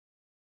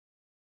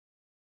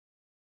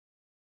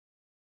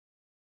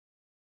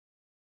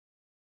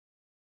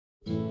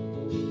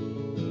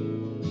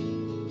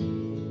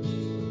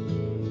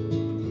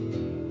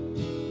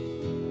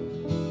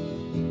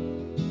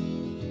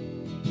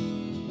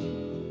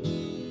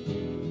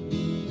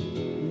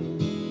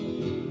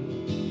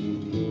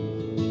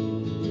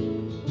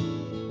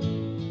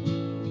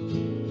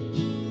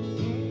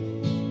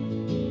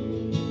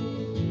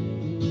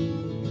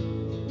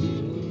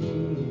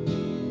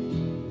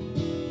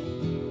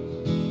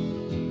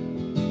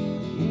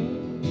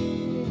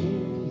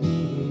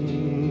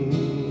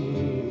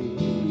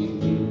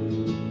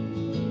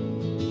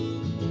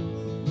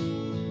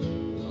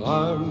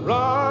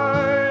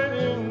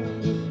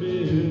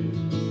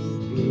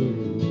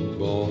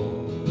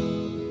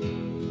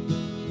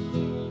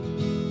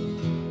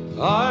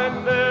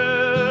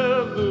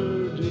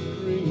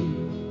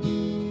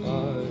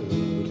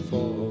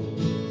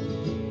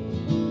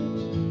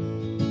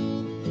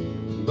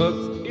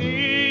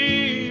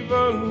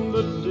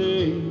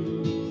day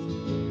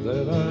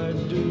that I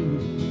do,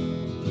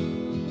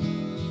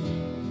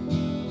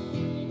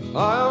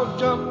 I'll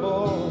jump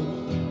on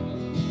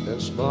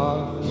and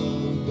smile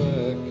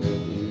back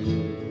at you.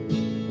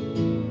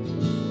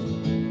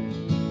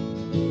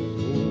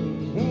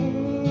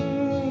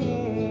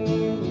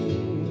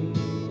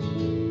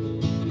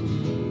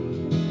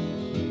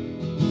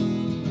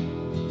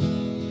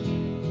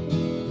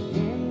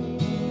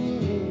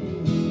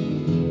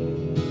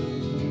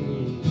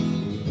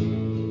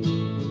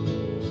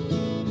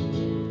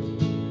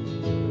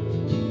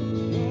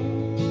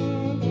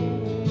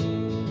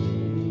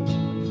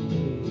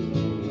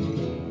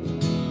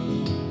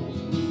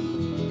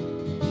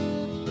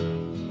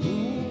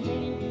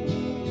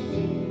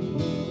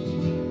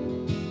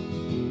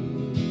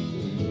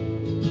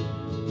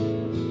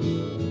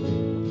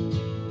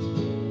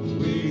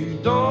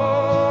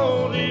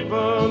 Don't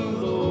even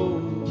know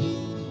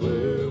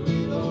where we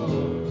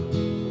are.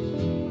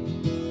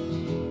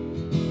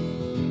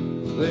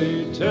 They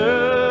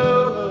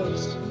tell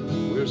us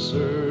we're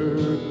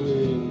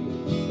circling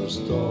a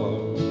star.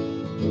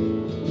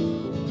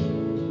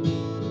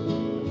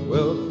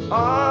 Well,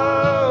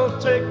 I'll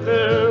take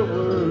their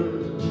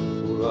word,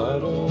 for I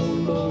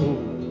don't know.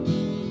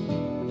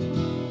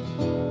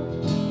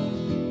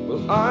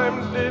 Well, I'm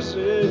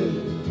busy,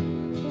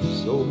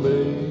 so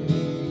maybe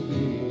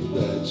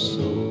that's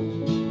so.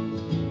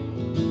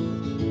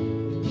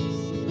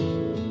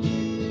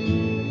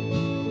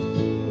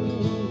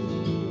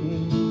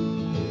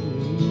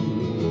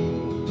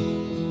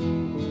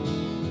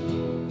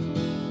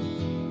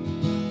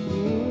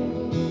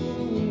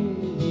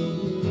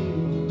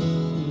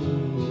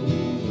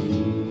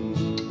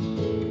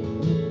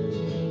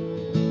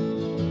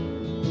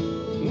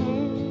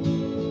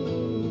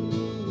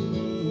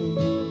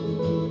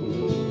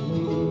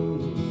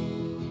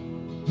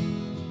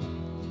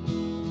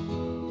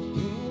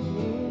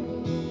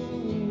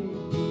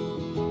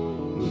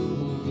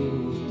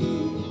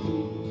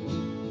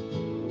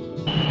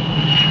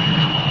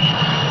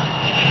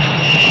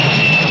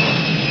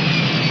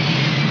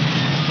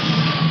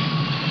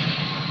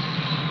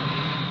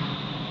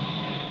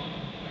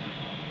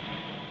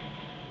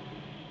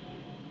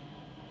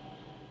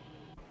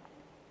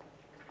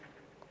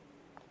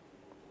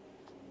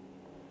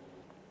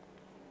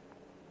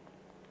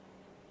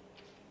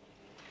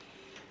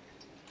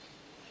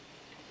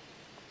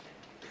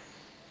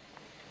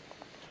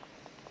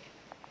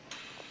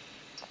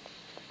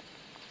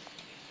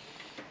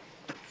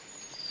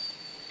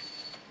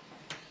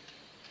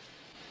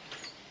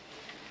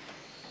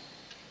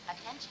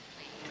 Attention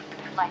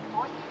please. Flight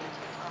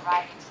 432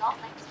 arriving Salt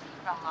Lake City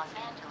from Los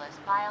Angeles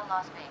via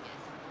Las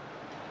Vegas.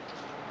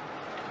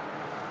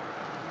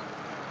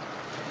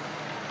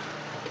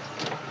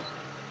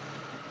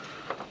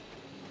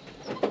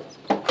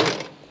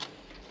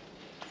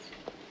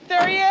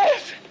 There he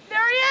is!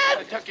 There he is!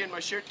 I tuck in my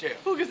shirt tail.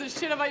 Who gives a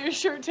shit about your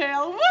shirt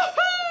tail? Woohoo!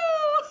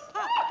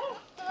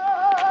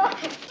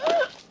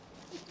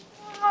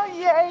 Oh,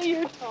 yay,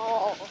 you're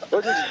tall.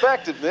 What'd you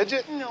expect,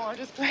 midget? No, I'm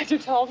just glad you're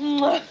tall.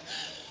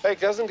 Hey,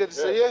 cousin, good to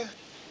see you.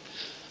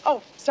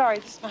 Oh, sorry,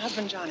 this is my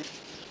husband, Johnny.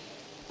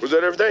 Was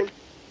that everything?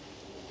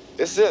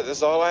 This is it. This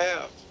is all I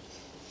have.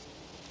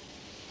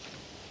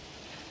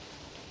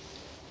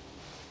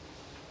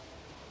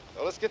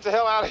 Well, let's get the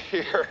hell out of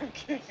here.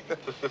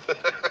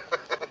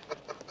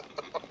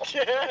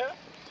 Okay.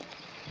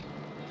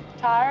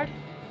 Tired?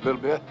 A little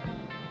bit.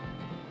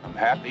 I'm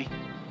happy.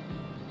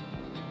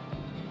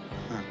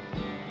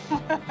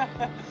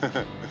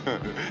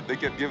 They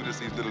kept giving us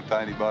these little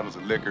tiny bottles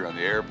of liquor on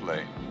the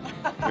airplane.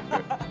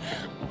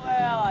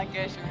 Well, I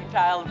guess you're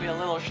entitled to be a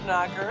little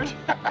schnockered.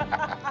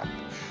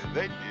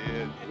 They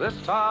did. This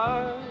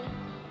time,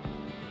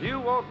 you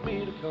want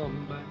me to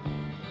come back,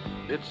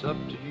 it's up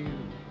to you.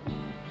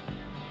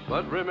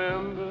 But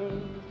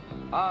remember,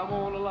 I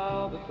won't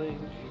allow the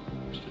things you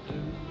used to do.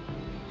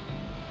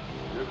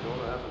 You're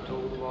gonna have to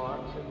toe the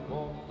mark and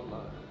walk the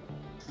line.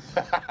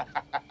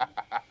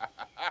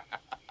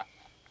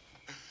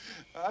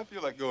 I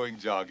feel like going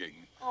jogging.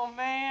 Oh,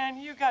 man,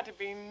 you got to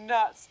be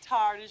nuts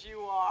tired as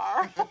you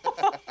are.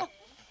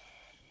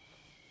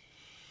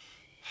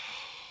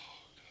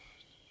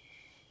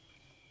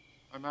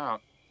 I'm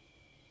out.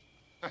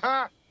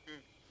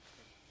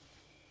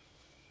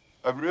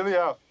 I'm really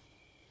out.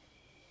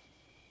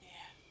 Yeah.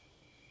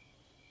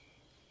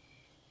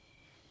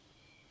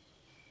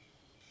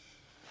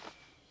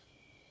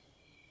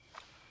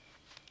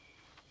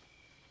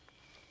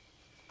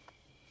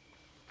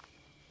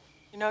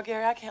 You know,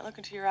 Gary, I can't look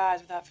into your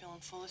eyes without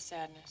feeling full of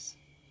sadness.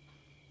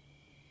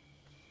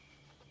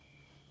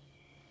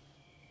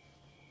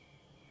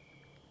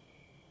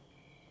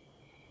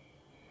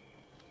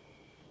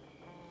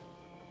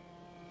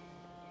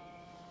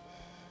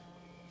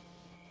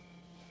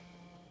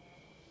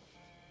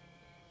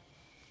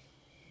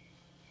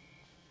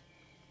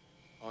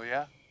 Oh,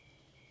 yeah?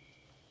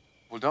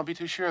 Well, don't be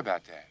too sure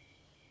about that.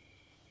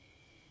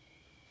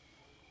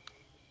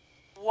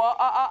 What?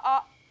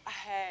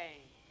 Hey.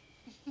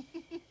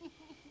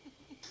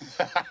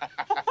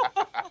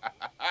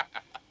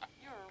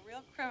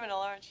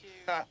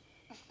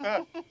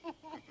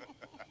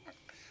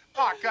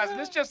 cousin.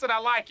 It's just that I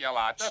like you a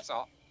lot, that's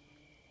all.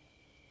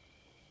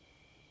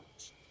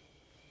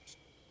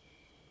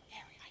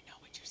 Gary, I know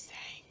what you're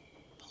saying.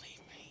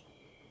 Believe me.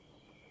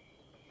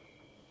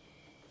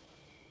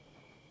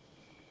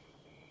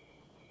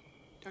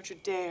 Don't you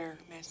dare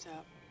mess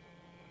up.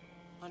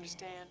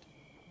 Understand?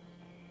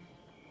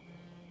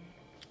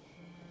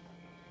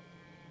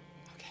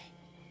 Okay.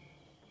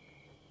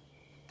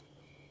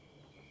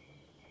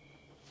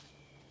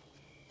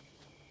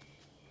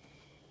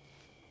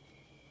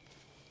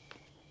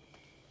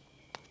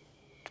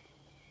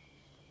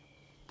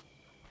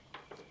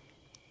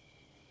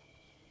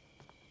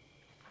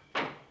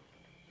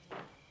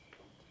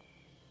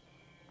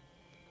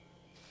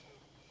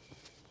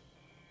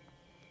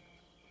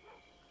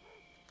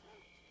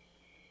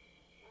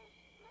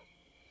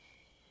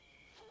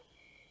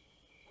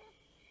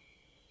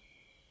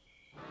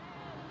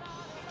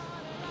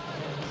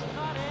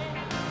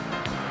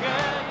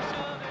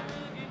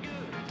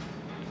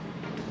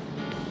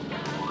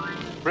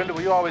 Brenda,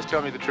 will you always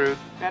tell me the truth?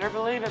 Better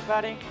believe it,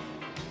 buddy.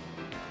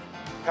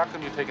 How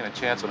come you're taking a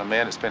chance on a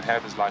man that spent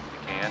half his life in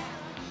the can?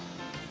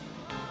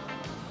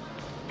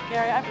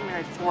 Gary, I've been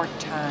married 4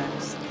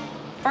 times.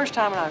 First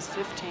time when I was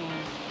 15.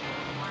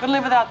 Couldn't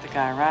live without the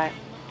guy, right?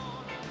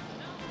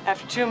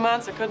 After 2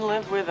 months, I couldn't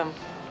live with him.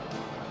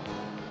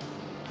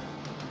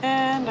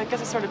 And I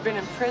guess I've sort of been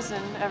in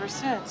prison ever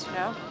since, you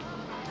know?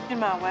 In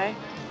my way.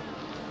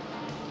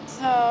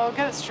 So,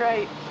 get it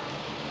straight.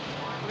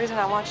 The reason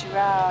I want you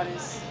out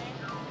is...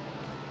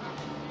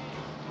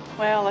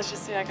 well, let's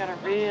just say I got a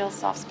real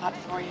soft spot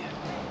for you.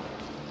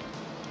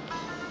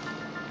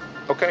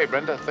 Okay,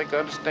 Brenda, I think I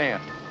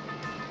understand.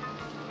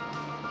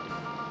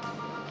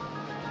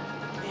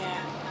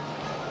 Yeah.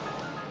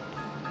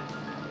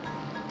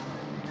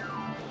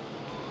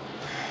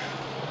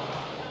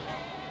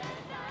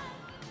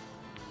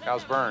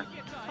 How's Vern?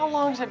 How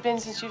long has it been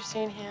since you've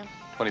seen him?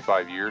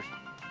 25 years.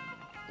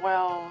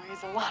 Well,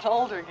 he's a lot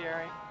older,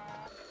 Gary.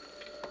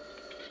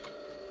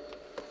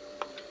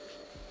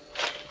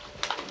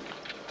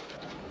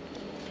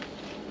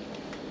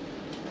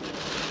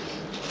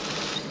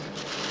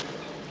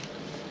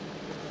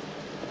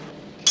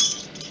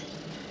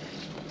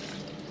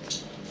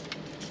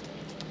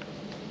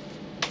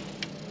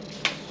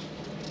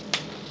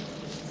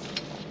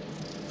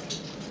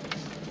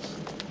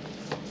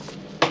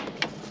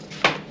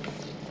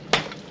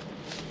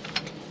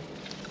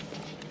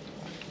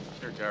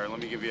 Gary, let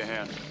me give you a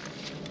hand.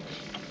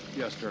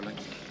 Yes, Sterling.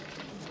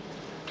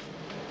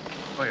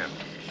 Oh, yeah.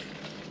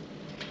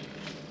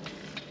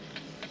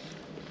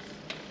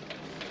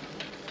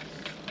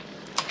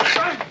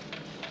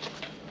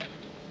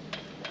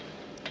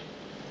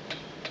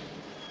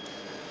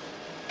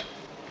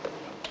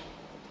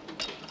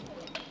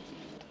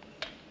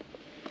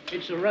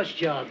 It's a rush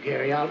job,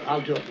 Gary.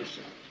 I'll do it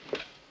myself.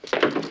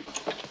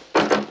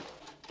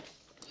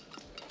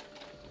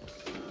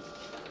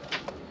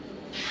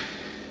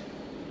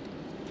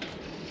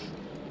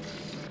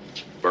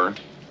 Vern,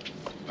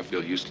 I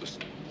feel useless.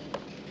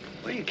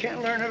 Well, you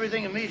can't learn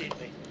everything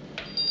immediately.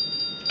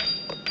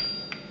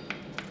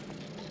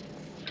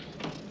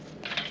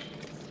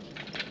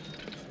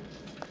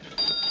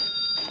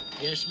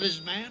 Yes,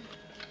 Mrs. Mann?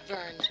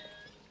 Vern,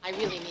 I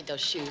really need those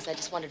shoes. I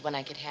just wondered when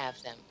I could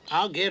have them.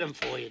 I'll get them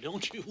for you.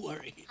 Don't you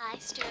worry. Hi,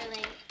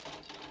 Sterling.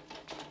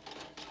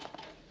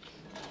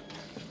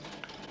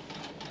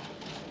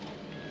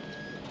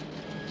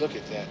 Look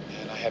at that,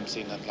 man. I haven't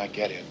seen nothing like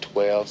that in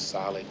 12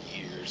 solid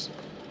years.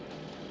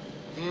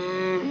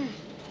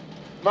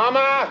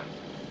 Mama!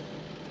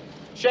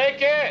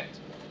 Shake it!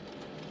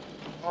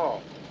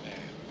 Oh,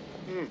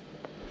 man.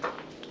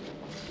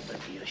 But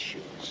for your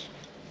shoes.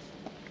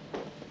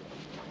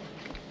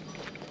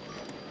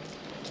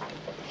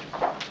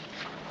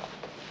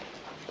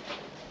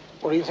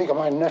 What do you think of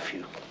my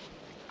nephew?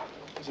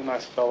 He's a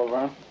nice fellow,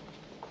 Vern.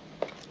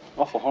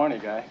 Awful horny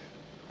guy.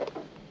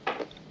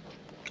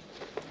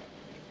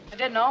 I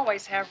didn't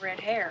always have red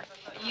hair.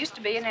 It used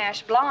to be an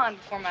ash blonde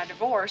before my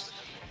divorce,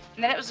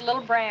 and then it was a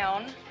little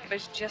brown, but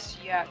it's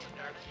just yuck.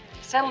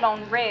 Settled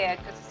on red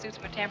because it suits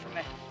my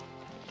temperament.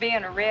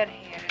 Being a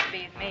redhead and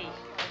being me.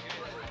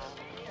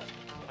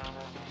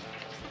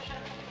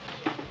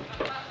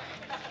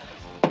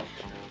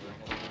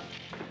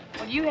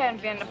 Well, you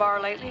haven't been to the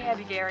bar lately, have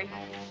you, Gary?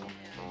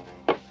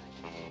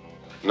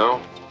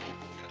 No?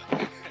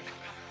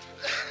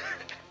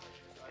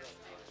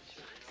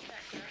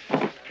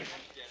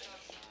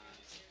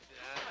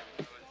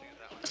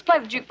 Let's play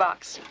the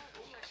jukebox.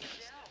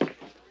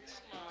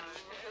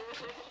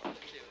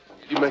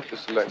 You make the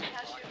selection.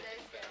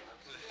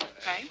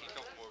 Okay.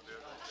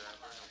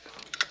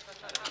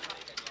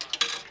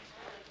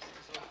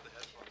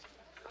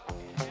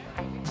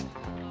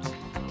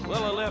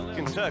 Well, I left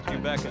Kentucky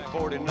back in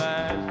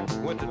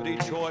 '49. Went to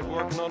Detroit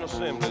working on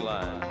assembly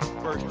line.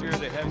 First year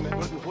they had me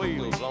putting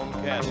wheels on the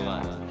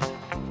Cadillac.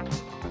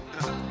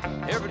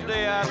 Every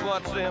day I'd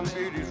watch them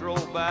beauties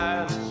roll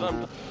by and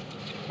sometimes...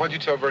 Why'd you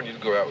tell Vern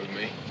you'd go out with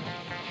me?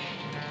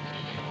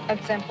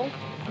 That's simple.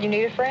 You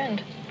need a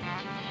friend.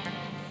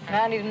 And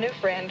I need a new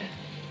friend.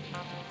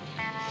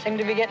 Seem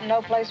to be getting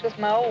no place with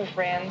my old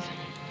friends.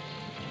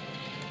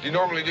 Do you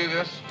normally do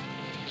this?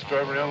 Just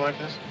drive around like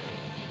this?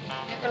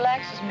 It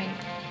relaxes me.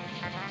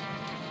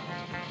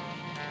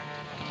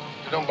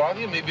 It don't bother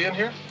you, me being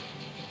here?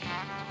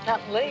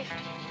 Not the least.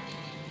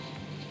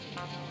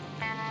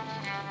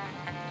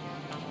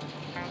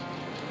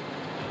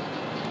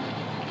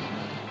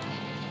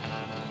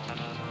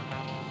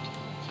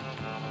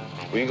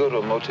 Will you go to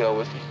a motel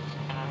with me?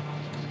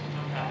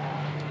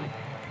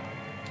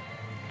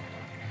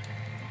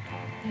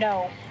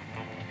 No.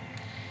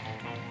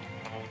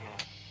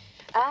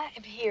 I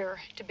am here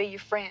to be your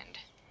friend.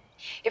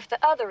 If the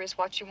other is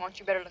what you want,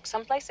 you better look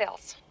someplace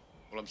else.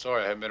 Well, I'm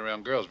sorry. I haven't been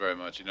around girls very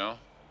much, you know?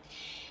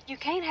 You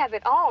can't have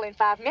it all in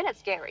 5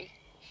 minutes, Gary.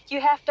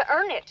 You have to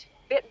earn it,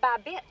 bit by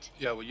bit.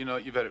 Yeah, well, you know,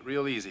 you've had it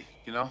real easy,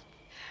 you know?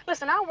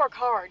 Listen, I work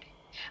hard.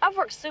 I've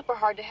worked super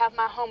hard to have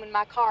my home and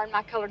my car and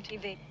my colored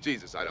TV.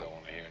 Jesus, I don't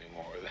want to hear any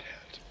more of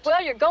that.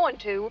 Well, you're going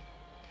to.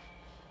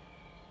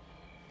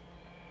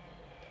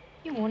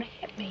 You want to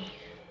hit me.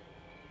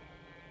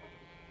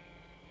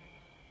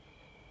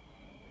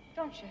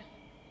 Don't you?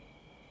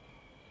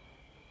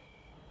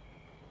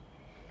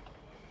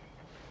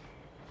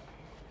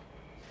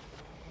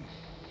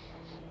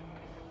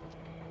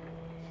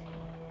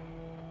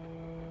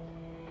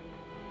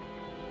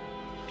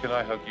 Can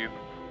I hug you?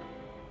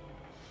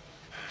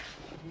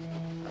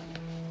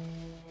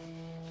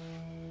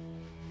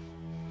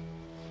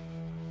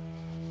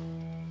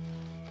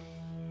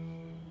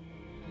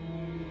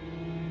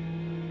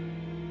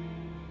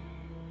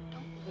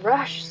 Don't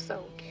rush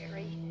so,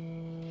 Gary.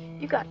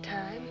 You got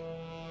time.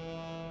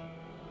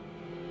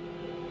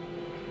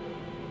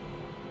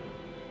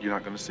 You're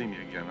not going to see me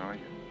again, are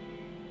you?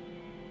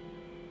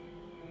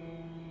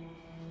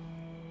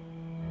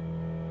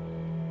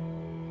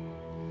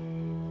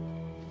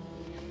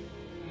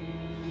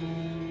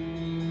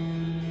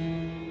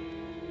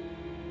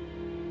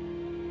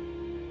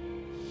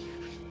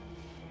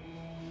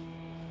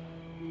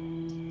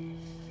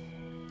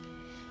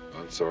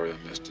 I'm sorry I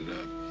messed it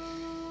up.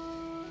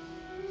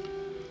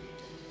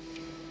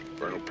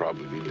 Vern will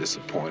probably be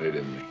disappointed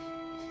in me.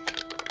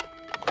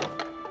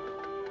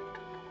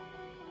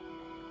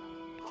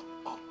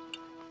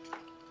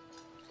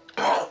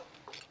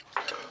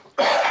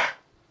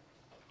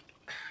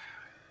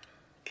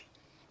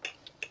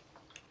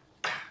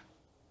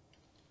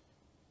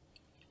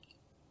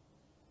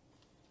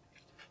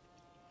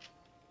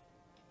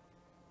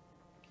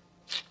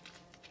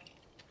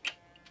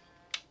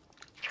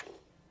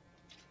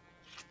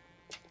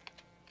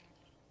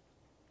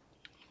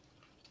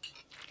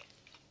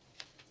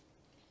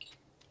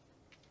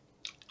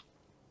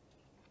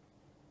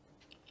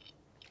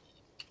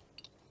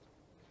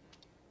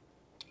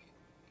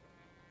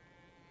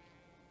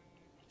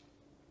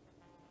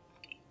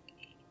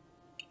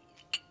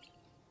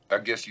 I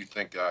guess you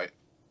think I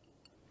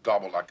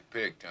gobble like a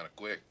pig kind of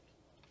quick.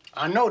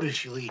 I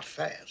notice you eat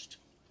fast.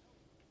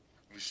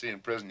 You see, in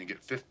prison, you get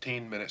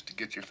 15 minutes to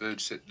get your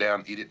food, sit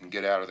down, eat it, and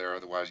get out of there.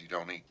 Otherwise, you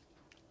don't eat.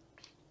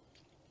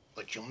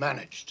 But you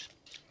managed.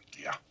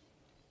 Yeah.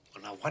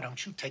 Well, now, why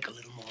don't you take a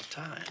little more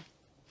time?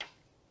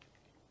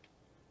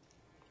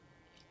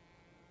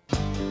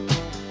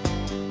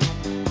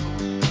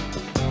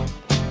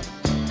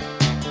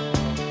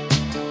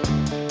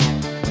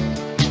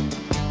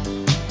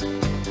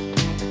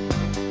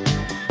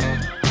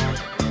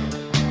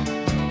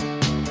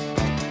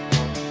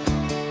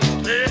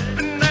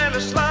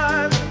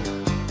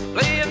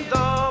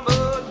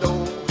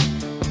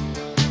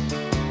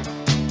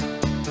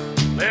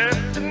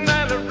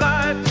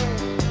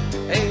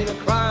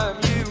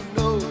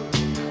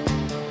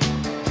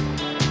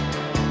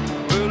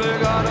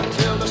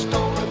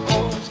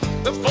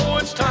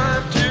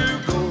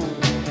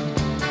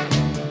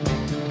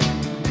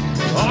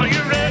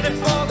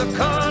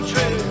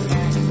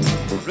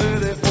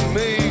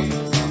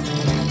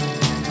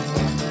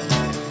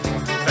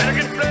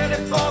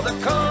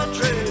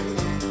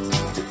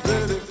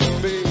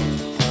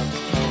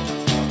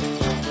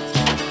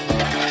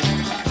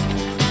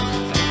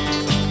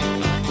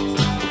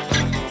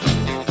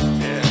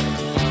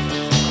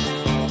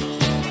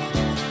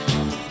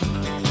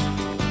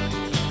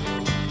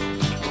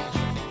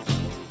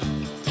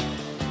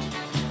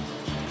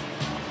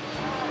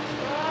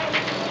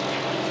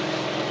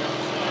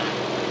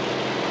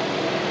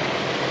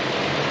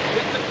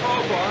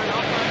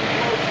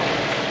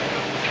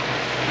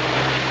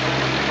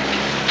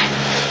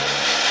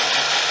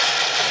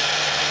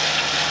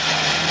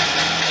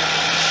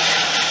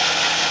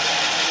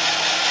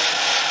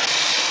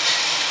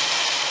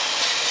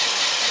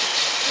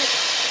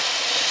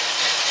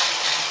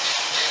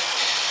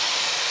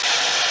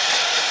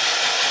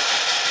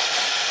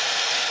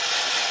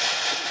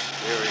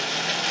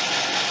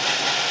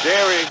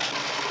 Gary!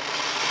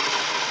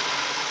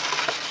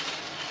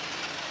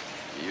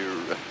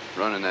 You're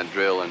running that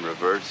drill in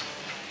reverse?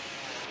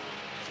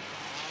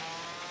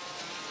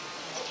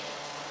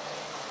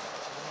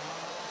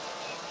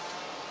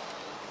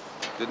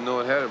 Didn't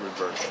know it had a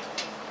reverse.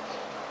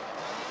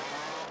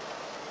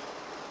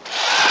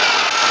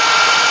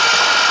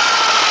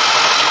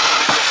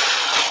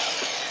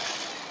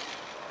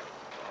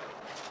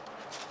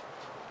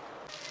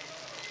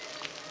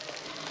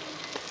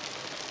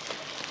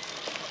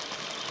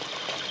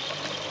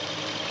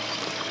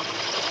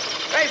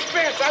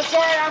 I'm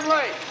sorry I'm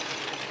late.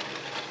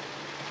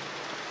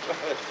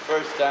 It's the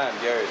first time,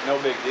 Gary. It's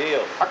no big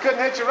deal. I couldn't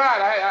hitch a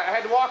ride. I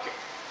had to walk it.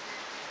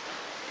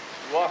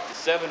 You walked the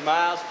 7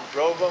 miles from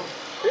Provo?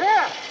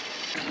 Yeah.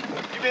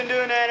 You been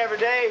doing that every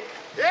day?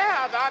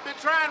 Yeah, I've been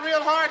trying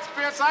real hard,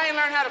 Spence. I ain't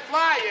learned how to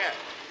fly yet.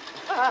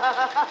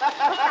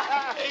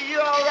 Hey, you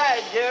all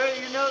right, Gary?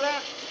 You know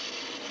that?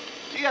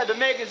 You got the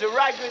makings of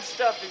right good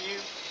stuff in you.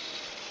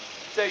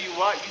 Tell you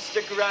what, you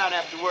stick around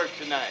after work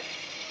tonight.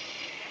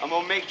 I'm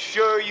gonna make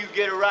sure you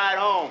get a ride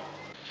home.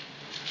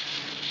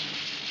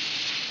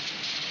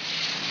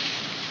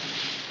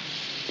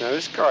 Now,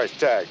 this car is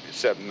tagged at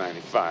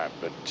 $7.95,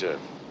 but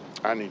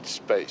I need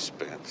space,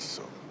 Spence,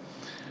 so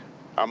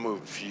I'll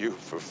move it for you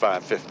for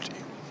 $5.50.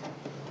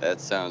 That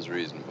sounds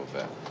reasonable,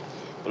 pal.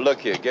 But look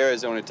here,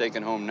 Gary's only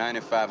taking home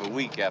 $95 a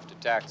week after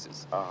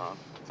taxes. Uh-huh.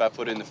 If I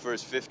put in the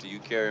first 50, you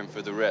carry him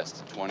for the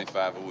rest,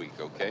 $25 a week,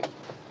 okay?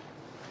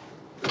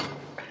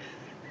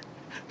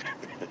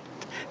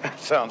 That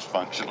sounds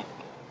functional.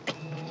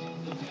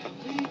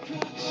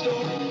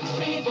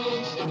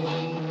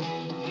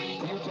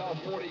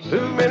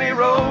 Too many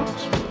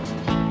roads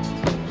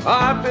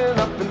I've been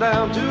up and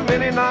down, too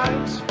many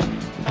nights,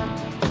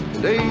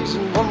 days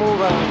and one more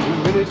round,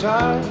 too many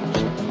times.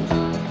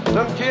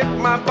 Done kicked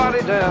my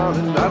body down,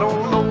 and I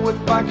don't know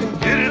if I can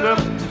get it up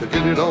to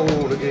get it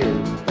on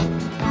again.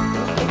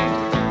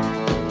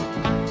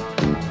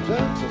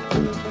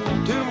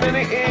 Too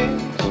many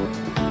ends,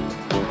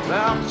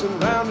 outs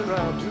and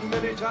round, too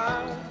many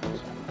times.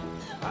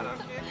 I done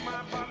kicked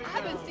my body down.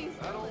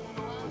 I don't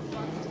know if I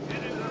can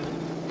get it up,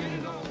 get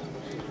it on.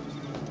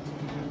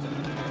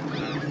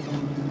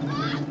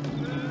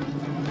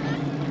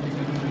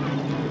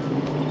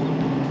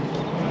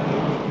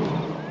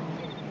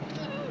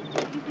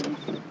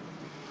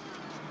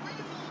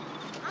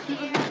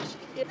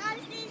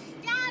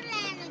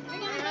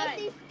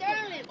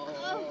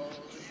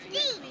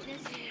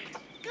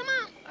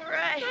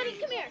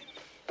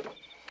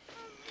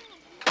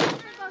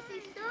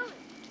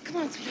 Come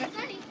on, sweetheart.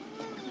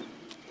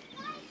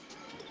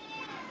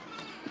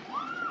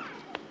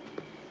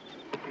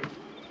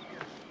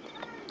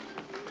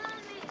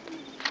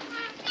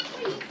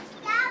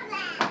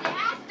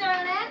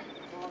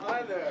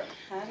 Hi there.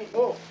 Hi.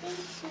 Oh,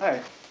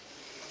 hi.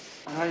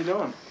 How you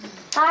doing?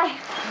 Hi.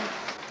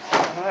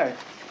 Hi.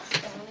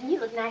 You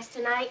look nice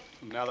tonight.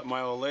 Now that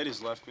my old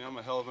lady's left me, I'm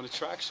a hell of an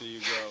attraction to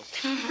you girls.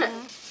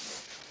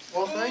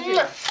 Well, thank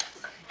you.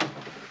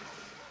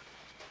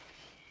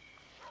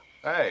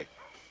 Hey,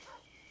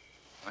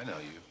 I know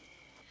you.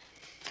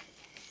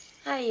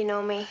 How do you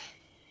know me?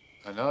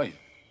 I know you.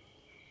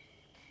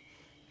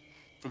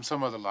 From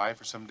some other life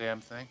or some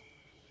damn thing.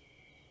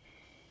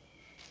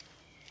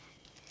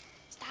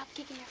 Stop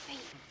kicking your feet.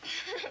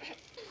 I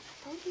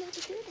told you not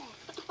to do that.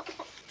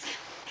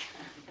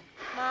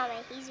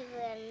 Mama, he's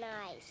real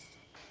nice.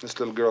 This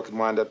little girl could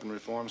wind up in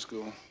reform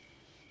school.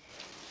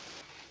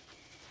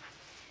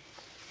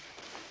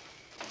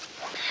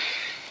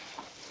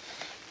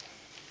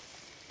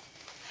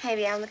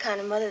 Maybe I'm the kind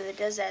of mother that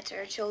does that to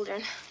her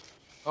children.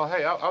 Oh,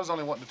 hey, I was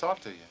only wanting to talk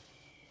to you.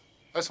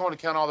 I just wanted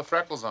to count all the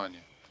freckles on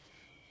you.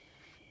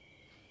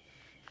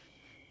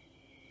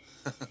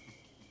 Of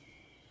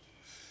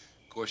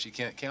course, you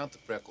can't count the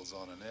freckles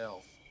on an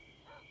elf.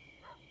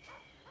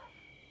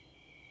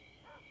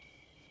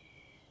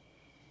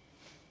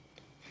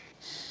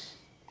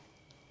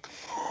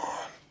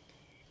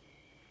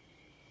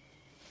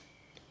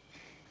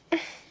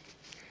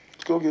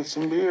 Let's go get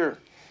some beer.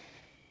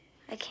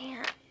 I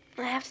can't.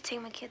 I have to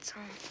take my kids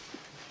home.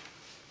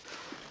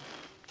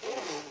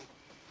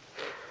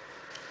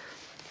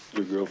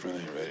 Your girlfriend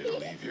ain't ready to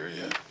leave here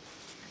yet.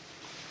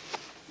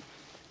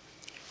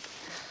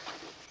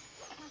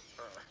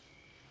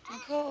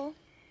 Nicole,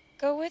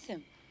 go with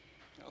him.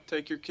 I'll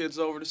take your kids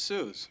over to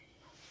Sue's.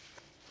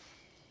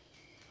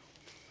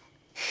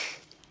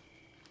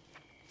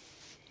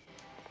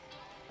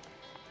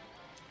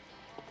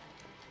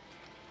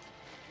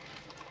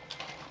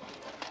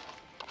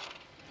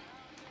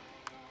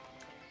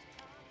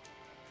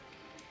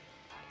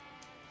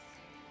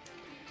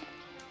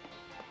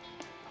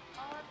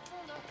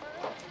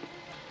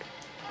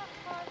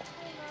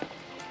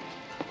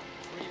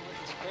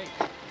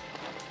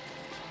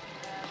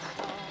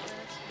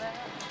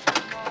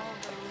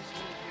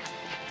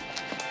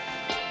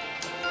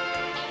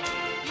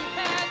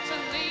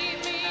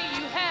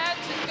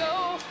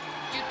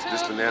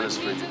 This banana's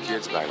for your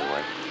kids, by the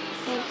way.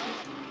 Thank you.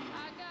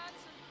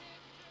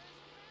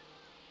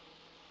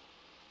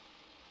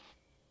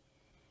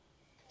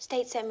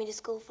 State sent me to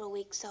school for a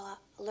week, so I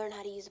learned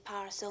how to use a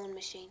power sewing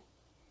machine.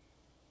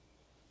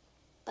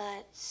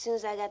 But as soon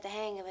as I got the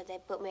hang of it, they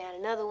put me on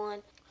another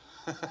one.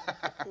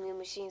 The new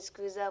machine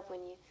screws up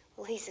when you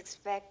least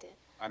expect it.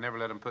 I never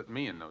let them put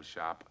me in no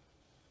shop.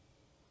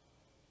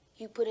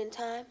 You put in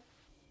time?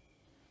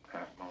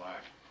 Half my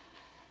life.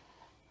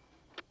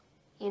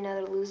 You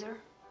another loser?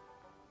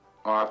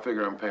 Oh, I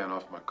figure I'm paying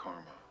off my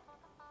karma.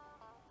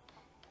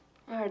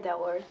 I heard that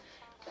word.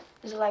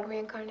 Is it like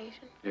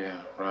reincarnation?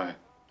 Yeah, right.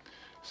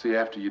 See,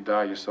 after you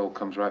die, your soul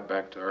comes right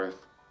back to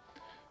Earth,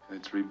 And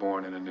it's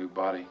reborn in a new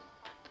body.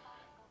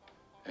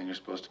 And you're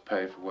supposed to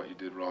pay for what you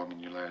did wrong in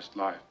your last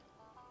life.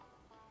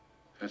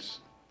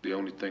 That's the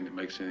only thing that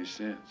makes any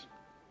sense.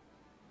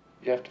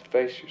 You have to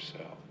face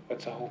yourself.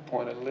 That's the whole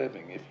point of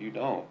living. If you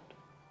don't,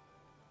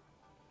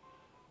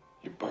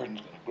 your burden's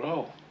gonna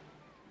grow.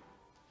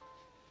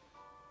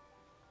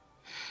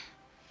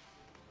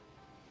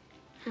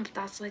 I have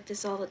thoughts like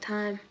this all the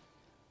time.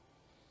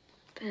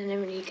 But I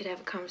never knew you could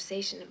have a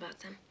conversation about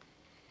them.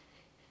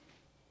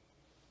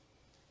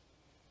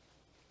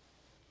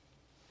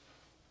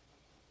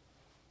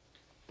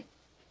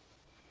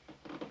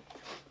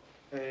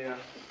 Hey,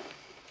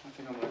 I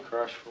think I'm gonna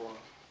crash for a while.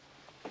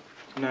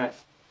 Good night.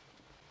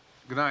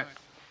 Good night.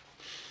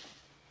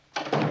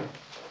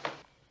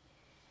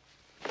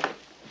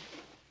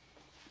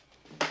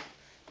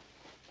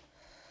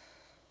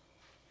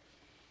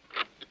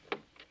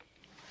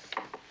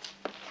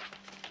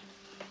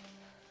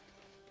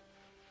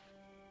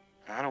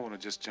 I don't want to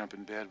just jump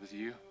in bed with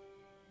you.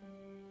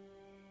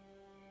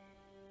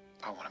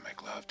 I want to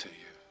make love to you.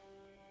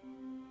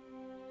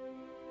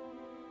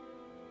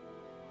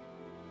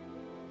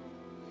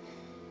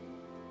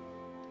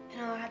 You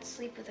know, I'd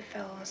sleep with a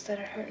fellow instead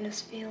of hurting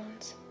his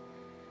feelings.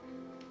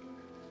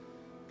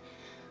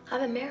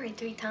 I've been married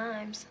 3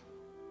 times.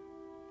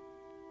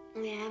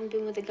 Only I haven't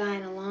been with a guy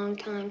in a long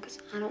time because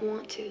I don't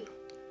want to.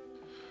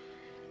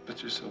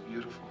 But you're so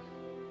beautiful.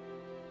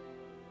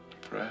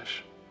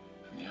 Fresh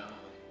and young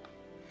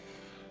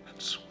and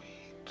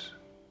sweet.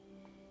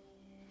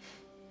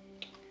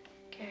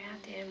 Gary,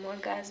 I've dated more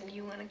guys than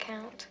you want to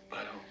count.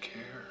 I don't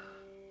care.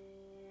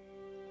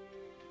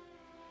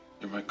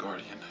 You're my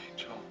guardian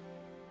angel.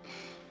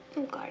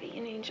 Oh,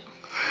 guardian angel.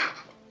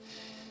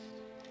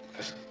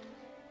 Listen,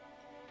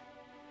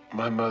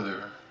 my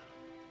mother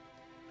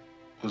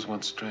was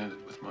once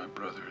stranded with my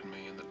brother and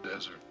me in the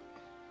desert.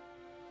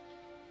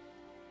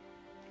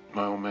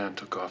 My old man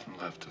took off and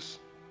left us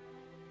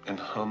in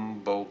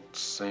Humboldt,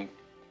 St.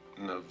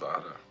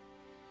 Nevada.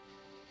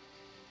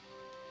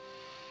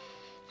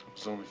 I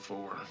was only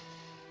 4.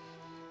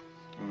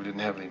 And we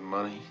didn't have any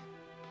money.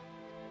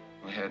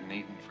 We hadn't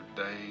eaten for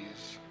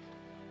days.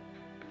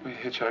 We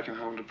hitchhiking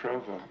home to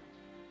Provo.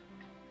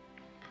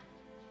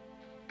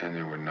 And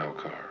there were no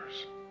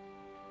cars.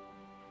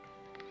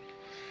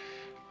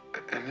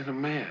 And then a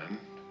man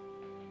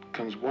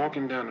comes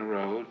walking down the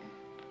road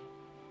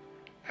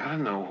out of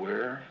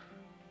nowhere,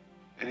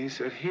 and he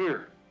said,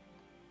 "Here,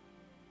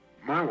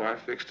 my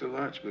wife fixed a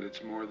lunch, but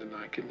it's more than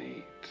I can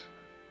eat."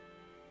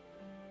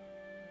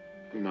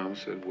 And Mom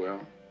said,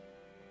 "Well,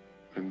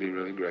 I'd be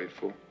really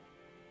grateful."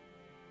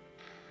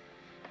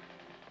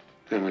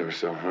 Then we were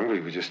so hungry,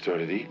 we just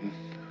started eating.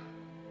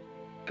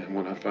 And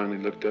when I finally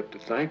looked up to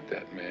thank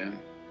that man,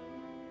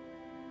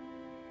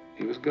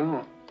 he was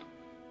gone.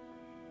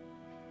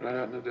 Right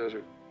out in the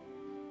desert.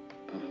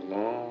 On a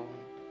long,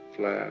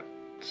 flat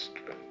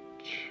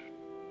stretch.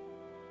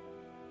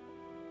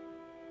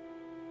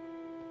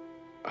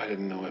 I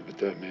didn't know it, but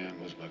that man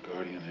was my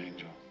guardian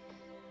angel.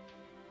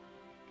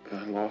 And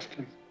I lost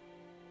him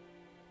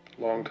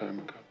a long time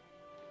ago.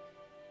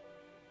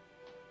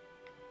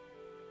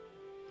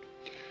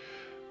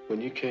 When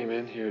you came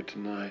in here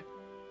tonight,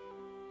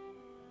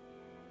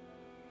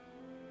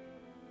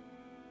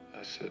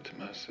 I said to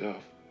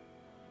myself,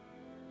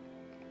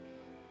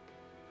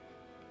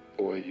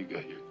 boy, you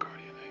got your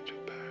guardian angel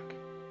back.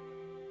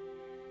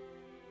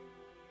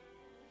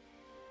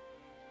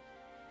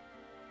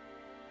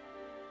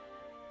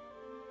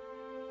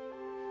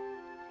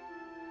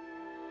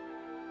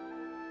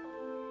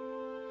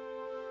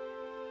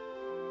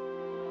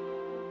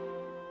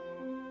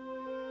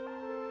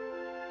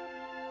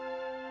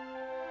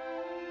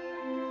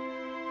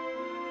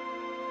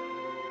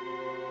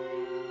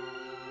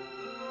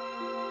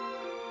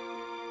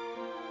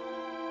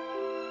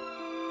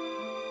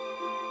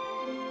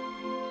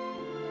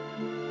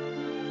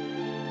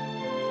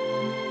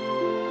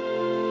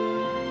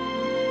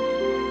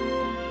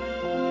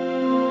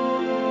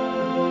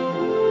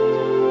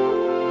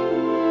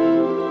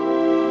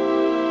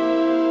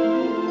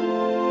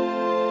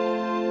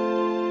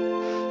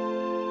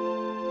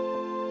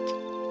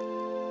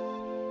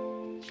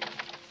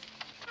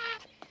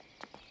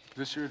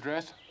 Is this your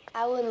address?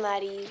 I wouldn't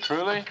lie to you.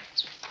 Truly?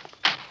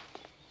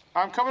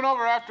 I'm coming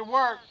over after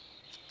work.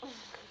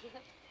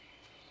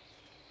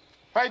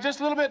 Hey, just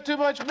a little bit too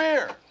much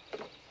beer.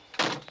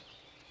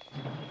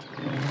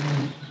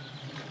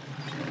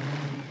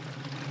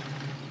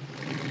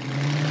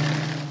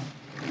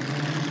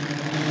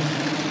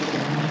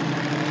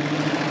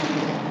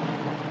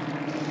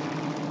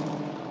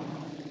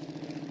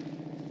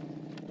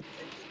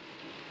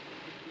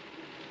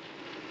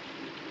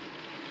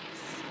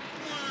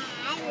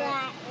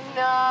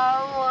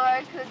 No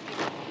more cookies.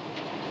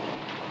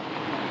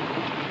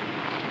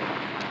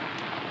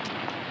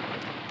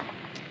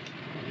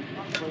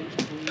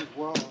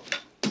 Well,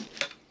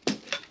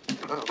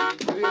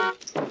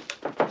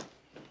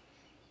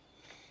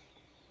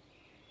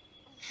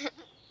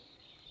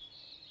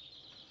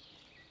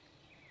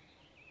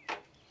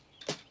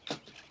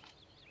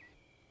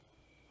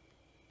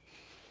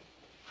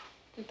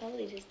 I told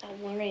you to stop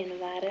worrying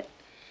about it.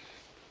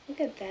 It'll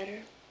get better.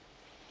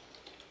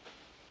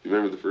 You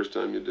remember the first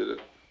time you did it?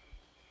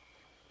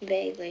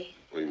 Vaguely.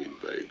 What do you mean,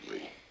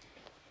 vaguely?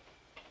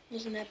 It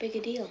wasn't that big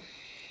a deal.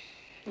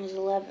 I was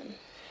 11.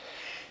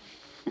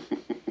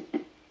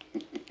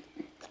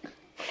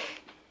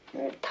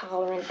 You're a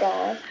tolerant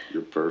guy.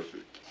 You're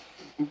perfect.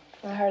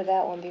 I heard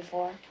that one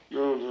before.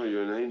 No, no,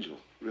 you're an angel.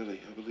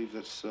 Really, I believe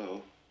that's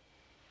so.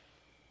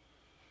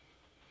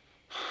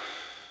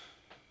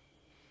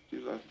 Do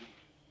you love me?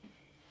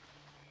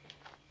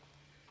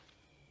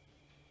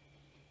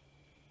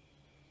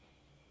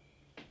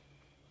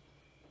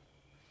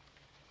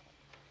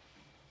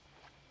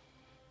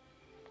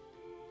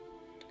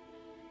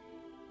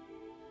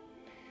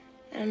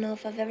 I don't know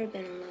if I've ever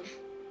been in love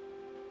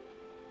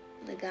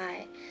with a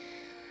guy.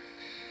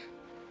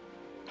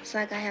 It's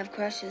like I have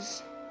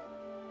crushes.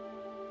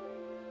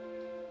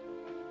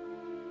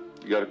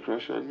 You got a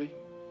crush on me?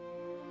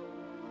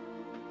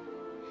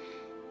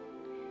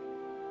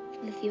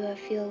 With you, I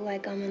feel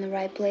like I'm in the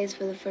right place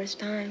for the first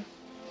time.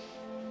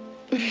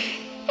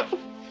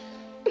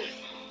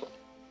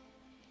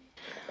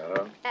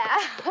 Hello?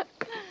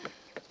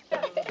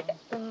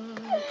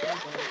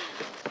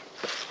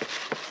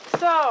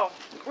 So,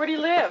 where do you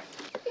live?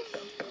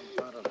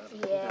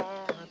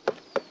 Yeah.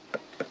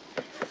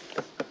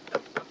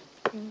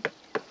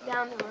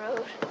 Down the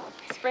road.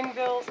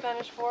 Springville,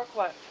 Spanish Fork,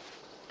 what?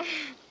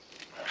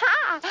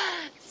 Ha!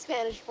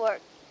 Spanish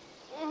Fork.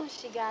 Oh,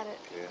 she got it.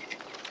 Yeah.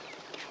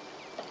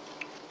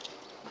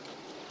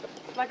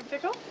 Like a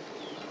pickle?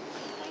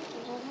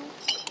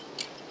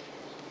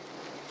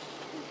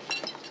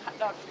 Hot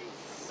dog,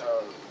 please. I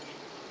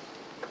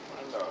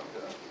love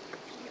her.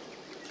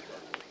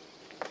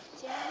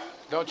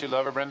 Don't you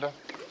love her, Brenda?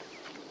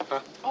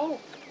 Huh? Oh,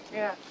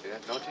 yeah. Yeah,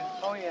 don't you?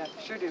 Oh, yeah,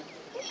 sure do.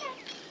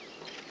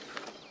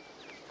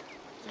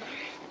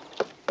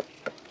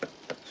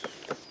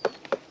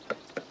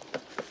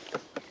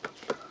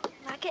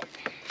 Like it?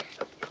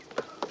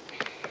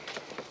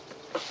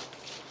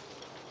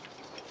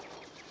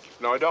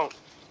 No, I don't.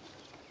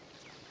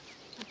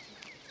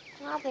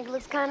 Well, I think it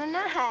looks kind of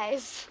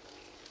nice.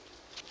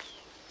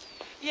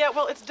 Yeah,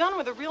 well, it's done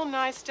with a real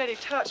nice, steady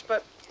touch,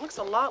 but it looks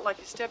a lot like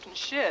you stepped in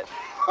shit.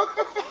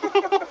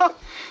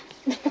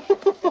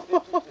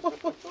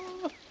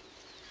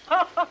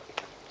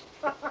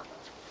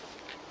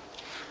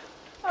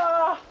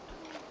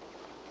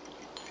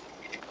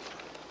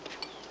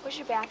 Where's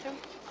your bathroom?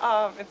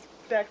 It's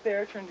back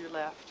there. Turn to your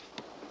left.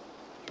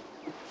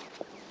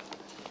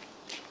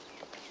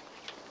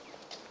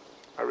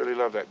 I really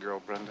love that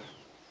girl, Brenda.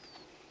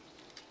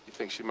 You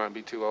think she might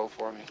be too old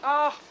for me?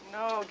 Oh,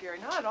 no, Gary,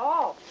 not at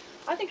all.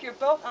 I think you're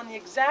both on the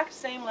exact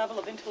same level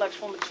of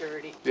intellectual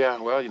maturity. Yeah,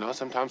 well, you know,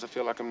 sometimes I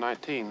feel like I'm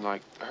 19,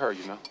 like her,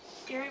 you know.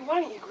 Gary,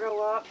 why don't you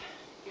grow up?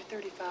 You're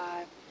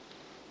 35.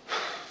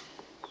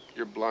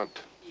 You're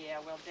blunt. Yeah,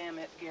 well, damn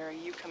it, Gary.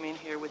 You come in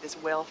here with this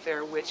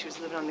welfare witch who's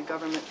living on the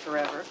government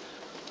forever.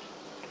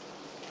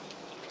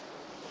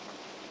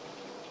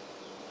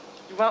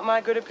 You want my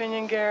good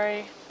opinion,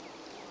 Gary?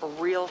 A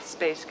real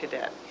space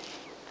cadet.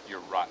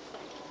 You're right.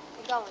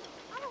 We're going.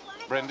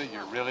 Brenda,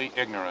 you're really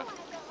ignorant.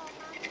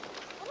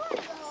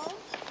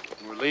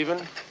 We're leaving,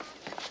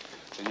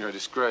 and you're a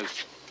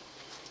disgrace.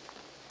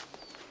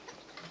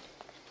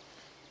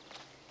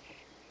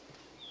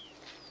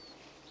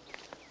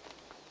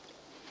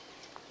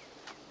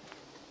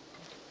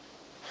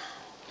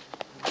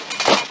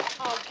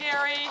 Oh,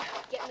 Gary.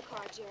 Get in the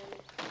car, Jeremy.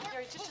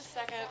 Gary, just a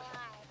second.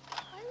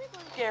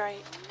 Gary.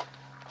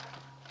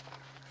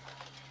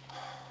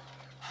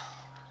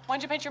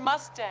 When'd you paint your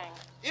Mustang?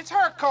 It's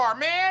her car,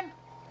 man.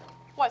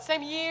 What,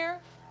 same year?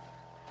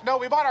 No,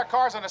 we bought our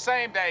cars on the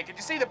same day. Can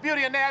you see the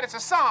beauty in that? It's a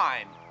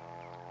sign.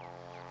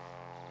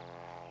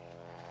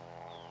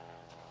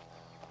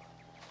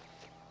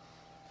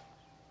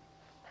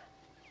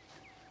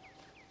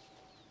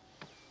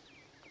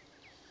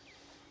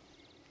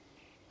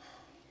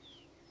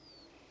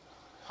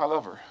 I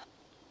love her.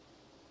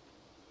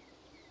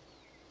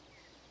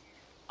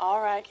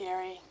 All right,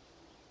 Gary.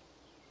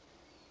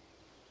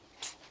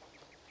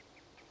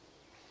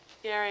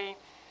 Gary.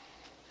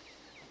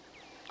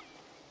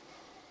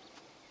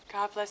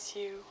 God bless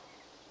you.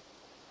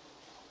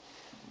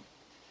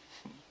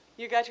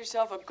 You got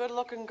yourself a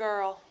good-looking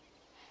girl.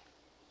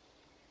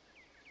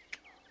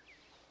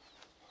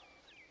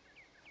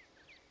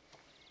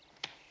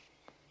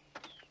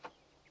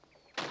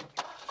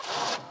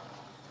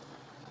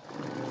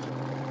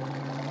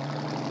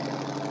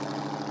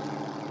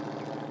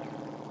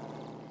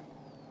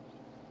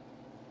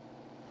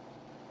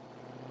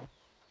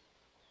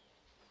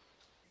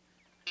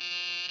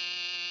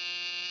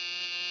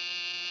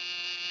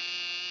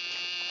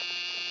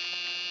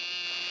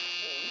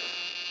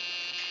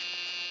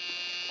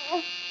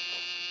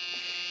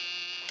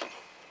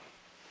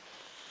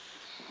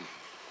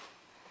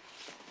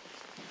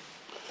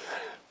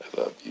 I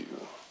love you.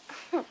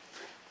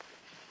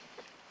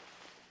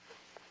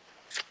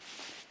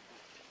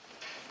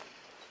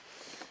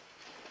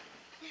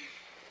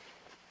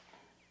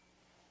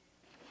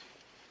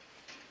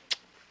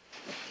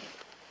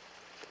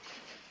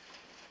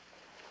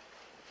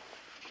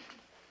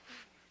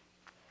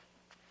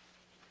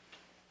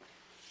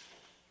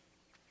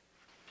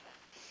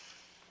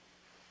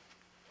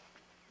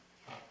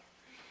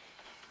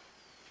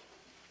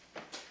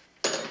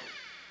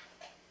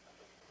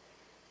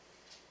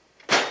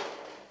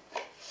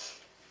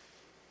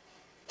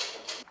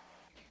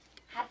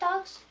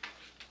 dogs?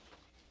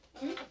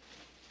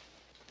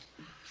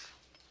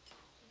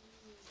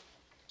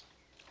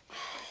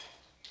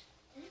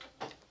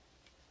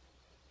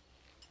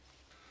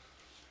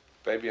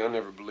 Baby, I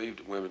never believed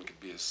that women could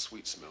be as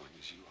sweet-smelling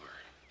as you are.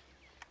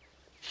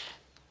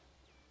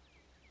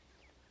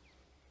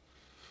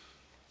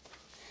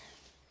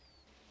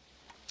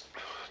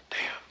 Damn,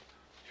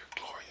 you're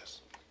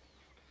glorious.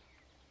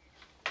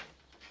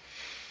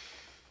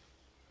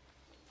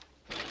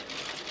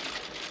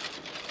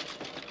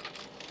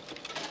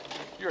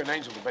 You're an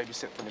angel to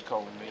babysit for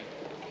Nicole and me.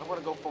 I want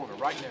to go phone her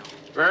right now.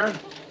 Vern,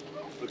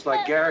 looks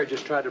like Gary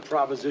just tried to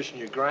proposition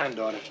your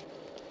granddaughter.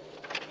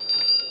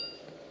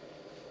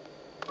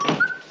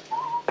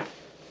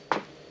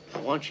 I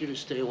want you to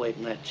stay away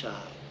from that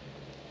child.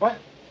 What?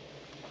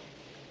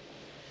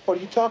 What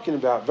are you talking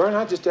about, Vern?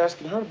 I'm just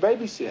asking her to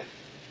babysit.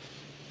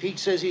 Pete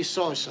says he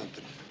saw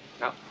something.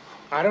 Now,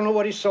 I don't know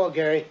what he saw,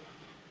 Gary,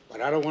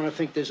 but I don't want to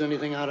think there's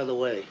anything out of the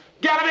way.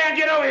 Gallivan,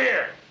 get over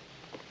here!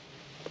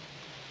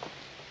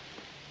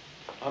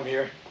 I'm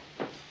here.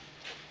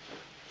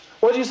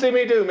 What'd you see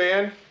me do,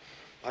 man?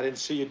 I didn't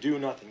see you do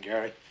nothing,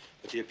 Gary,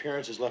 but the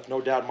appearance has left no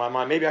doubt in my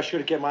mind. Maybe I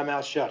should have kept my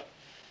mouth shut.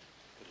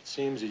 But it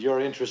seems that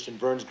your interest in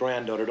Vern's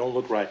granddaughter don't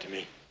look right to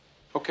me.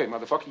 Okay,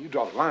 motherfucker, you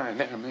draw the line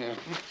there, man.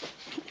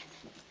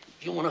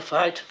 If you want to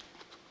fight,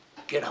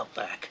 get out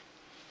back.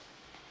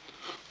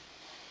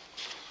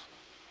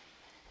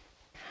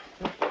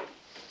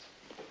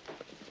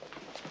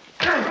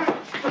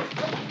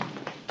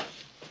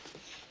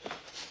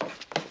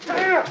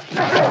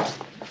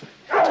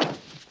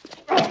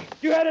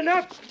 You had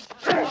enough?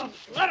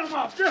 Let him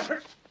off.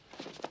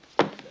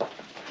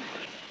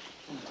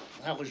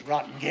 That was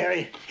rotten,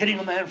 Gary. Hitting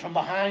a man from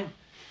behind.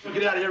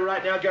 Get out of here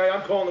right now, Gary.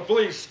 I'm calling the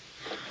police.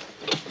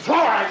 All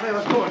right, man,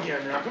 let's go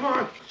again now. Come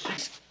on.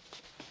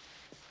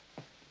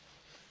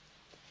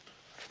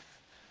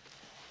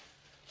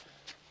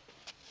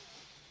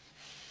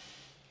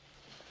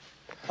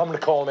 I'm gonna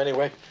call him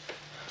anyway.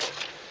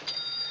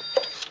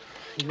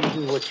 You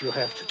do what you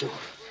have to do.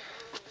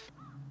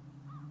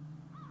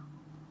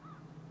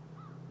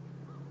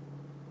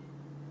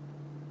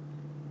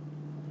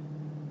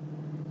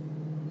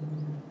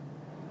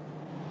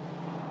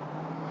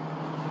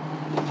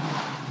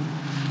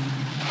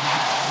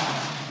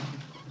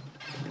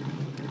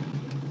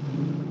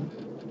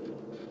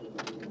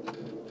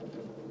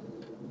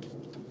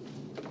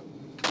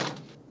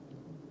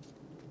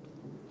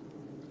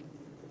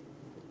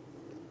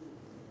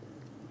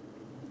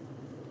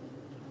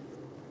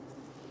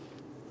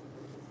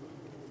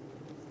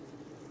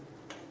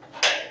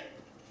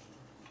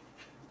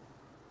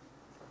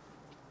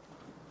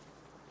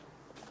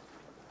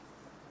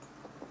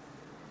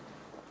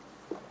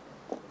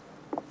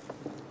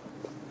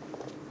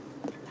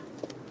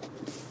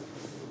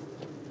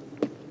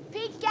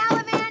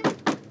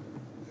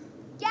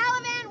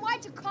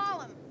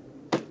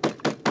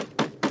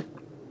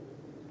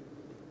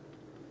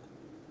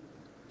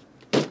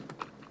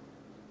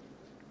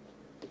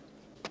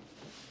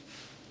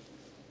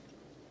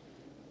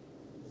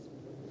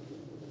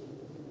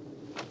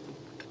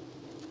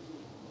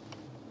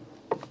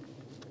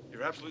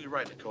 You're absolutely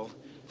right, Nicole.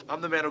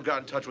 I'm the man who got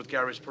in touch with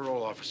Gary's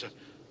parole officer.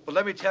 But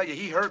let me tell you,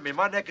 he hurt me.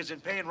 My neck is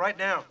in pain right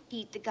now.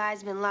 Pete, the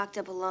guy's been locked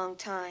up a long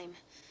time.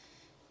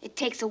 It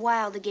takes a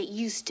while to get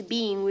used to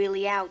being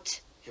really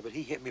out. Yeah, but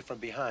he hit me from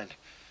behind.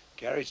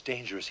 Gary's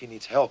dangerous. He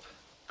needs help.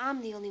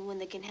 I'm the only one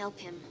that can help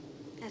him.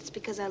 That's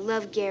because I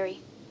love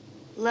Gary.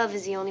 Love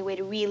is the only way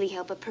to really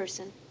help a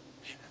person.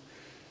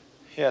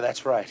 Yeah,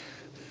 that's right.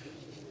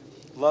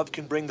 Love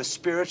can bring the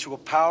spiritual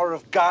power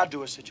of God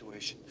to a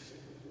situation.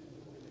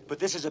 But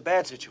this is a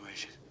bad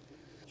situation.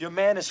 Your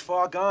man is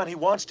far gone. He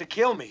wants to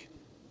kill me.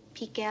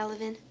 Pete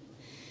Gallivan,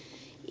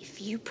 if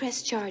you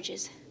press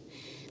charges,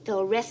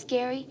 they'll arrest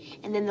Gary,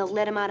 and then they'll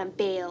let him out on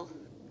bail.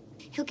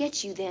 He'll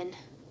get you then,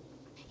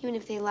 even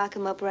if they lock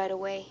him up right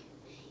away.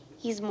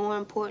 He's more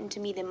important to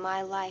me than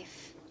my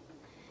life.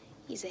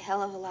 He's a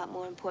hell of a lot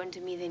more important to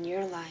me than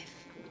your life.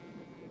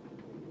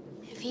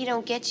 If he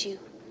don't get you,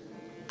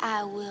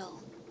 I will.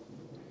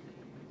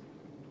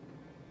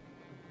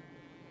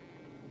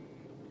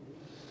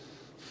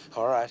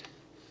 All right.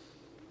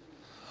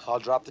 I'll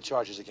drop the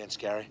charges against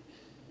Gary.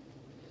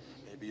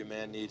 Maybe your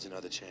man needs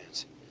another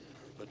chance.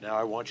 But now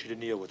I want you to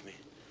kneel with me.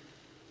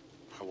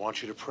 I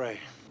want you to pray.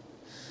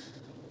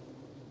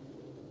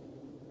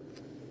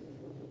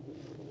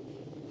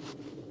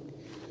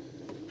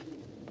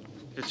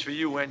 It's for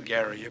you and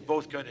Gary. You're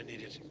both going to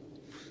need it.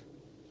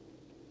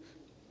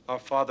 Our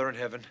Father in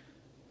heaven,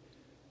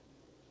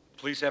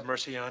 please have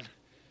mercy on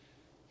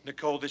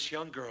Nicole, this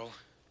young girl,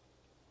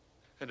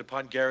 and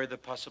upon Gary, the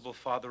possible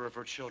father of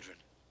her children.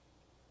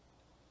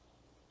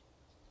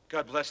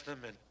 God bless them,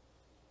 and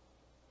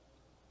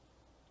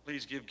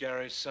please give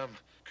Gary some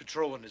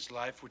control in his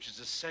life, which is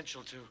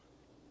essential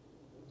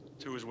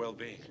to his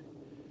well-being.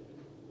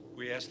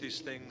 We ask these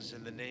things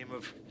in the name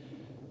of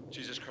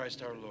Jesus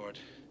Christ our Lord.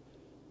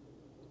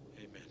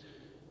 Amen.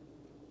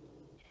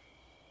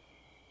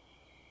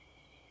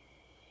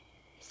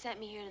 He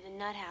sent me here to the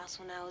nut house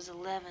when I was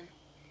 11.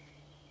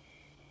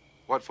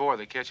 What for?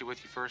 They catch you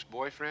with your first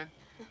boyfriend?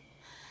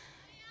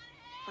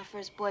 My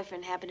first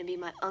boyfriend happened to be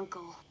my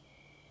uncle.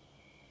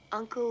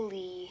 Uncle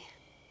Lee.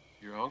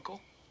 Your uncle?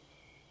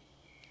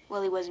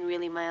 Well, he wasn't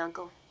really my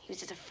uncle. He was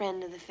just a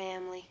friend of the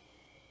family.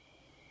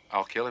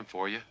 I'll kill him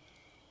for you.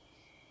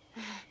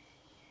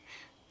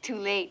 Too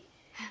late.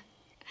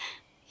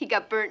 He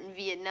got burnt in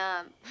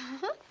Vietnam.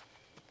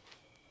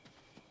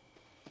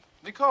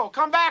 Nicole,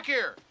 come back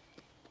here.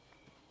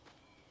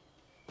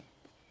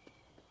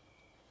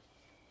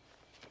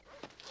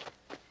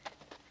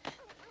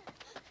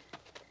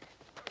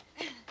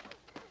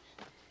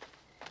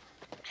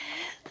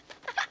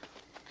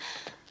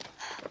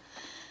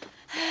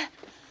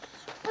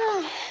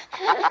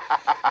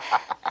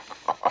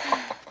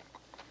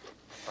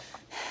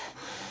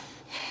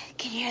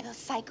 Can you hear those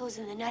psychos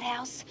in the nut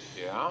house?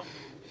 Yeah?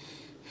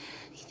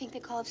 You think they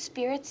call up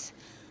spirits?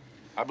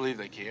 I believe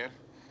they can.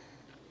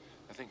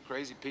 I think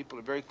crazy people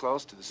are very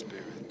close to the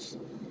spirits.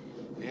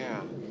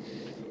 Yeah.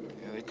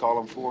 Yeah, they call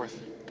them forth.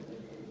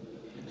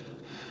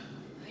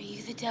 Are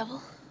you the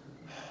devil?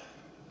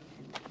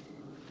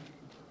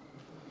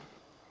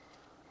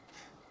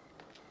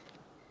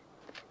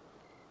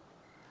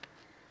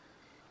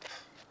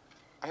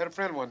 I had a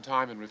friend one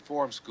time in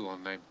reform school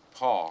named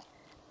Paul.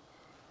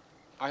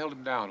 I held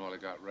him down while he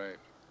got raped.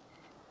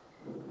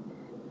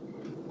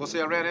 Well, see,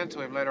 I ran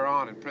into him later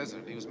on in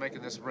prison. He was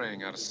making this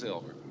ring out of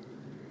silver.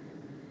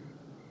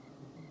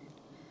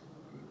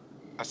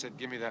 I said,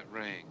 "Give me that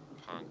ring,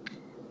 punk."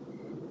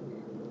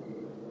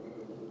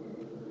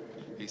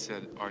 He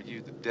said, "Are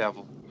you the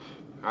devil?"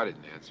 I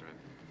didn't answer him.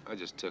 I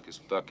just took his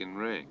fucking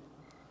ring.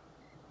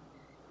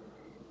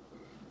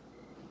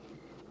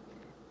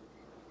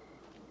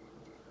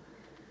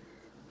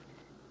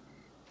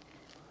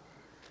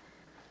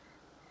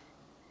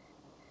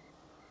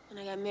 When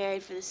I got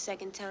married for the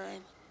second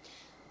time,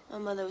 my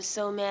mother was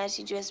so mad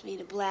she dressed me in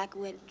a black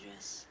wedding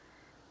dress.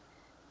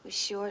 It was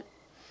short,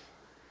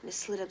 and it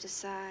slid up the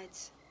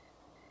sides.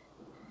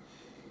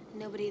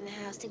 Nobody in the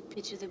house took a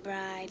picture of the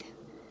bride.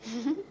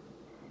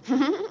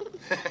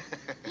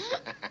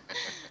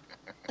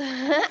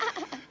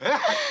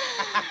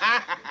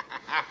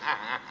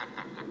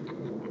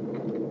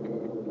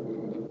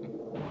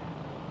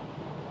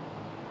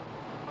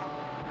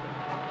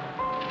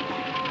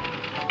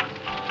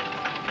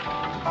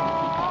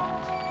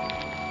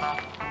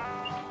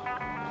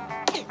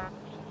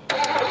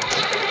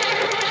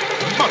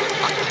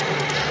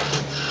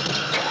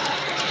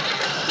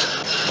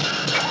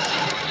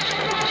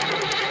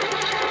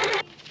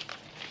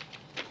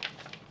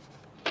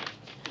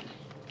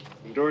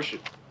 Endorse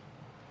it.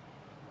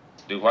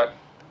 Do what?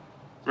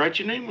 Write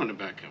your name on the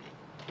back of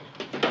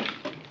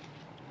it.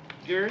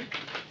 Gary,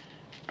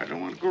 I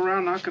don't want to go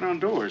around knocking on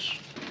doors.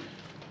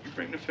 You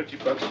bring the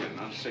 $50 in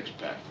on a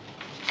six-pack.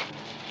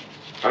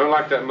 I don't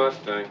like that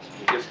Mustang.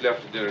 It gets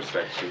left at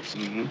intersections.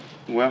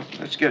 Mm-hmm. Well,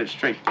 let's get it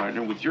straight,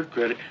 partner. With your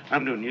credit,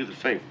 I'm doing you the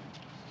favor.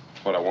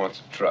 What I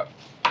want's a truck.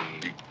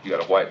 You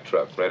got a white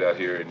truck right out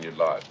here in your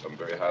lot. I'm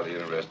very highly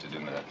interested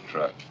in that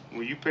truck.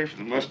 Well, you pay for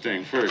the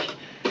Mustang first.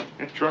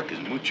 That truck is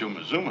mucho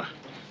Mazuma.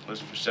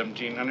 Listed for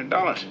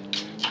 $1,700.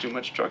 It's too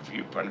much truck for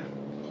you, partner.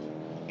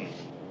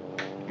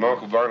 My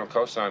Uncle Vern will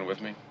co-sign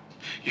with me.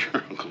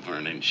 Your Uncle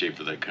Vern ain't in shape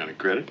for that kind of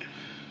credit.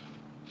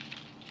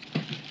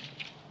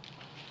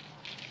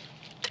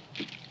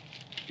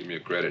 Give me a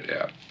credit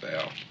app,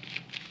 Val.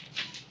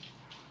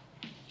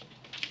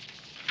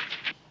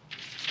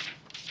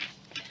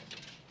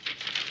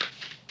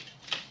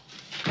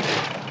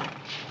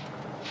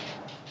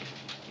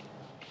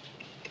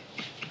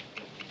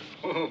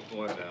 Oh,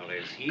 boy, Val,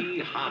 is he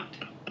hot.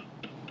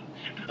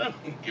 I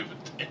don't give a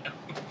damn.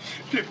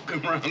 People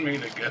come around me,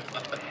 they get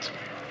hot.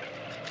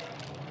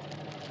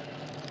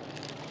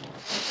 I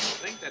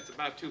think that's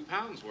about 2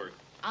 pounds worth.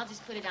 I'll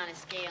just put it on a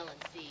scale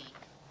and see.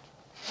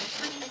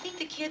 Honey, I think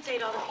the kids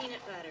ate all the peanut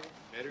butter.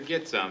 Better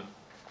get some.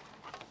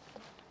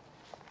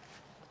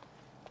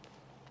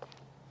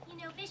 You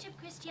know, Bishop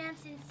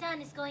Christiansen's son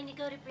is going to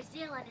go to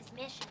Brazil on his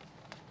mission.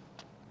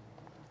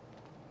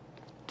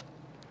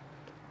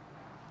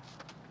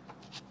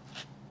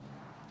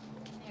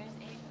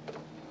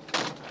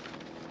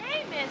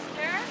 Hey,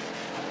 mister.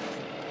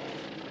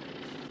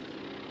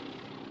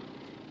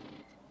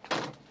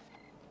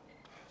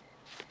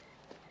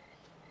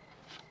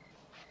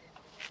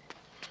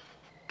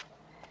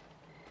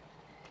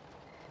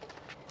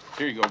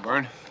 Here you go,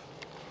 Vern.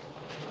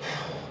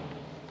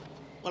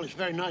 Well, it's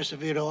very nice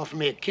of you to offer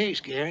me a case,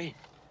 Gary.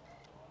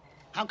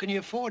 How can you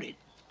afford it?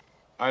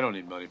 I don't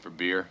need money for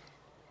beer.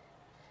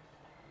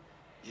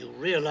 You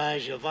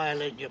realize you're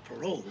violating your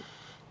parole.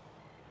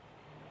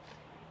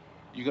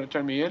 You gonna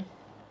turn me in?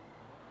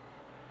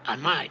 I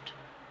might.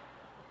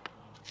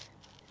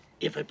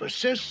 If it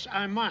persists,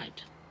 I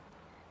might.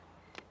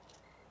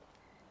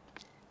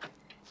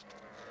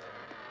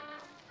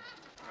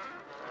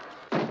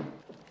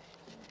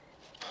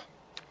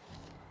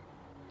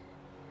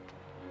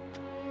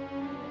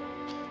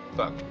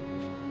 Fuck.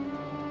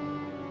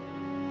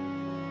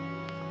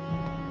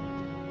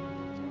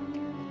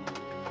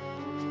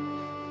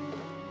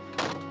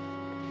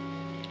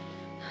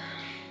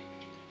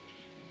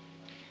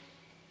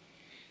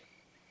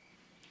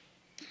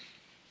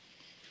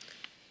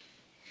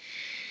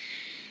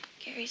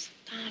 Gary,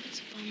 stop. It's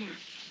a bummer.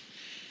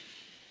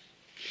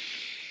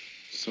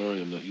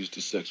 Sorry, I'm not used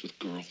to sex with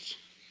girls.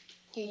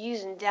 You're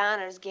using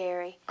downers,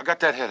 Gary. I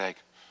got that headache.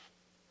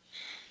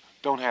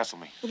 Don't hassle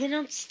me. Well, then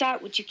don't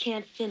start what you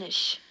can't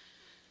finish.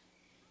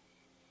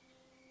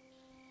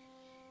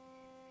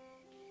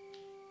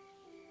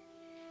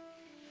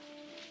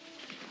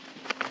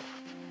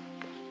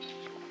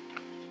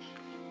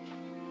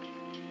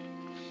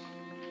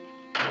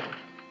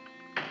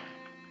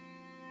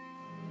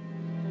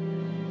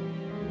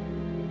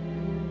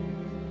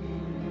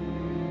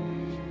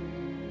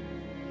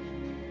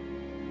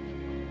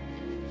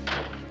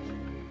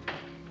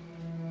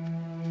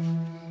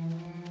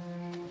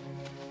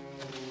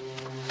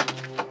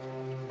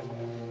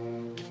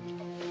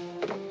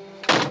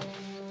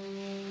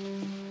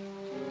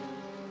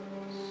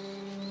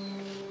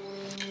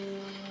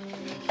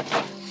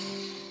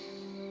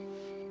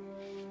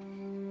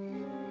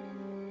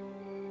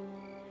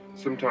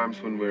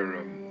 Sometimes when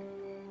we're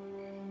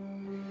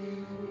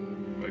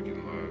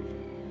making love,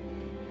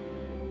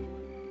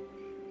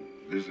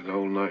 there's an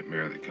old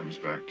nightmare that comes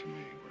back to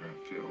me where I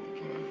feel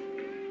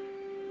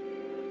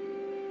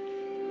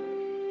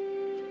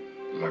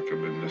like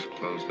I'm in this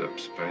closed-up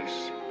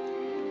space.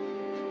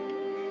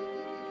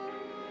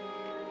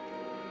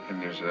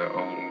 And there's that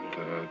old,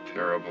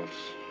 terrible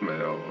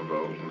smell of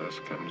oldness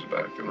comes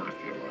back, and I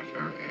feel like I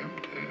am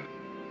dead.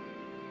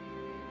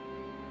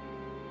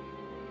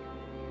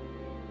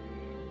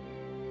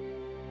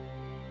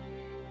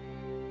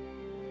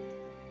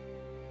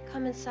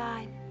 Come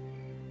inside.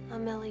 I'll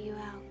mellow you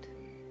out.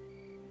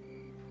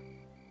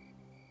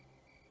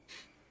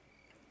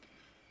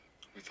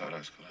 We thought I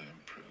was going to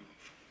improve.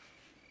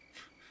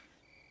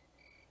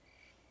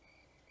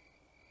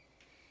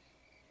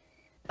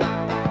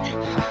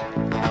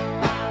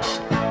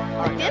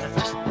 Like this?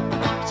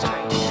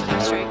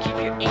 Straight. Keep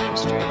your aim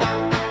straight.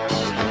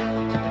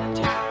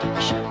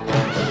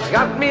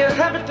 Got me a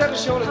habit that I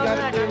surely got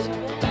to do.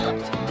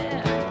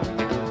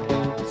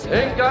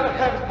 Ain't got a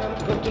habit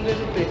but put a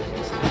little bit.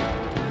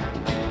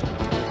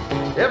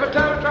 Every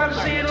time I try to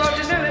see it, Lord,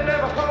 you nearly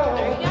never home.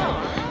 There you go.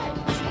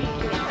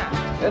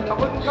 And I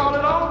wouldn't call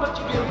it on, but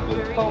you give a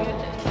good phone.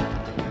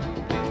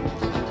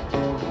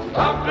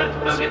 Talk good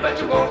boogie,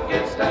 but you won't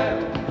get style.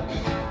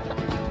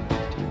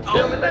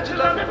 Tell me that you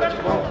love me, but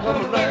you won't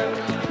come around.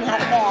 Not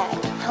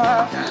bad,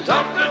 huh?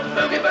 Talk good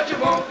boogie, but you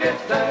won't get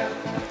style.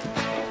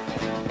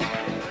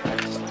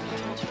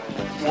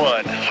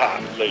 One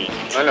hot lady.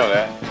 I know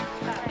that.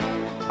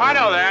 I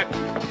know that.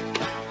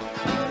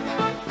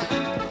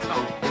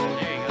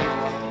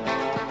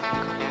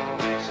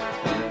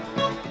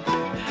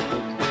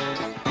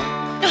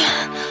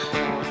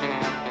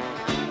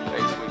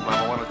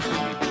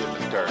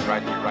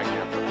 Right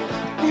here.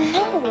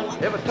 No.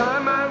 Every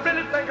time I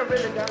really think I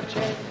really got a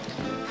chance.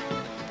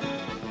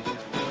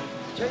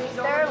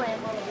 Sterling,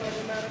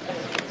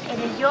 it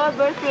is your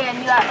birthday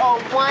and you are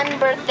owed one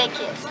birthday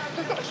kiss.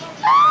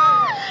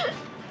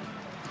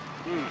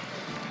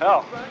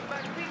 Hell,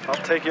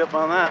 I'll take you up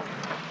on that.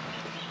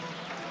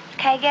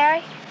 Okay,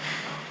 Gary?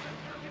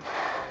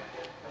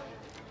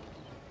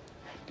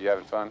 You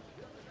having fun?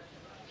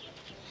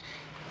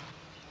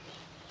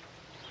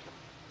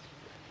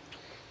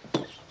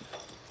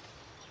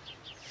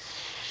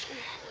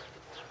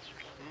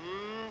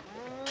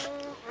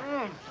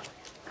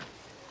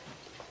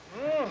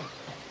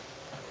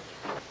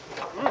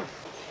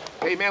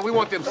 Hey, man, we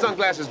want them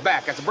sunglasses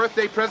back. That's a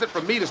birthday present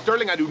from me to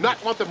Sterling. I do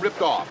not want them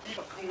ripped off.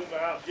 Cool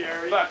out,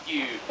 Gary. Fuck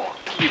you. Fuck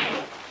you.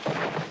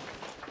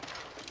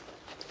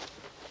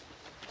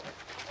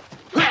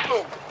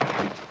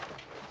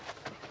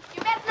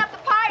 You're messing up the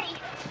party.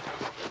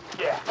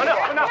 Yeah.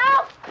 Enough.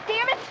 No,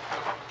 damn it.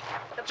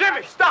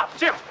 Jimmy, stop,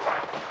 Jim.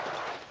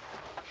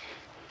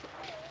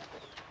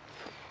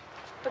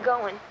 We're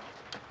going.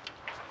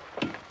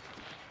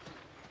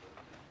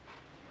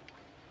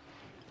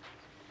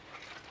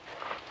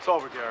 It's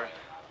over, Gary.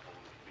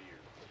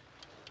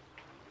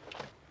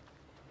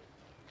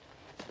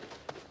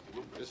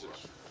 This is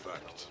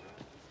fucked.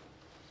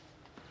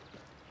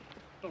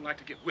 I don't like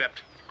to get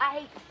whipped. I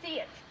hate to see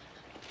it.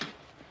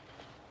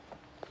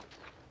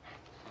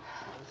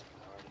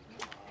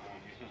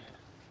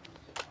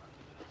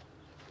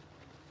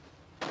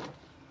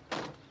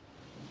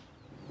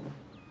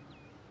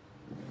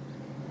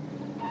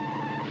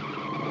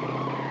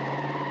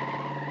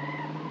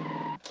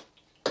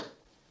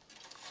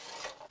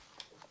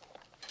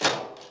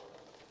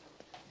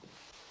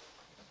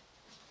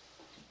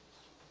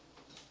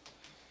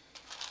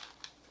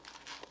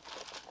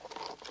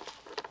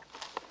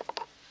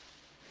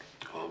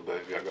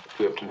 Baby, I got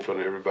whipped in front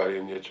of everybody,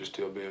 and yet you're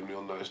still being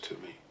real nice to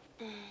me.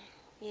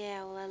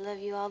 Yeah, well, I love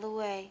you all the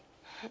way.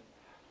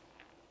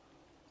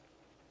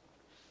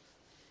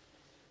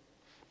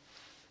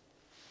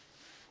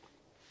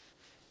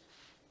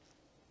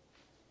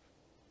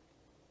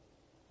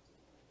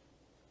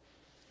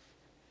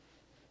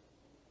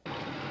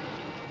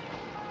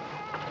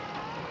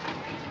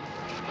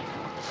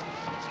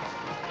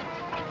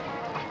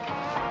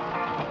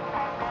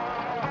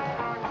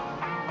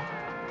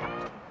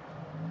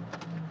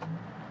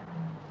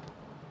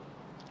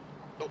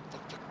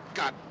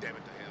 God damn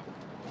it to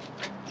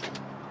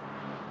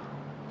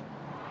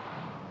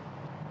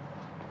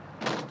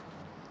hell.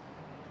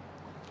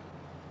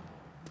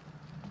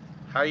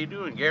 How you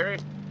doing, Gary?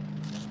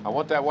 I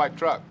want that white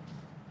truck.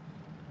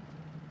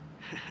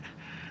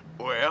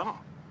 Well,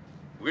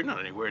 we're not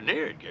anywhere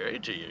near it, Gary,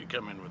 till you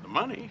come in with the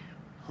money.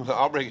 Well,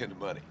 I'll bring in the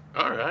money.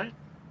 All right.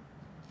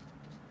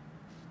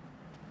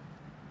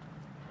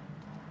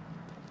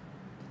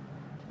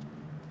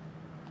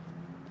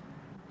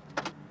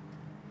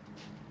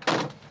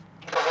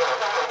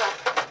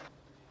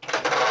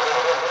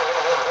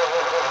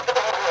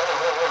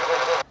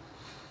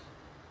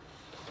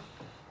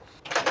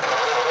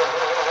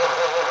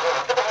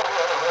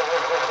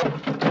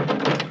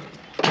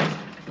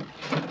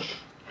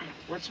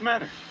 What's the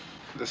matter?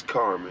 This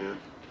car, man.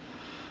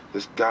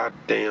 This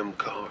goddamn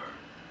car.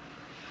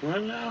 Well,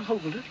 now,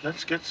 hold it.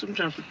 Let's get some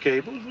jumper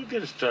cables. We'll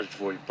get it started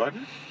for you,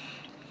 partner.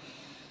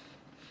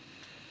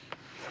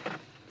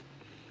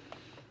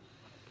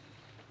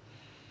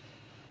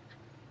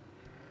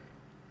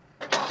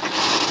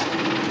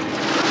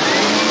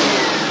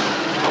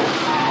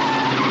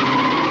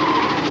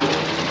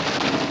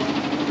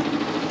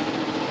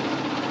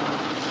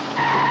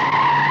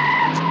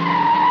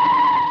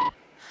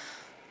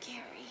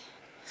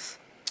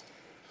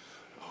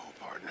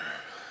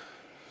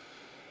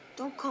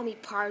 Don't call me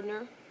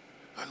partner.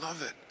 I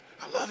love it.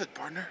 I love it,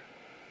 partner.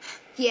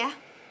 Yeah?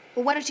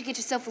 Well, why don't you get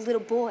yourself a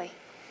little boy?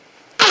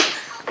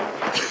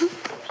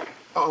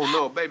 Oh,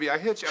 no, baby, I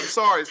hit you. I'm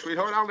sorry,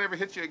 sweetheart. I'll never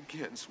hit you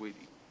again,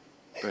 sweetie.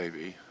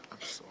 Baby,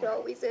 I'm sorry. It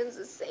always ends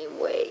the same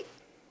way.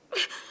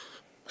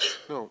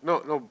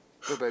 No,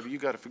 baby, you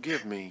gotta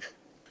forgive me.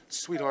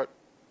 Sweetheart,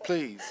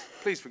 please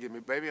forgive me,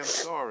 baby. I'm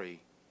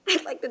sorry.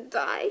 I'd like to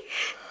die.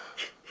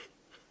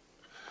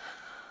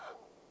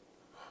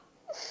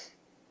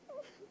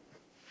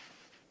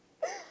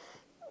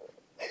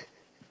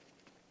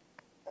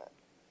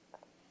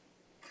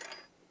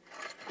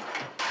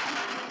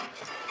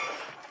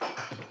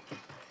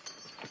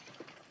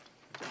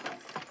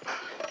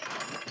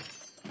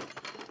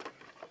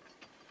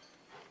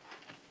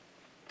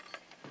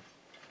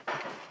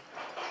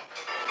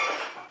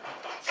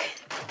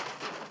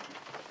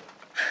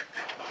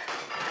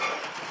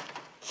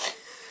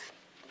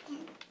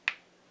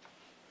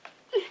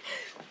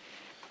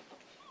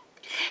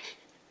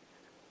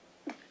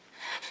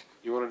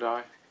 You wanna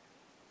die?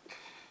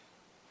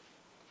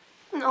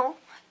 No,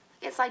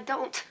 I guess I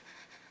don't.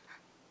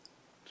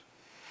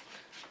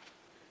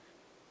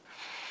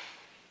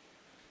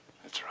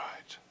 That's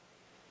right.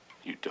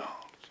 You don't.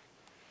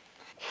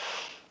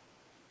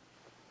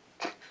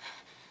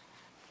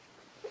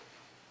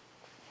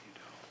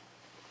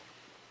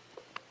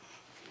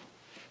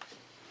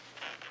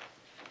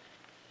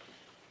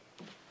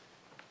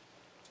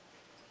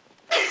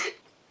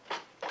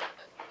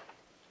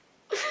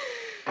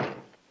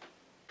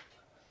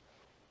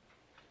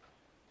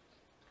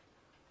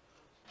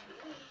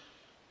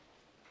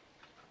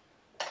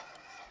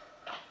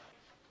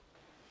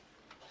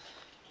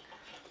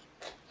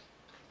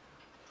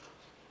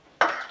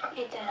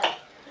 Hey, Dad.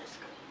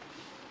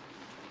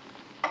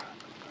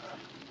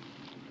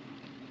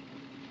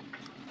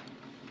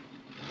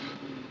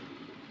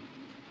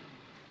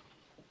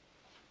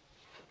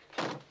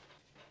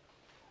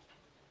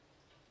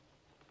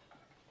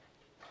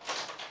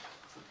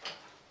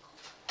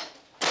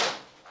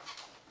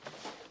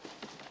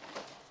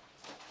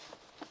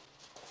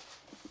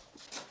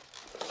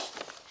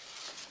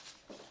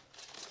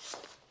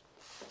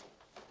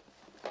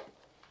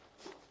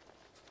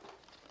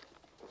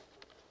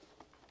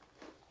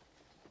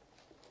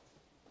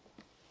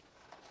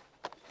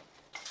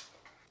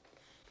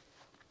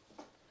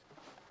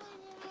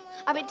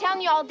 I've been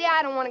telling you all day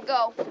I don't want to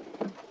go.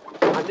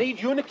 I need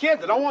you and the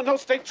kids. I don't want no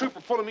state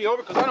trooper pulling me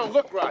over because I don't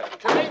look right,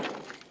 okay?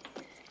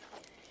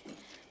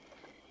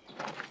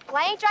 Well,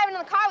 I ain't driving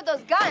in the car with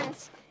those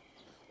guns.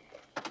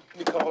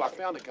 Nicole, I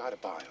found a guy to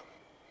buy them.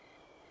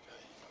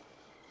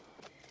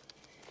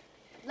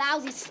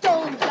 Lousy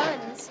stolen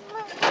guns.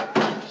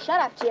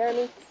 Shut up,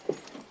 Jeremy.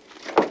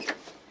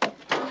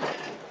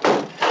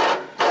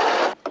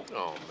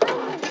 Oh,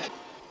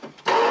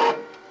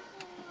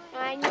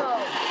 I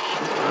know.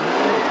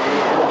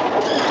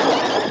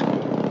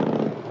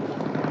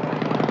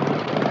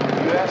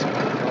 you asked me for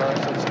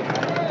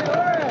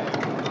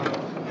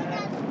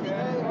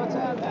What's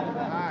happening?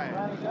 Hi.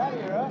 Got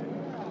here, huh?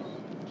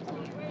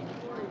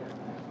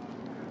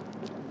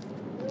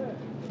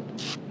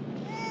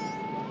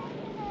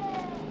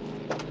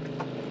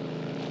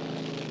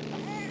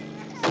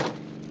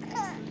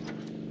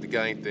 The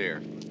guy ain't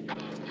there.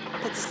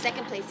 That's the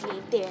second place he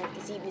ain't there,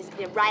 because he was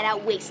been right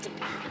out wasting.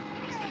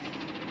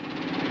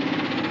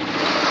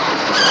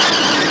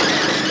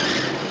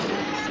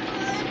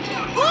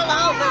 Pull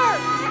over!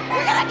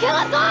 You're gonna kill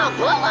us all!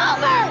 Pull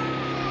over!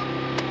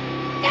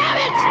 Damn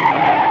it!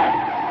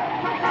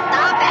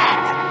 Stop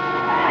it!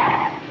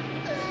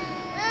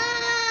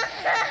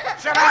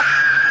 Shut up!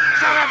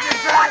 Shut up, you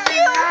dirty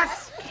ass!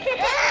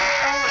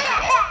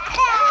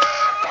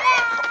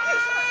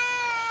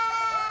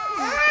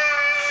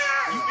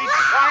 You be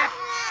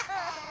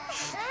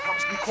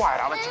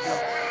quiet. I'll let you go.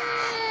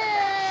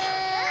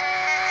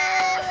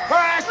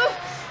 First!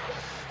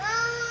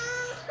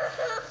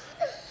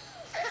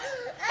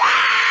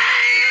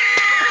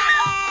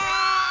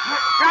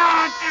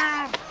 God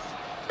damn!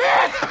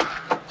 Bitch!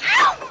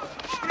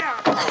 Get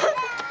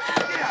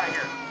out of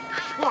here.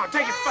 Come on,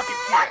 take your fucking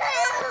kid.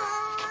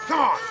 Come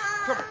on.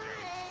 Come on.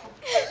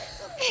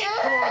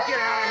 Come on, get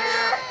out of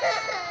here.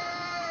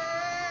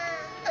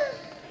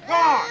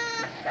 Come on.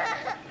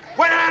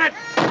 Wait a minute.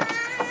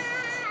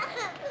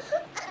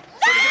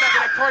 When you get back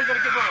in that car, you're gonna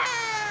get run.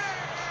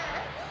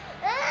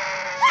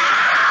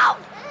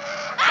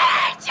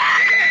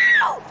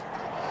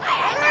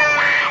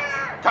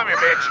 Come here,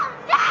 bitch.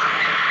 No!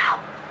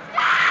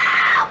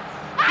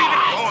 Keep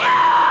it going.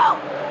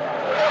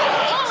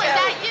 Nicole, is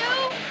that you?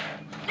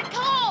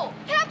 Nicole!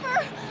 Pepper!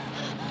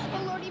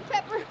 Oh, Lordy,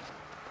 Pepper.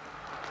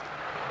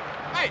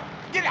 Hey,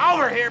 get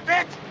over here,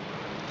 bitch.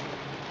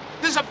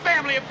 This is a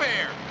family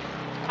affair.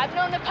 I've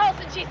known Nicole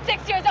since she's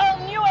 6 years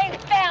old, and you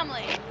ain't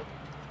family.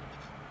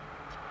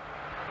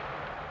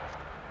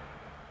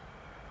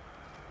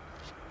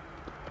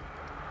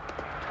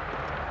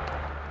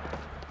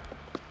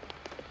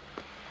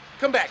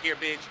 Come back here,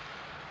 bitch.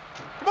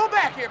 Come on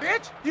back here,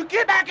 bitch. You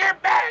get back here,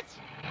 bitch.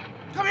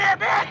 Come here,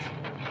 bitch.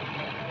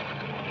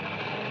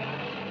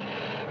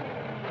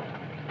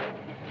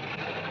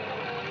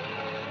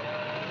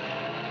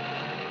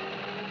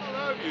 I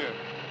love you.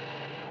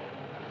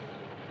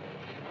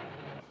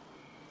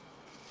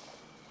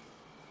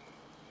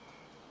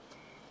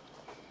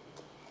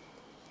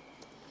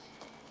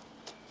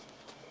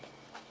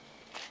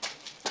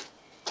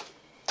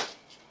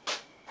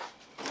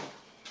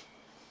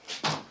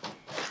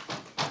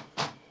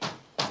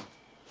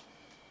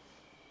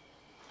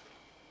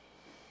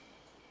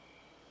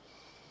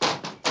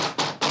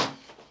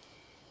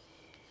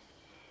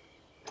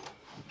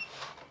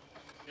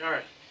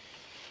 Gary,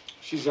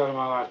 she's out of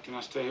my life. Can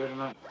I stay here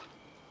tonight?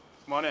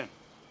 Come on in.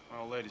 My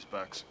old lady's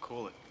back, so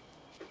cool it.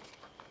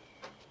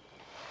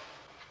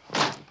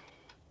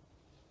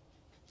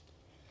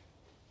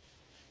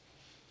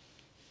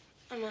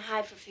 I'm gonna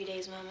hide for a few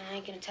days, Mom, and I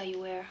ain't gonna tell you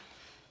where.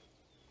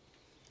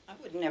 I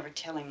would never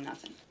tell him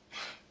nothing.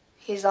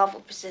 He's awful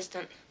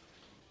persistent.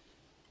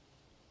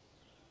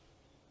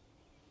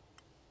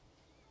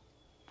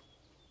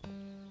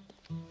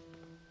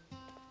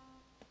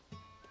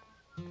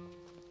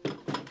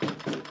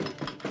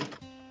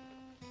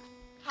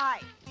 Hi.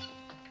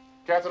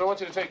 Catherine, I want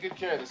you to take good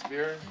care of this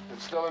beer.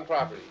 It's stolen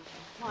property.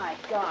 My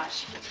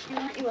gosh.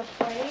 Aren't you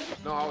afraid?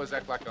 No, I always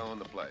act like I own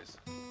the place.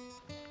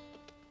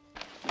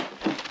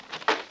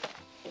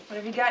 What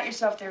have you got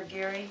yourself there,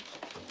 Gary?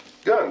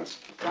 Guns.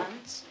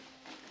 Guns?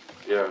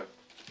 Yeah.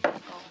 I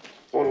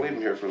want to leave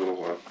them here for a little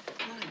while.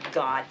 Oh,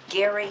 God,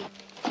 Gary.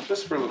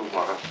 Just for a little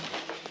while.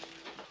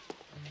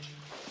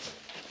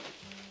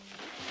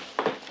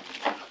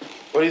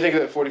 What do you think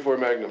of that 44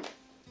 Magnum?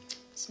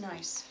 It's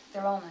nice.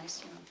 They're all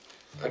nice, you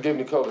know. I gave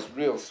Nicole this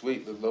real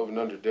sweet little over and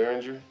under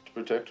Derringer to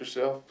protect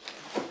herself.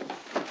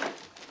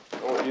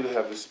 I want you to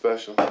have this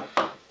special.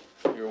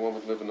 You're a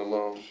woman living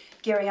alone.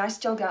 Gary, I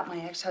still got my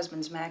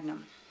ex-husband's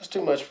Magnum. That's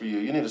too much for you.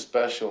 You need a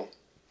special.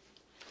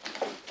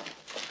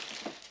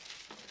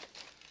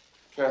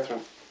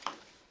 Catherine,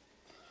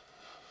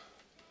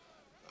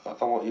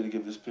 I want you to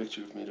give this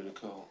picture of me to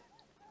Nicole.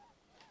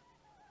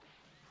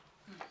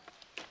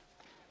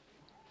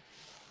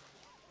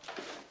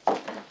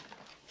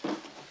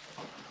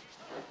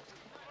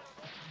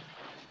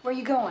 Where are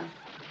you going?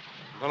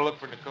 I'm gonna look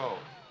for Nicole.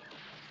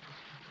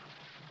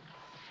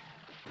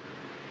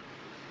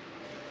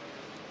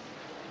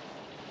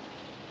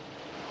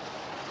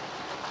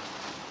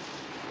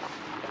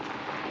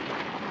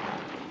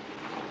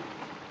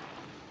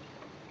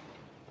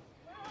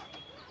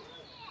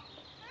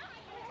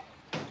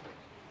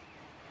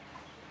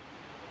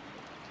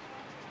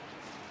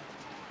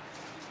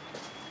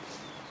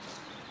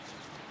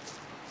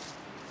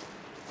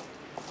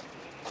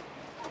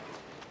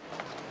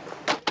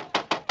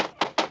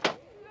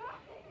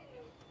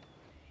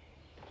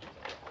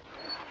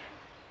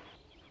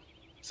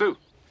 Sue,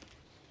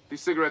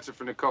 these cigarettes are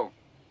for Nicole.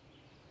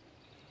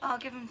 I'll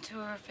give them to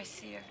her if I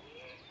see her.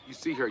 You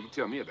see her, you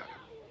tell me about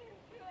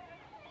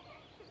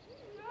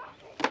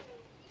her.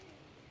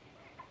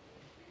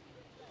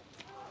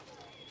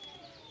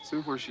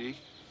 Sue, where's she?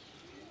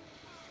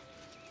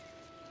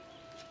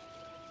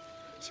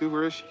 Sue,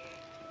 where is she?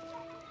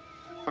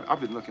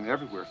 I've been looking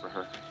everywhere for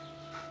her.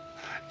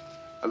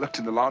 I looked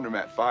in the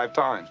laundromat 5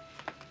 times.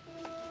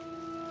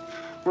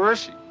 Where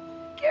is she?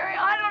 Gary,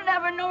 I don't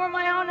ever know where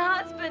my own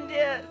husband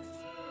is.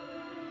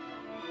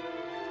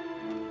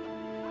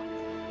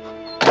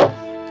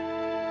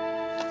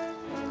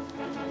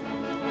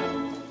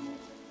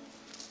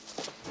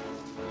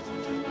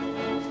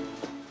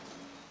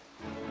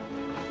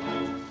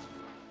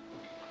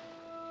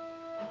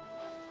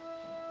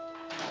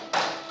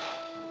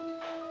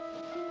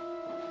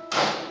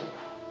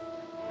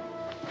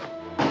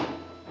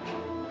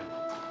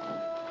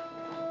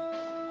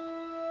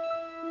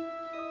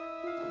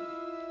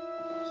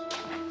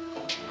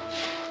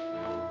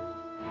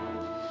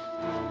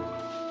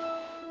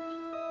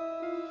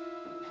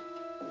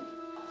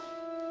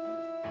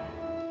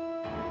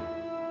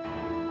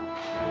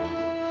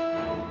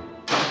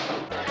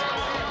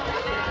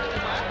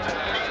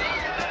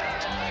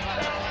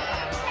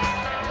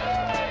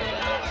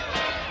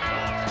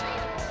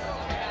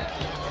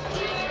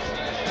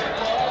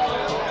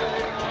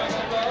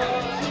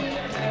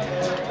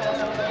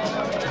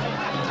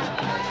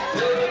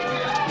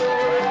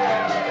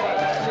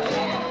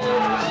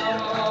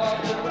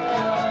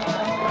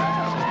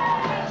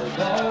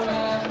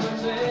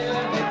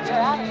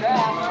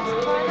 autograph. Want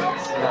some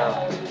climax?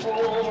 No.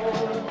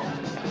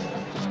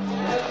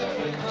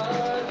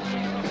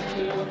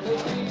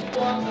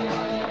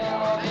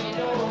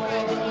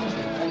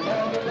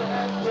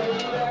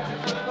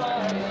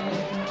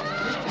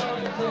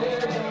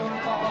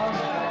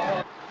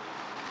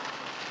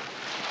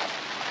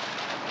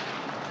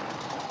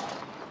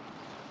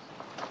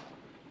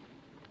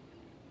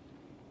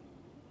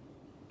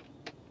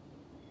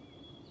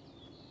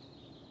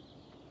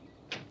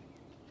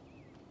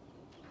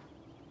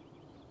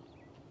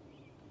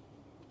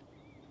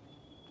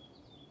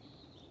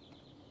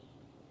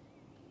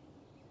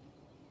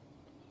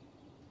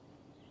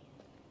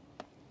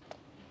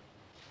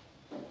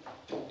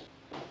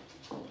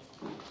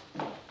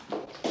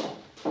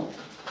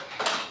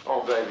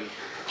 Oh, baby.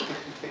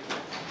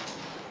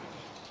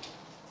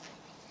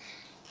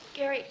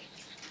 Gary,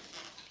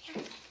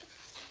 here,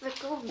 let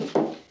go of me.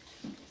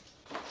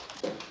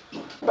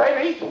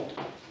 Baby!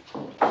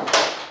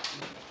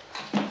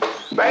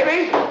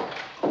 Baby!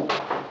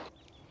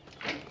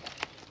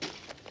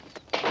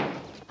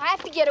 I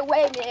have to get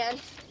away, man.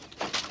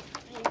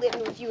 I ain't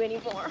living with you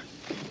anymore.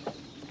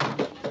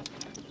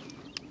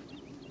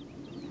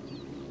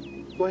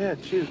 Go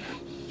ahead, shoot.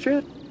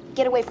 Shoot.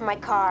 Get away from my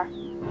car.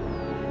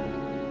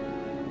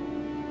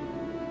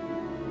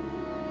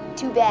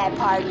 Too bad,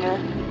 partner.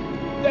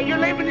 You're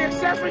leaving the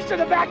accessories to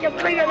the vacuum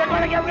cleaner. They're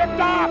going to get ripped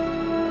off.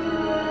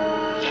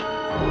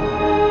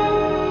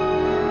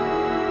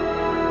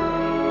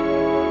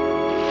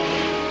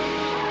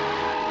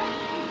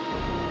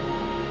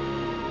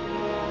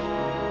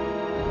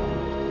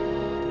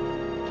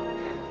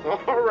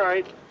 All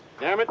right.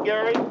 Damn it,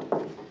 Gary.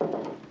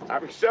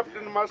 I've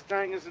accepted the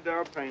Mustang as a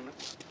down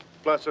payment.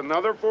 Plus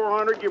another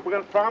 $400 you're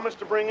going to promise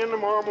to bring in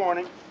tomorrow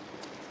morning.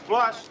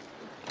 Plus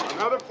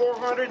another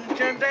 $400 in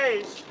 10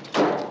 days.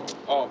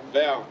 Oh,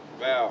 Val,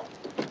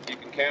 you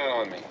can count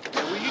on me.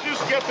 Will you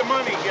just get the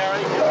money,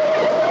 Gary? Get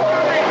the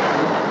money!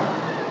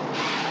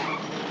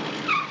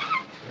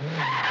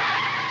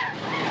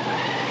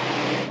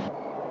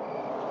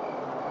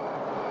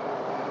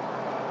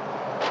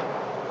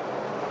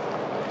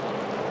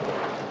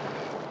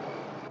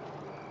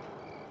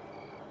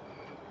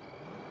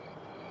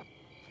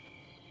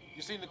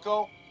 You see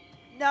Nicole?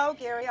 No,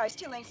 Gary, I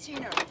still ain't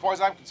seen her. As far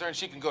as I'm concerned,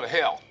 she can go to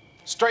hell.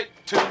 Straight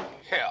to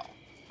hell.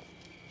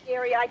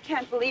 Gary, I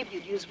can't believe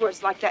you'd use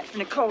words like that for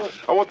Nicole.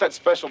 I want that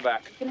special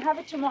back. You can have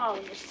it tomorrow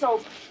when you're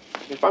sober.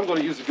 If I'm going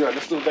to use a gun,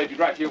 this little baby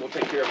right here will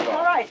take care of it all.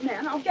 All right,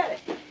 man, I'll get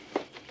it.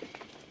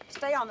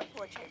 Stay on the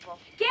porch, April.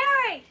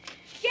 Gary!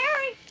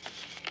 Gary!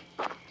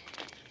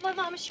 My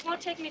mama, she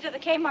won't take me to the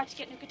Kmart to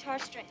get new guitar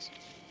strings.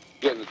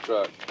 Get in the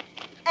truck.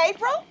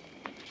 April?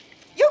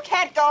 You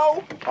can't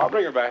go. I'll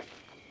bring her back.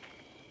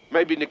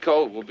 Maybe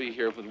Nicole will be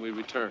here when we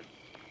return.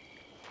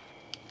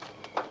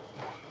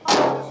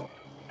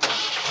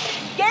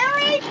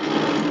 Gary!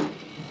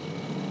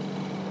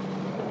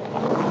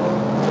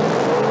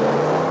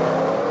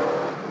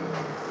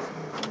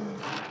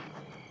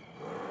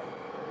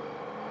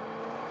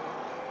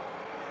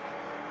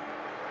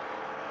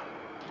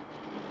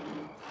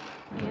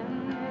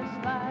 In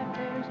this life,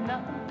 there's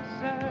nothing to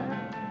serve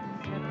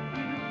except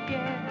you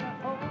get a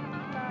whole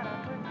lot of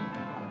hurt,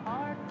 a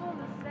heart full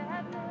of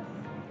sadness,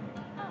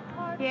 a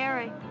heart.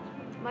 Gary,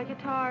 my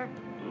guitar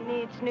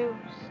needs new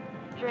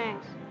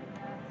strings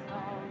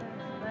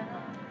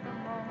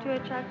to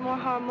attract more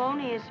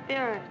harmonious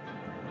spirit.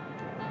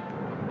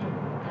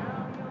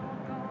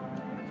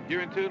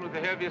 You're in tune with the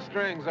heaviest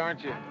strings,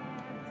 aren't you?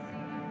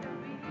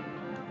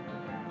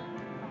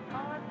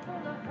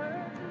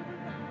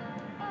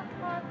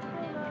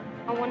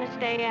 I want to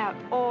stay out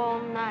all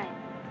night.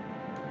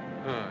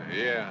 Huh,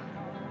 yeah.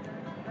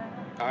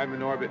 I'm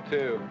in orbit,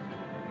 too.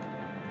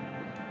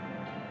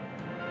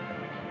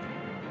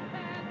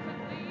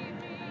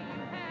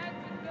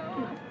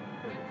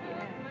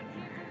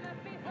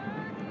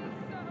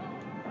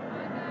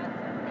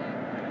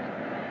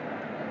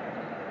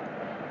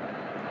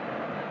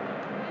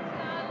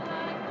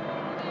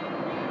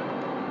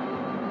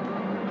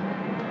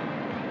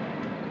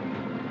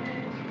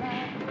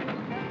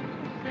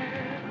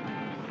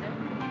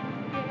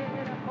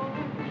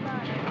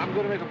 I'm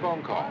going to make a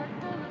phone call.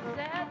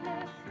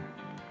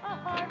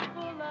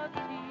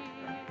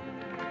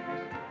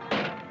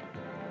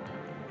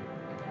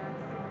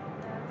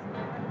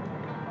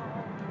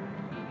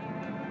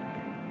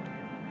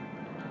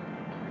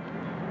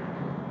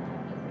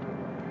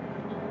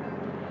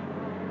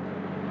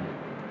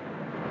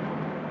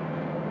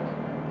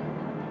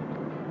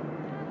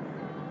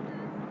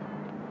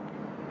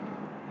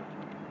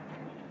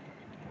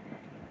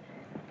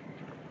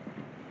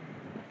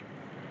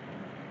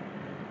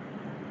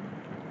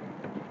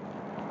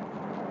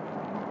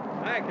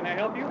 Hi, can I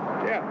help you?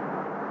 Yeah.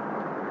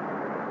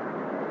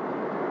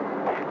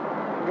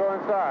 Go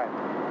inside.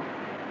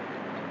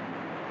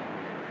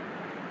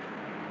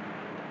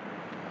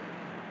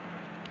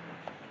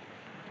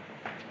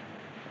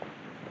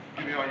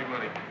 Give me all your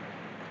money.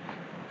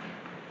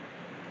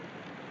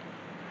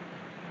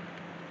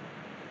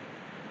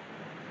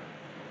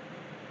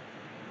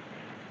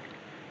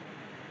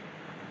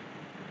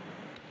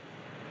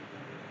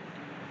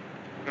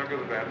 Now go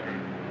to the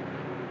bathroom.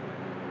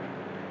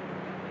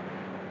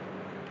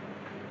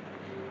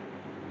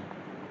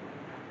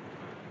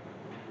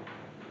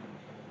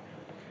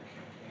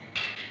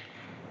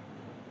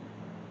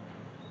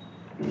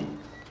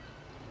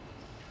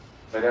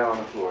 Lay down on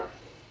the floor.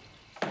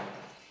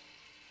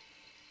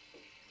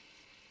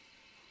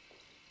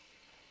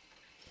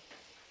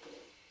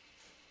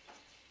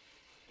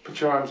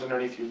 Put your arms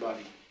underneath your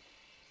body.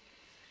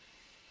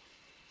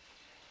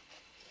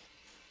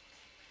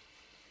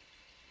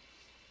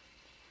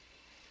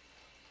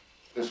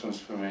 This one's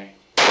for me.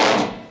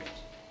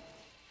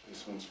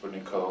 This one's for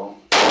Nicole.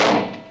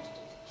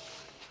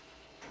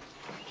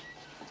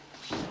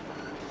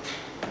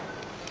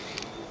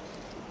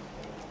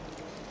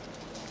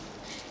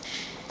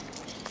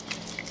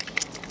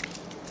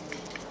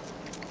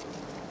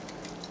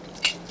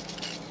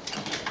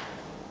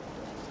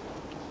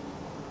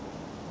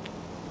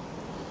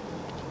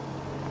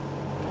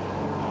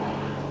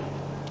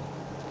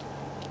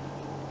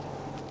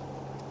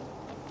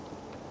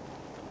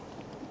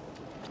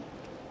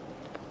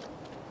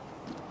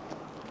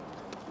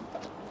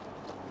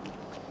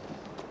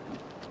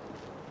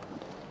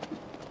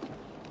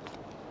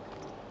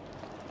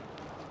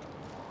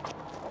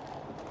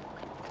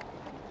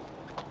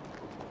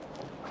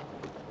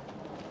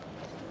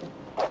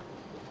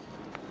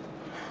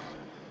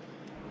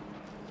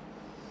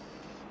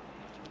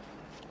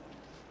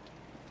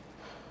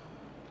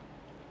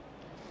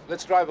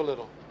 Let's drive a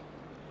little.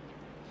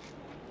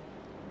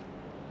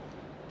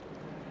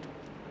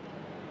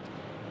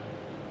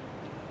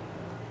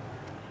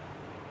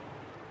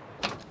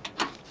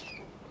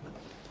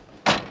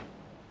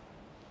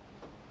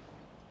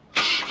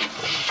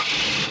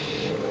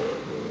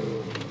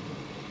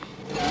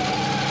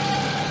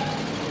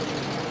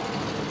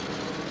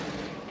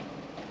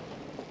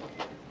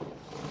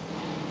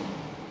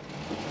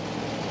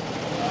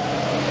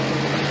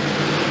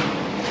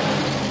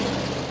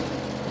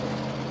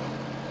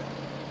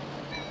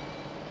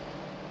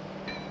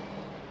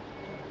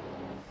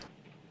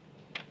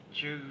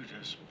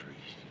 Judas Priest.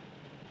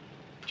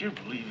 Do you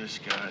believe this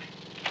guy?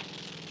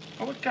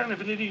 Well, what kind of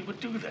an idiot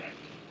would do that?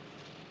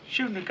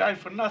 Shooting a guy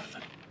for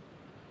nothing.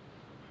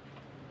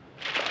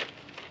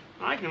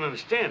 I can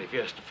understand if he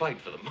has to fight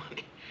for the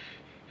money.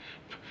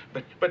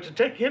 But to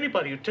take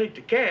anybody who'd take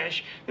the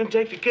cash, then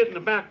take the kid in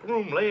the back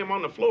room, lay him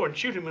on the floor, and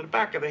shoot him in the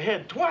back of the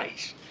head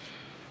twice.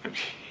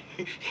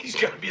 He's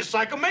got to be a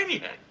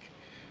psychomaniac.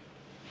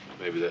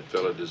 Maybe that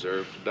fella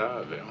deserved to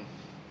die, Val.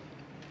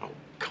 Oh,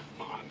 come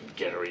on,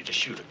 Gary, to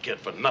shoot a kid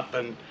for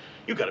nothing.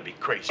 You gotta be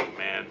crazy,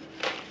 man.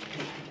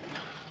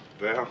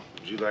 Val,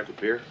 would you like a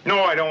beer?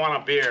 No, I don't want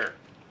a beer.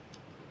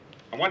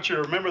 I want you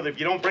to remember that if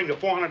you don't bring the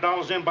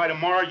 $400 in by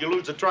tomorrow, you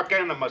lose the truck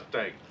and the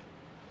Mustang.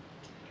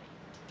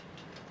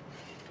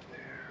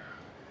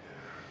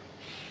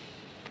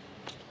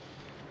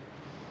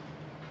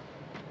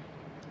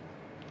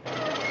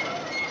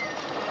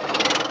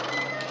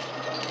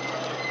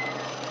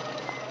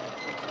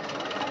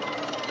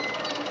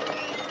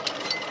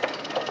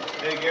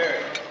 Hey,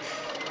 Gary.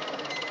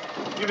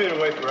 You've been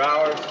away for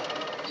hours.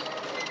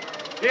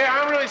 Yeah,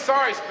 I'm really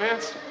sorry,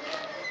 Spence.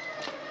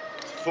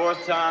 It's the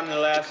fourth time in the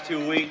last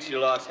 2 weeks you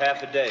lost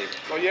half a day.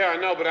 Well, yeah, I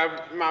know, but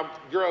my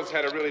girl's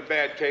had a really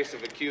bad case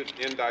of acute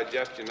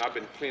indigestion. I've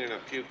been cleaning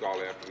up puke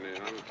all afternoon.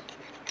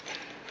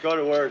 Go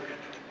to work.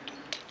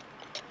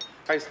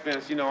 Hey,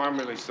 Spence, you know, I'm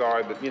really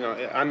sorry, but, you know,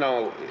 I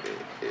know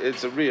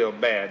it's a real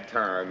bad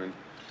time, and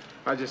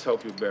I just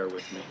hope you'll bear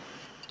with me.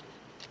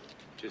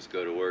 Just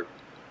go to work.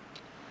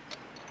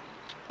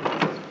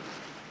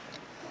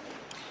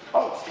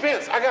 Oh,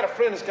 Spence, I got a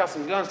friend that's got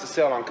some guns to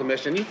sell on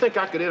commission. You think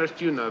I could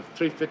interest you in a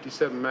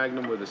 .357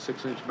 Magnum with a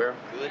 6-inch barrel?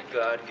 Good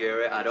God,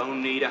 Gary, I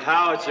don't need a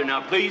howitzer.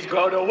 Now, please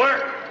go to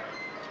work.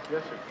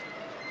 Yes, sir.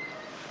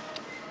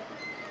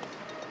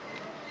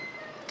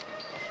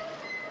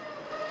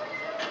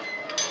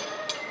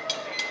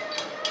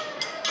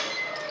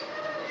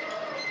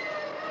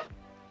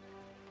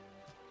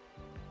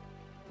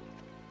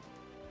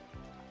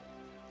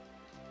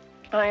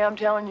 Honey, I'm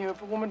telling you,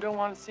 if a woman don't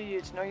want to see you,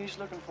 it's no use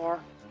looking for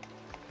her.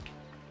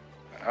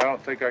 I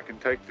don't think I can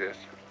take this.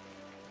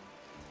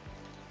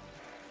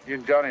 You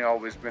and Johnny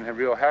always been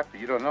real happy.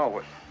 You don't know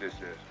what this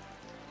is.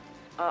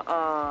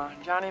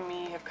 Johnny and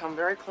me have come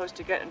very close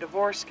to getting a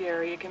divorce,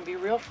 Gary. It can be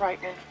real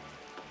frightening.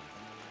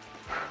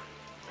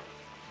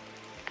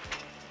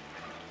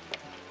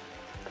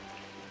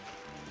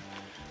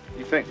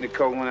 You think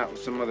Nicole went out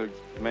with some other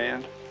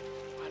man?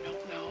 I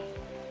don't know.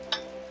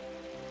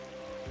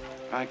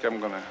 I think I'm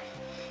gonna...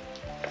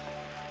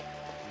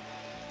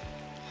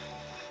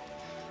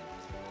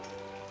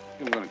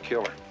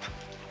 kill her.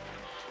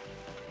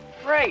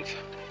 Great.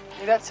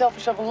 You that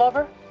selfish of a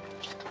lover?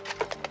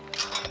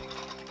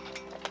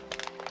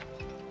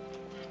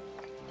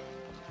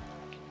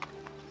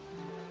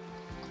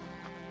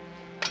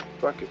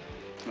 Fuck it.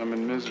 I'm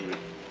in misery.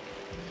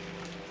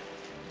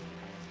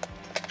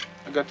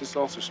 I got this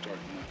ulcer starting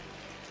now.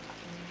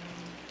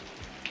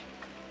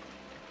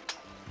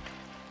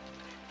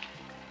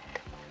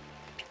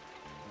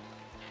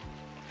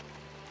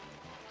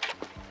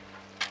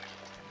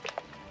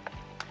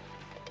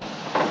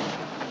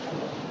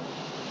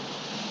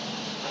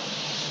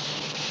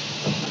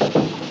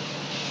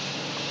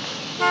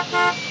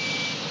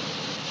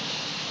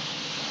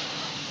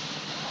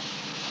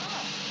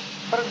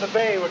 Put it in the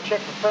bay. We'll check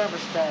the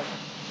thermostat.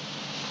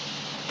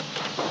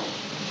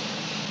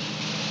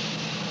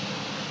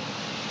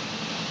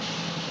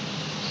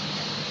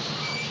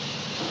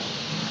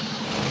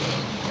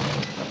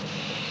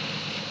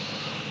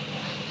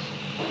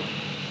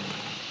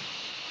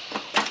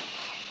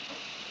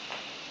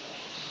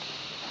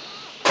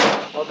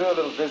 I'll do a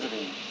little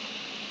visiting.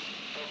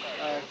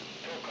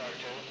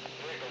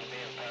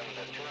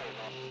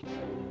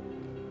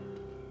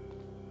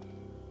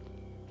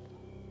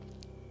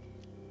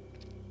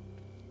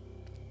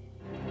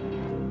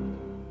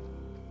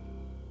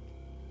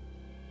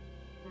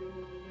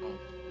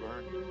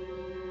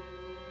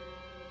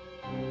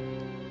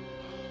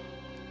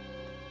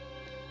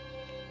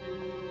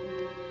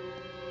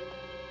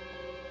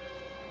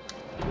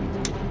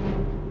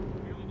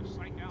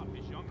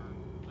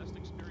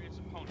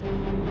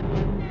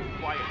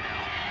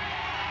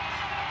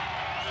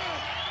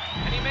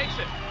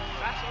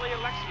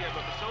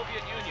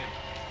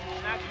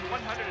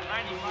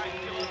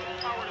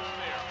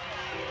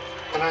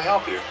 Can I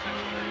help you?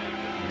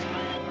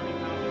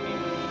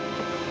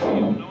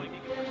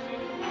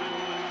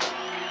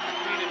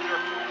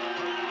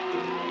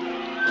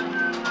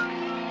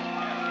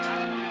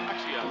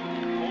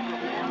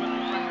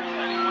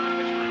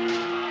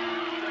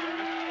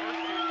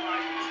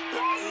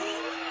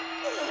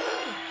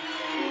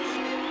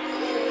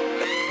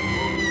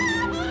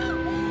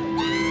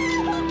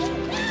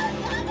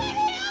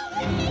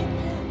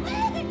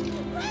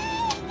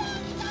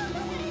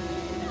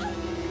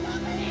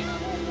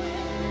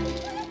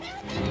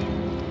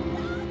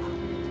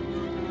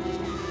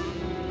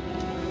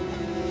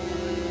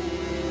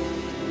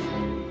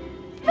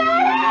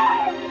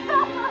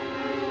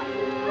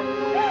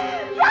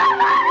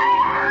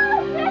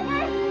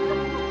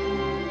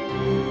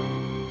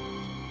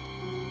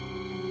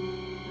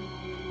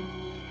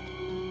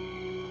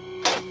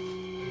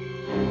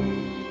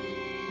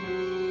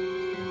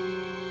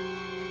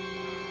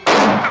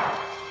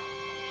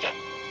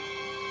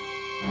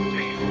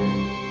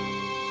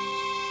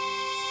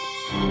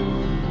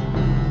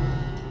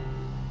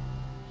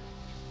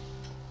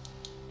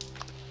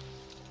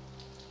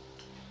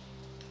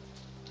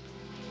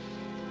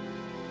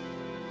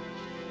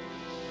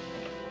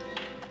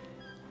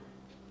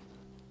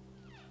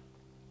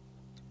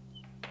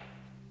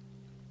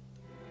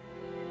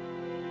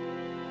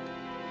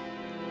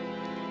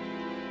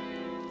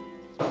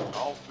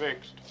 All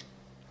fixed.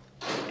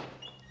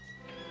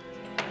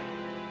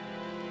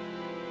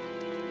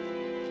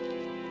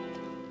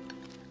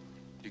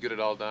 You get it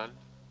all done?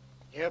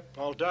 Yep,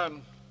 all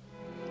done.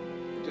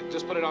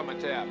 Just put it on my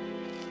tab.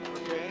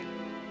 Okay.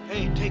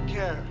 Hey, take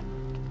care.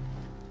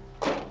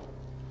 You're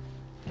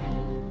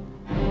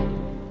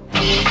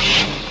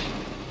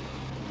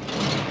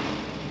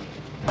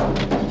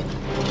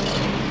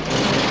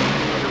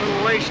a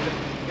little wasted.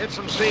 Get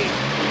some steam.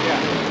 Yeah,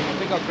 I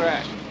think I'll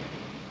crash.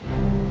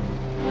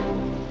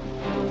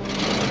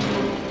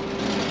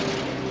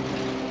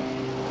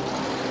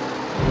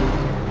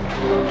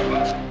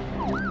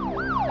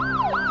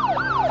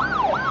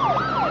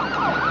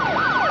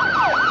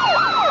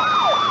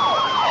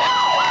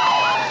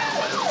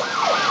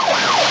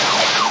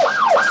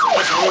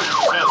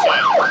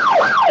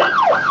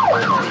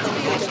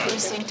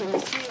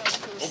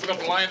 Open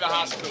up a line in the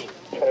hospital.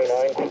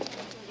 29.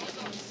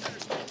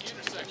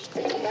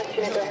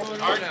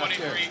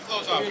 R23,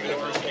 close off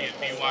University at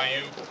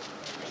BYU.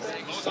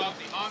 Close off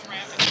the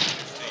on-ramp at the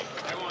interstate.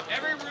 I want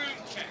every room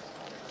checked.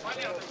 Find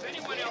out if there's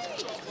anyone else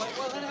who's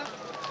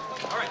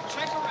all right,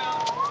 check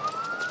around.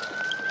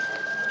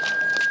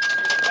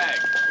 Bag.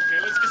 Okay,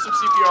 let's get some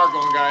CPR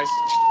going, guys.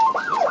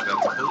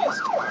 That's a police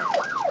car.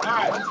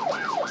 All right.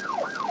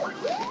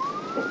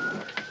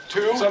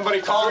 2.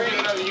 Somebody call me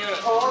another unit.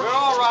 4. We're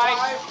all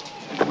right.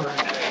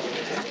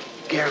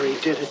 5. Gary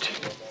did it.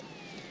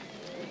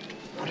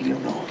 What do you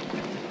know?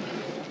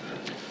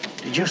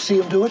 Did you see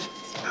him do it?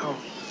 No.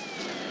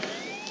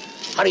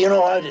 How do you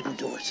know I didn't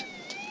do it?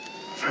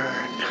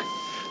 Vern,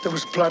 there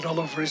was blood all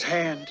over his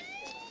hand.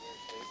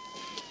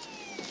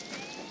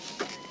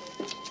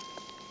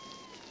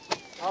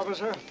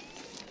 Officer,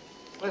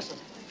 listen.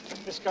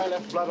 This guy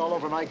left blood all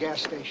over my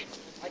gas station.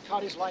 I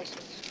caught his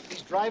license.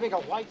 He's driving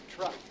a white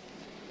truck.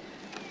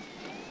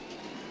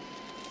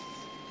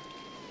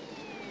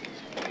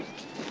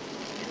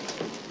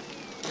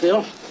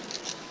 Phil,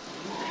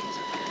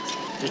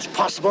 it's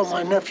possible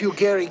my nephew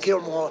Gary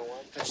Gilmore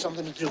had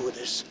something to do with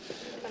this.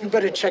 You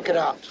better check it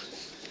out.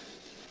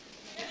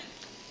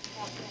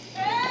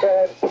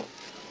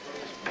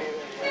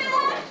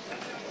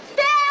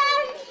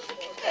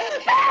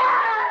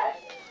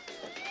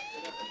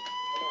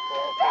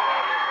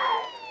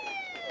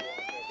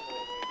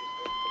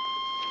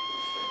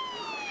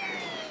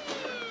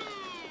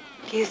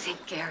 You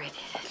think Gary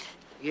did it?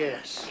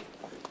 Yes.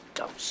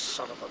 Dumb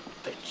son of a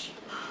bitch.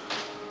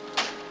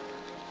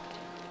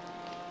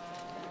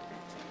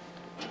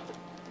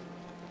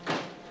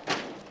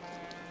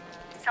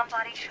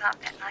 Somebody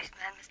shot that nice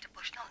man, Mr.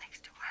 Bushnell,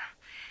 next door.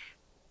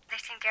 They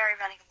seen Gary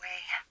running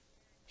away.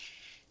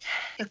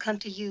 He'll come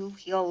to you.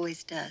 He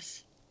always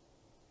does.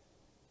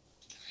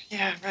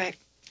 Yeah, right.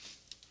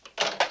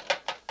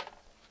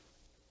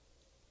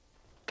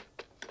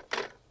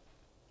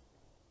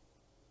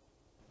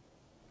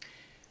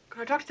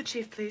 Could I talk to the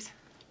chief, please?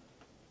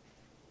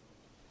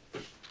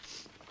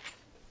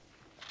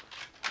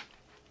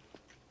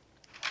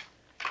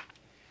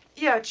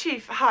 Yeah,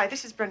 Chief, hi,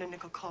 this is Brenda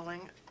Nickel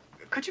calling.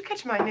 Could you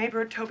catch my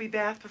neighbor, Toby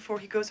Bath, before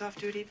he goes off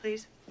duty,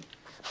 please?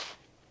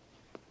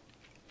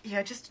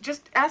 Yeah,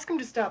 just ask him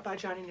to stop by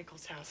Johnny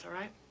Nichols' house, all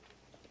right?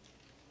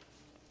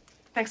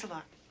 Thanks a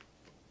lot.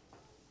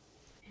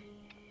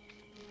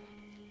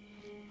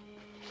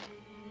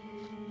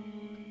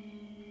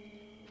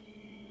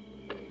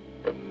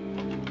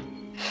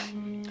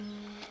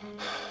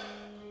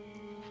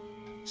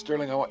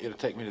 Sterling, I want you to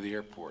take me to the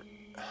airport.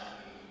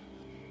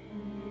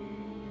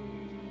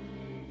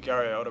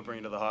 Gary, I ought to bring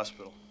you to the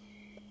hospital.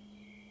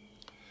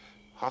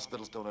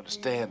 Hospitals don't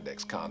understand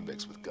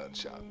ex-convicts with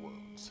gunshot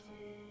wounds.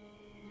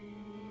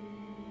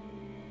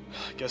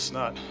 I guess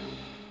not.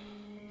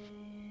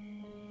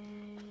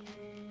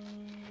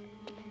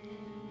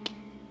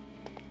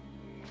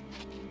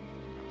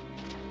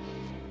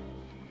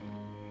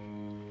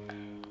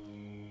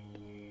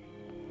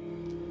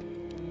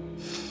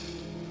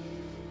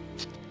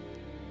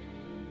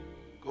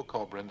 Go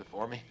call Brenda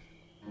for me.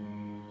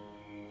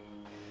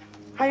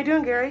 How you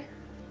doing, Gary?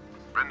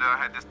 Brenda, I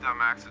had this dumb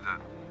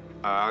accident.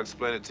 I'll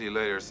explain it to you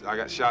later. I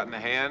got shot in the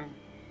hand.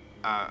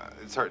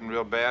 It's hurting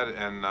real bad,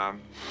 and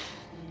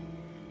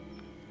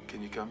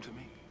can you come to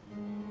me?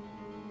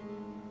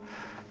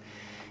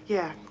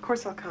 Yeah, of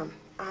course I'll come.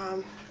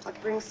 I'll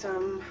bring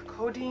some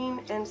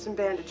codeine and some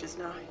bandages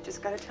now. You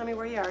just gotta tell me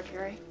where you are,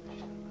 Gary.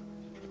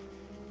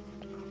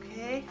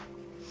 Okay.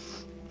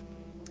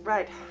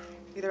 Right.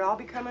 Either I'll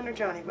be coming or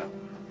Johnny will.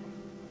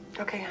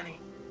 Okay, honey.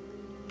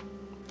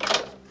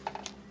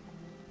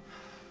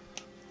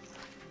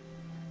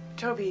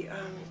 Toby,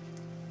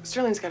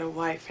 Sterling's got a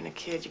wife and a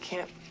kid. You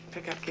can't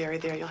pick up Gary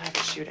there. You'll have a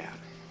shootout.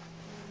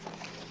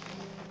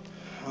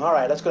 All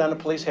right, let's go down to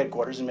police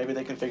headquarters and maybe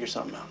they can figure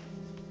something out.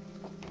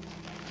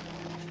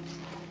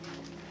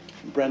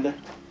 Brenda,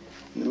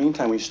 in the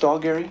meantime, will you stall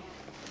Gary?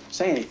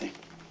 Say anything.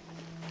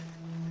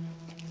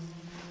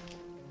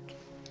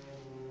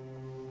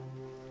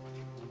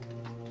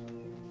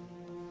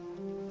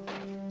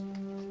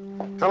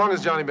 How long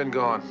has Johnny been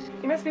gone?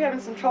 He must be having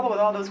some trouble with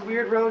all those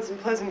weird roads in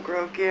Pleasant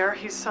Grove, Gare.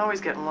 He's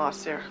always getting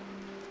lost there.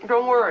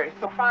 Don't worry,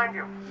 he'll find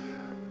you.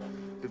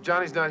 If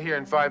Johnny's not here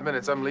in 5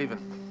 minutes, I'm leaving.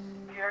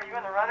 Gare, you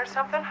in the run or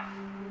something?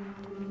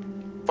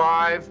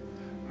 5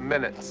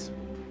 minutes.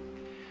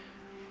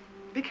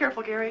 Be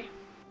careful, Gary.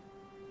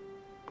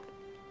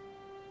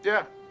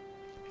 Yeah.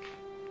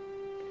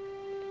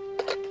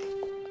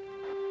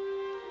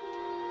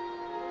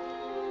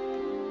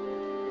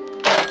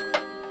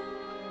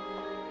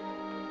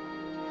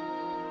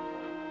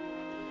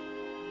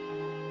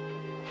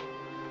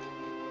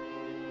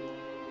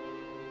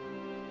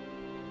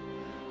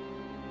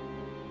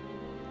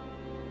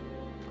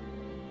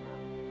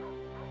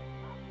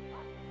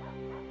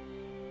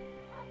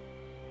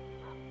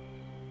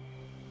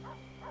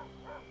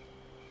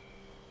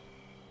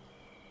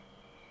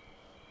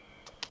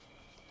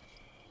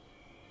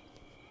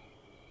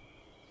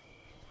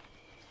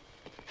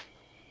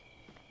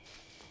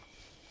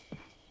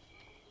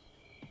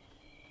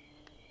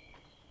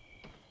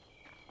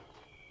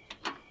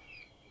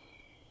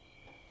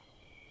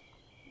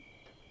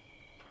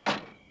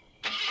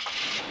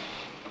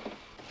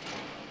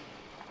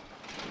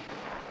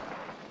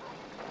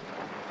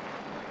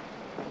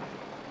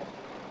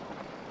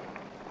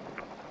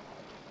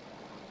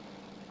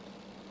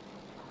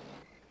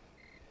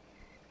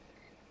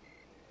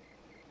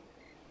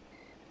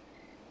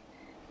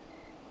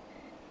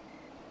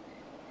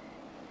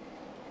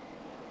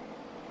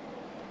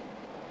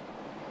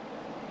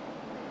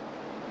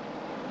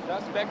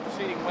 Suspect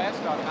proceeding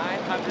west on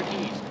 900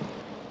 east.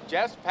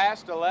 Just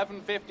past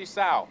 1150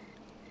 south.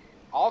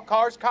 All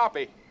cars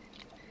copy.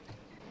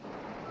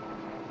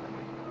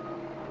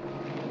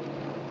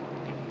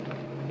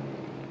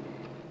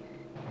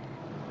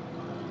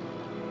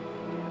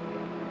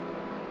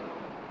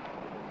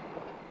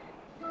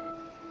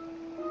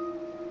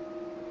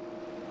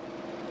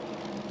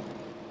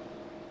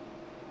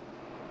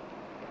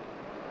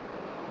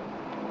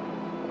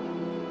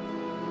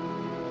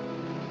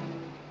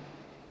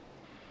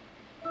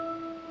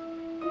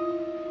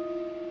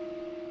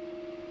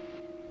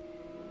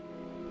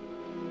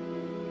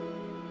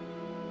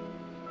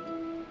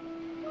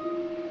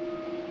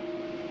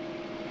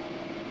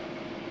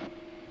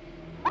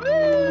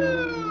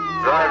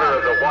 Driver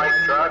of the white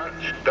truck,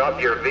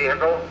 stop your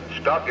vehicle.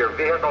 Stop your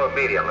vehicle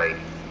immediately.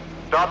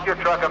 Stop your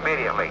truck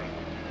immediately.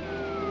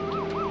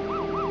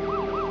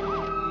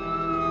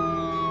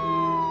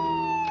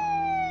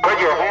 Put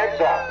your hands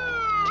up.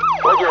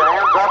 Put your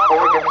hands up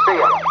so we can see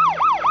them.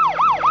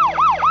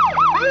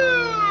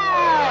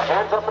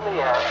 Hands up in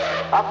the air,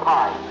 up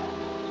high.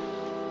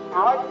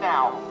 Right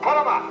now, put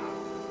them up.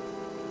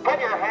 Put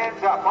your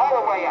hands up,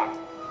 all the way up.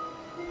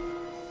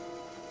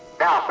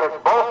 Now,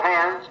 put both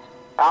hands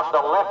out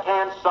the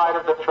left-hand side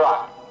of the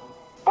truck.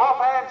 Both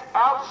hands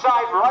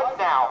outside right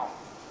now.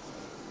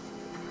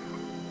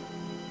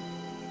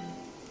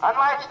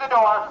 Unlatch the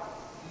door.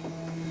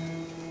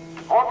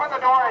 Open the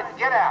door and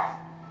get out.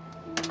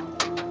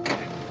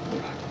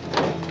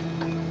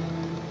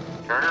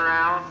 Turn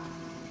around.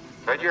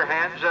 Put your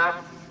hands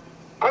up.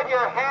 Put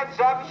your hands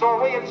up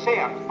so we can see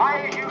them.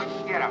 High as you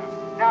can get them.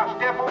 Now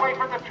step away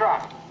from the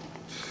truck.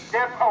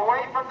 Step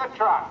away from the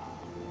truck.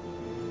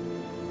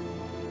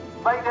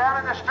 Lay down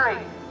in the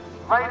street.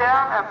 Lay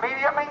down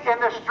immediately in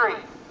the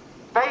street.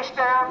 Face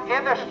down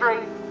in the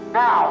street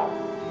now.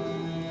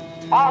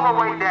 All the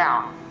way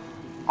down.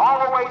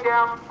 All the way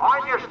down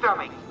on your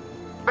stomach.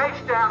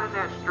 Face down in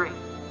that street.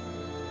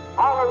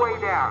 All the way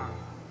down.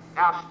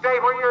 Now stay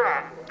where you're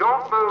at.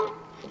 Don't move.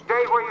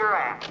 Stay where you're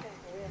at.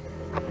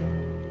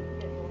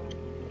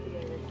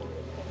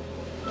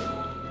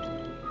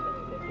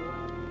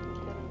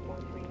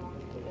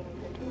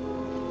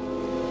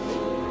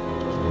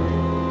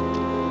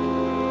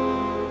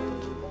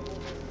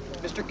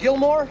 Mr.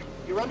 Gilmore,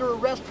 you're under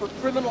arrest for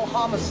criminal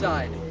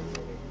homicide.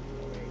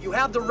 You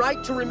have the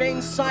right to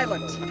remain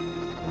silent.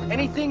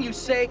 Anything you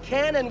say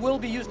can and will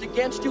be used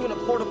against you in a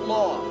court of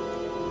law.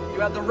 You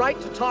have the right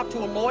to talk to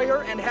a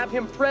lawyer and have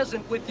him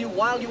present with you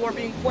while you are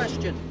being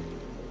questioned.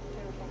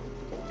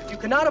 If you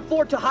cannot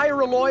afford to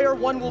hire a lawyer,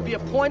 one will be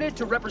appointed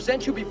to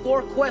represent you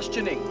before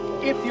questioning,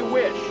 if you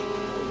wish.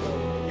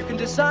 You can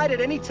decide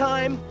at any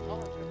time.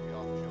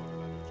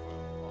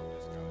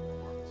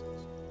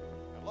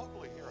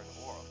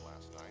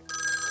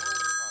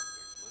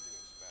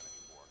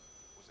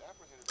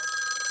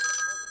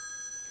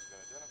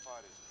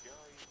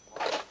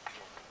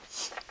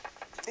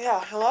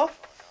 Yeah, hello?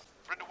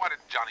 Brenda, why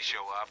didn't Johnny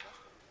show up?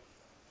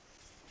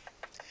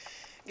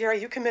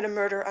 Gary, you commit a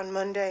murder on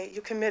Monday.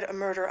 You commit a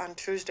murder on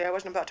Tuesday. I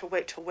wasn't about to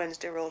wait till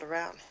Wednesday rolled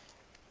around.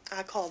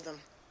 I called them.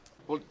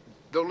 Well,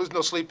 don't lose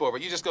no sleep over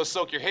it. You just go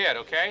soak your head,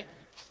 okay?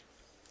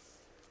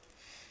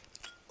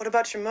 What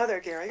about your mother,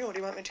 Gary? What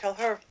do you want me to tell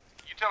her?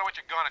 You tell her what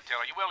you're gonna tell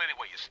her. You will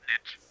anyway, you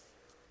snitch.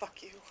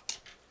 Fuck you.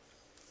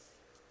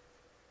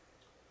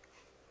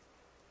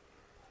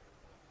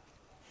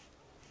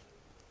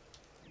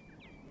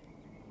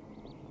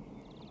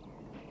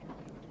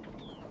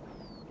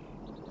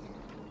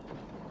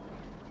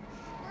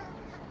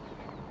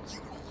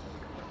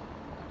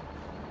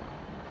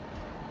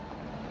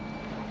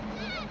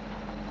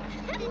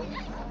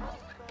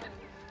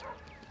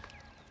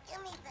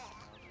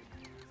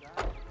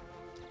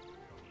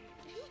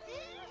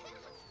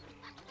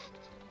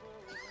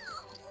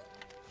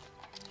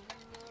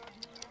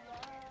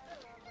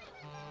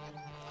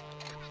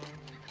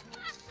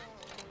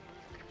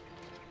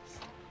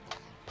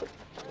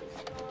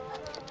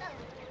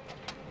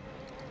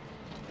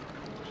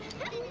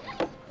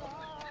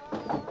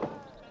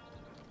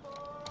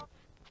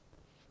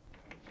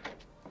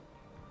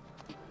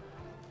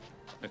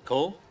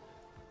 Nicole,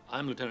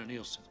 I'm Lieutenant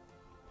Nielsen.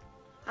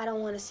 I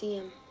don't want to see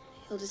him.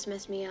 He'll just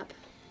mess me up.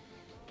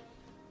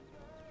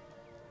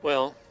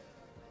 Well,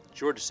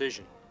 it's your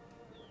decision.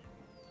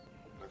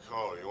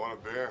 Nicole, you want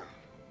a beer?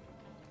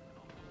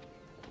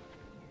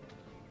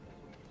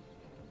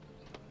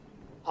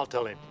 I'll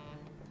tell him.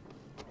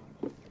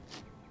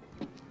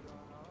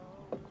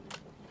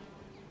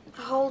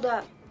 Hold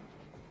up.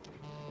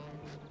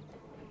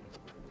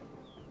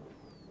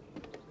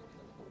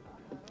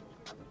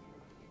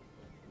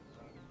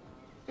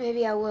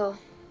 Maybe I will.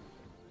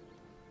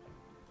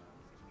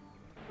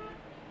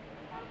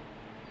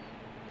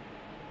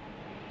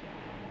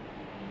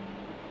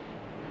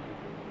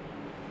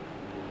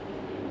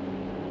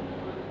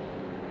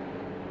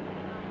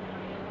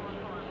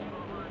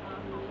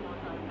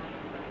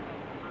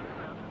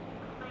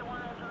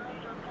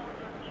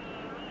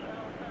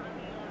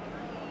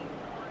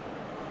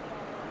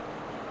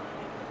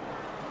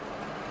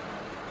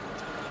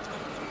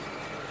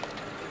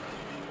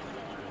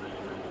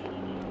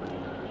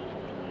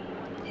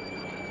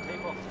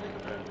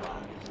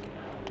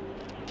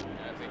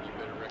 I think you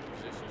better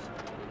requisition some.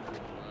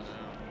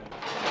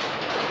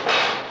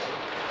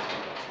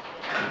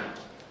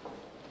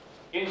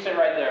 You can sit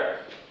right there.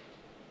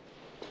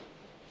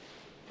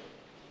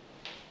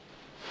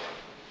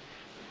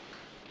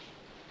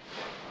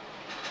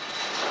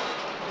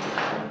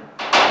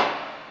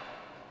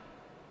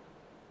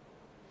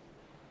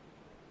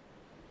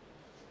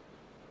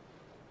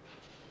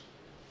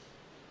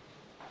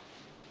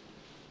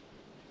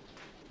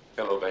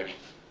 Hello, baby.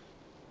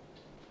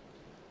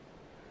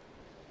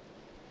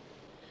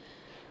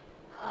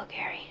 Hello,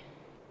 Gary.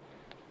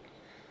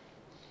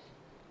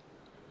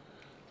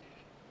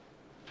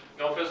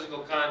 No physical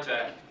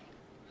contact.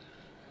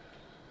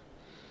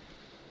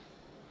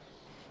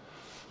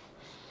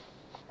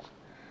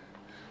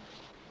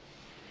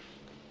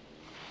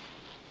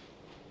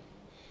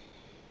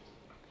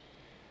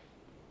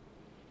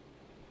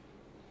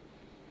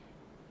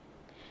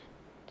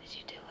 Did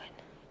you do it?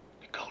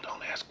 Nicole,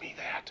 don't ask me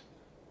that.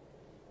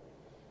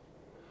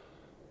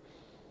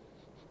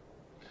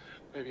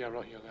 Maybe I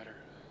wrote you a letter.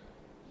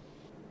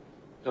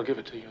 They'll give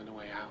it to you on the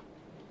way out.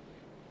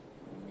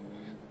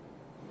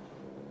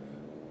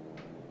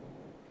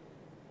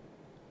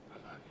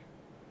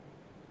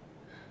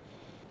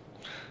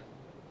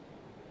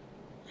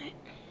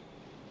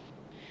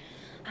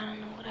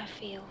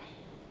 feel.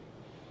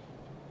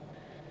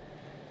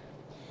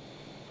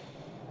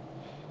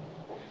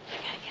 I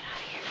gotta get out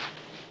of here.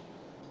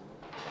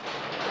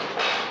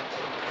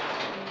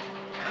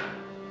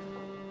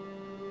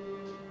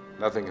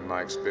 Nothing in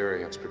my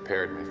experience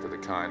prepared me for the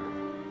kind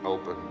of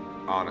open,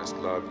 honest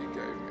love you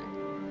gave me.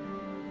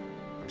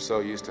 I'm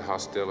so used to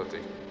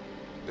hostility,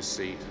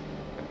 deceit,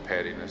 and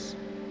pettiness,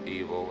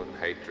 evil and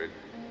hatred.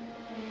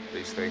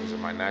 These things are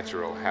my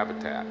natural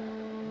habitat.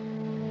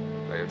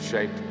 They have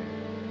shaped me.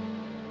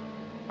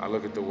 I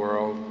look at the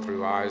world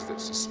through eyes that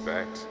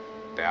suspect,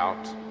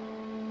 doubt,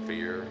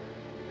 fear,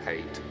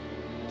 hate,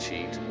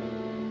 cheat,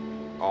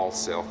 all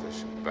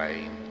selfish and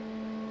vain.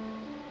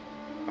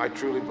 I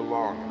truly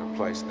belong in a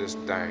place this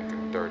dank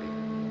and dirty.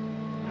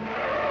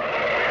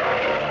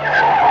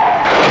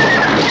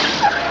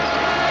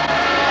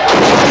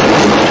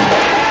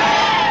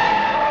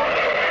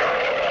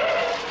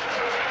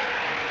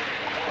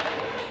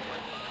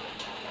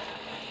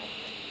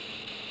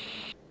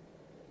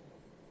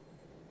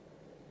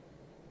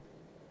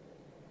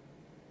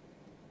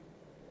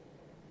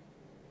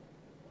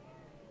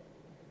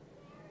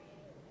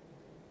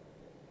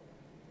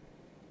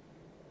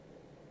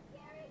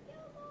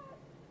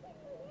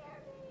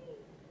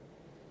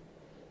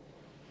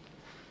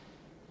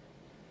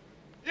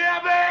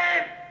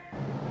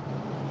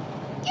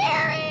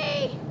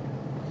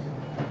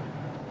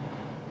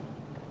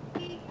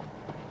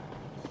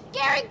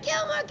 Gary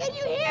Gilmore, can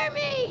you hear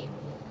me?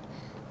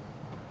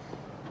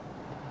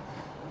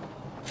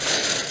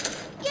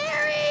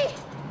 Gary!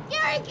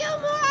 Gary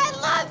Gilmore, I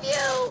love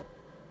you!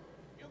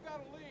 You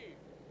gotta leave.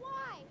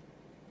 Why?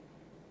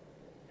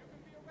 You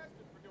can be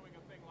arrested for doing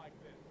a thing like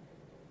this.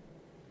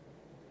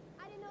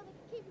 I didn't know they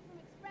could keep you from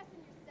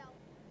expressing yourself.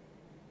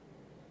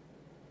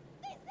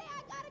 They say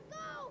I gotta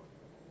go!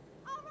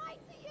 I'll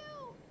write to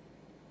you!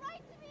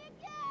 Write to me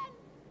again!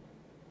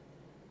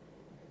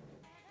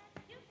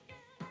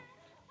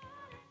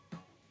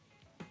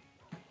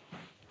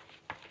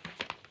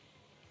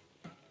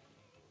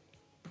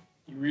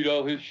 You read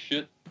all his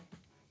shit?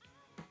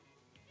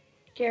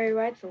 Gary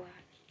writes a lot.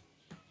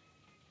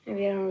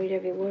 Maybe I don't read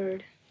every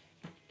word.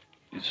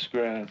 You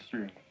scratch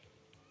through.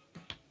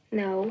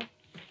 No.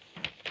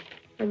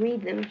 I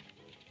read them.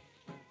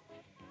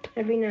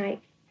 Every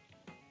night.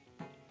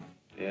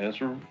 Yes,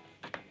 sir.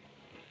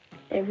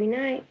 Every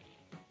night.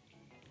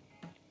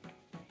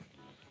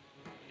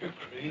 You're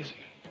crazy.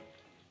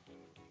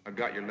 I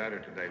got your letter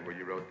today where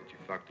you wrote that you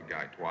fucked a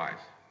guy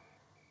twice.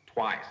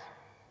 Twice.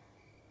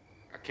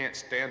 I can't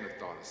stand the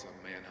thought of some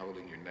man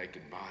holding your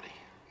naked body.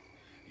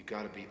 You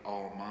gotta be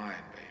all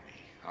mine, baby.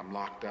 I'm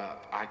locked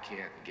up. I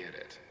can't get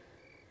it.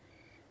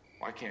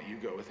 Why can't you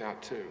go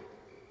without too?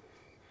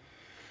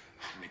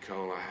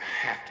 Nicole, I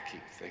have to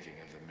keep thinking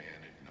of the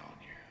men who've known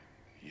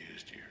you,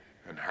 used you,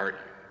 and hurt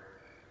you.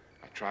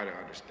 I try to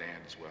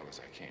understand as well as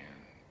I can.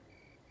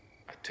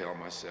 I tell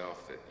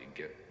myself that you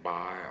get by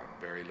on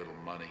very little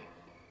money,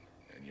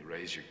 and you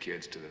raise your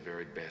kids to the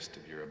very best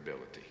of your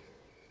ability.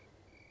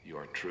 You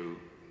are true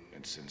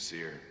and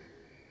sincere,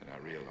 and I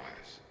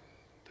realize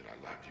that I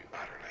love you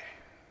utterly.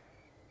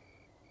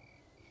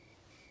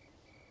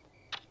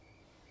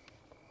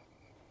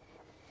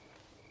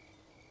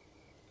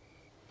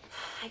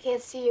 I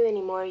can't see you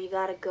anymore. You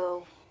gotta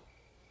go.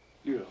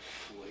 You're a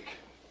flake.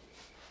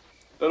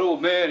 That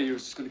old man of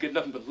yours is gonna get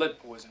nothing but lead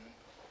poisoning.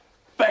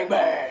 Bang,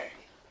 bang.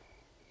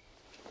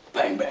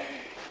 Bang, bang.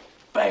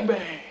 Bang,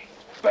 bang.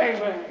 Bang, bang.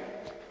 Bang,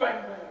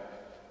 bang.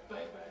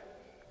 Bang,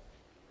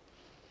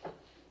 bang.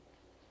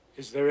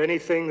 Is there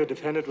anything the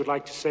defendant would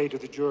like to say to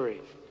the jury?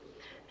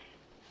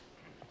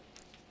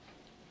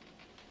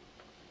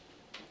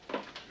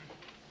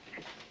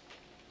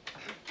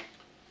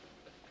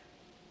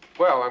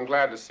 Well, I'm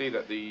glad to see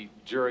that the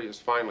jury is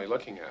finally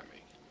looking at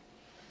me.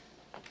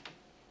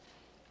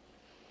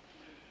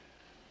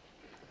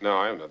 No,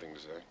 I have nothing to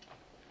say.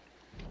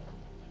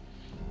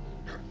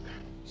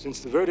 Since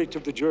the verdict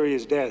of the jury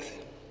is death,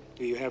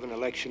 do you have an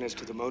election as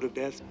to the mode of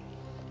death?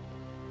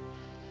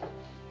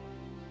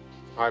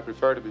 I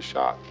prefer to be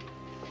shot.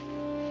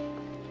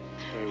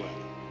 Very well.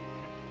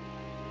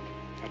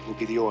 That will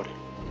be the order.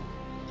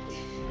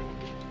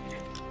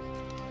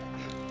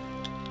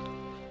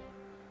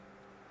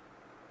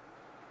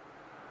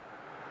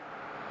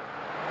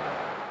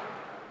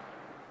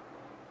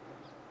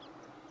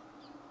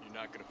 You're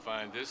not gonna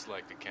find this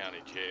like the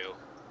county jail.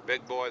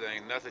 Big boy, there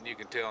ain't nothing you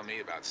can tell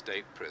me about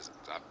state prisons.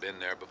 I've been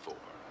there before.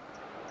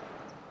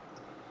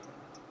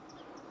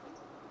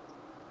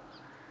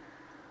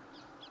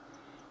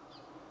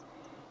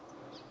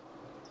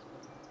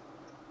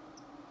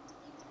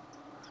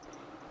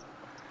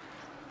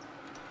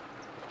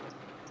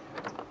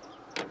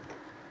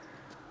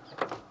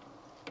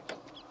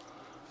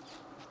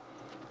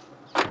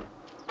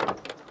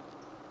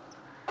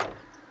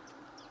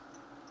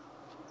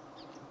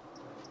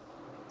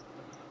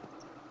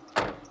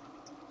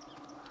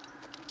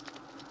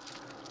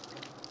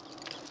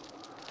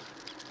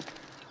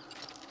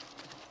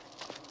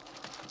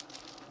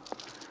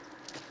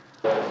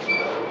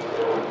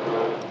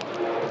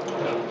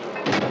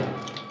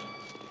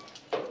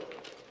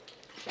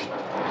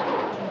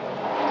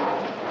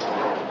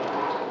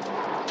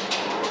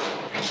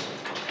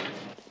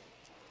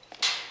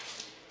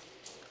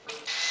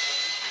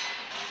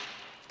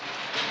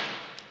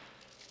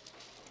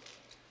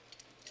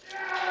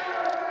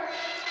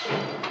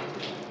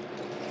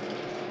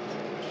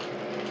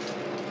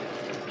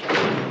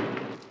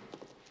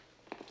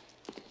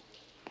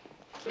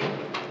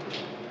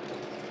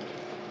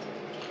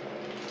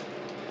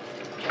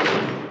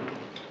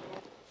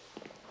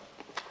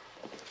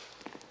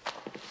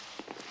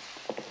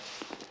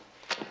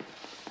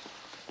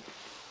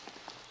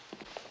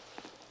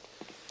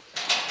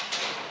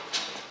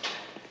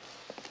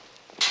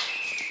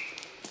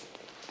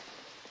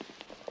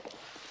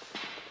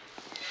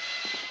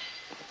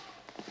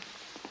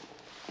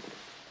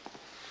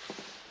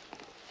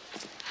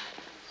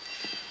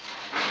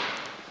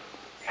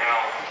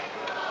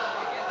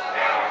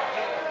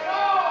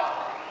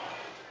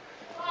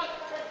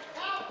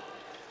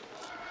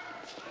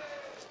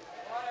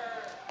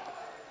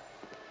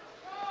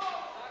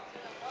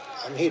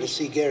 here to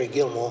see Gary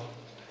Gilmore.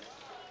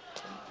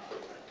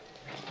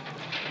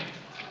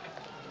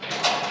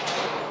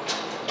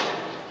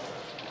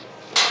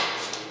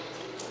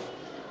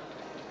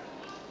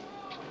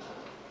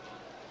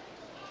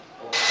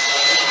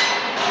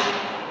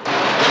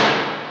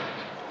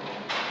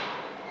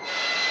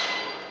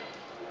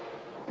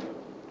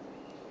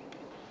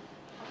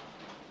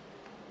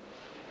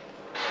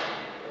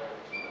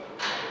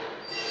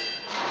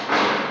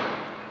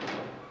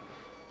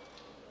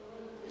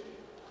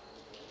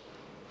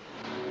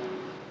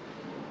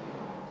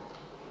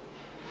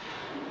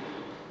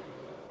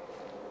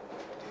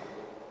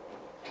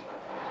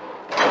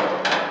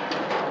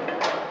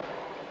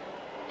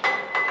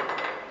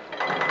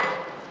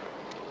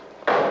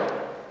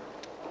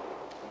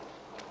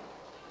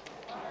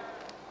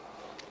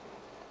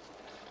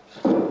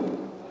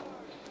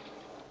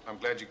 I'm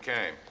glad you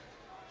came.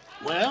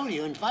 Well,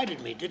 you invited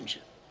me, didn't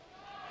you?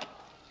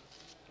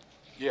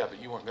 Yeah,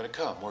 but you weren't going to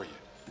come, were you?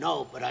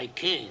 No, but I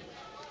came.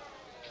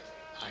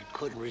 I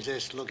couldn't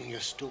resist looking a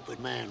stupid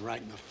man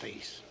right in the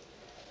face.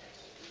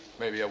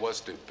 Maybe I was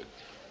stupid.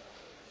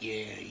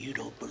 Yeah, you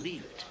don't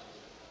believe it.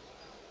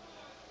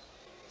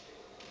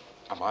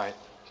 I might.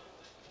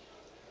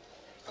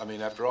 I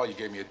mean, after all, you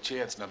gave me a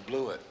chance and I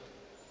blew it.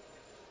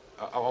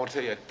 I want to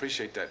tell you, I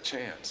appreciate that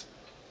chance.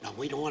 Now,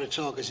 we don't want to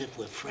talk as if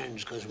we're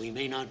friends, because we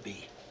may not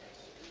be.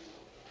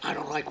 I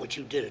don't like what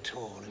you did at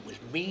all. It was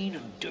mean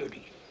and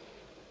dirty.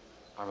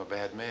 I'm a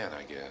bad man,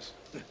 I guess.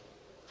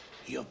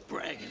 You're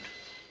bragging.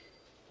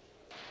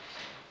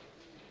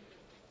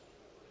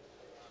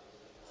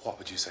 What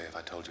would you say if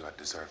I told you I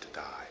deserved to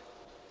die?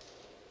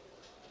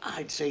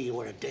 I'd say you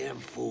were a damn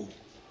fool.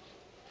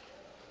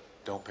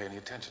 Don't pay any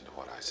attention to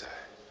what I say.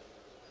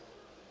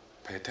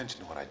 Pay attention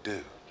to what I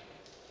do.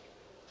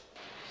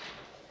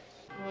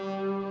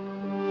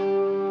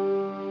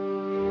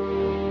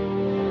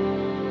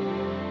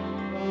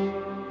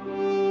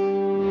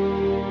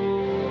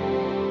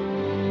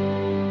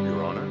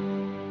 Your Honor,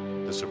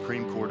 the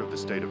Supreme Court of the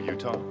State of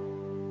Utah.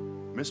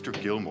 Mr.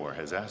 Gilmore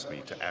has asked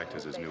me to act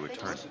as his new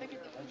attorney.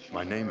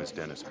 My name is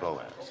Dennis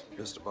Boaz.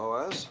 Mr.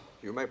 Boaz,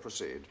 you may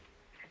proceed.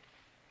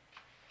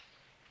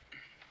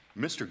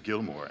 Mr.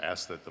 Gilmore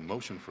asked that the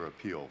motion for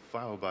appeal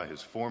filed by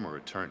his former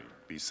attorney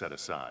be set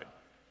aside,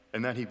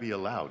 and that he be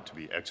allowed to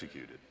be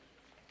executed.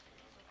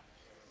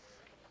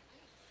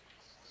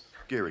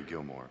 Gary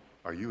Gilmore,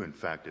 are you in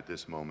fact at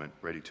this moment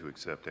ready to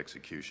accept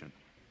execution?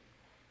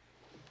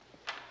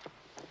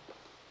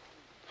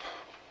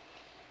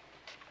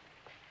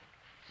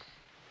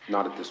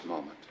 Not at this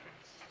moment.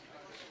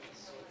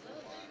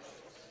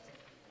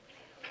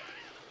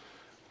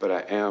 But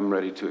I am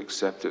ready to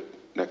accept it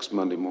next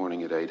Monday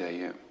morning at 8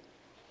 a.m.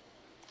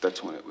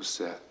 That's when it was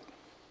set.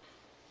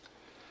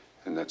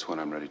 And that's when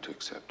I'm ready to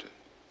accept it.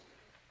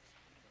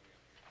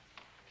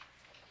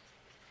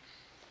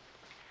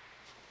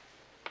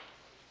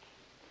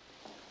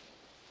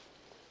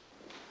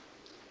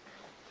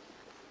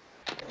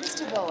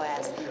 Mr.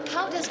 Boaz,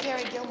 how does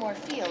Gary Gilmore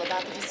feel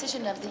about the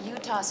decision of the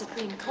Utah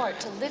Supreme Court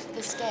to lift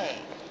the stay?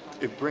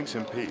 It brings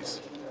him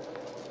peace.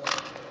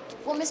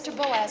 Well, Mr.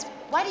 Boaz,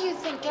 why do you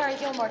think Gary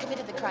Gilmore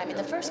committed the crime in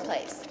the first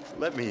place?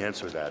 Let me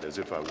answer that as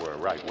if I were a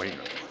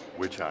right-winger,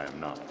 which I am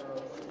not.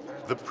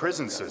 The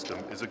prison system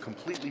is a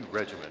completely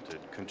regimented,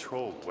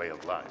 controlled way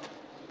of life.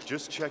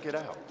 Just check it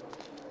out.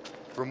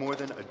 For more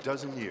than a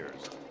dozen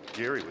years,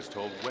 Gary was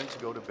told when to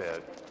go to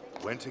bed,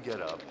 when to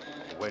get up,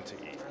 and when to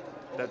eat.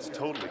 That's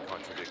totally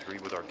contradictory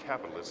with our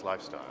capitalist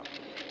lifestyle.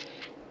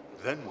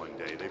 Then one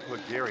day they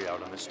put Gary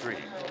out on the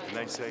street and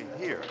they say,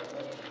 here,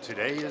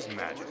 today is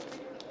magic.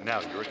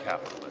 Now you're a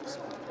capitalist.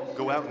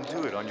 Go out and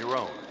do it on your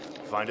own.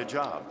 Find a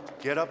job.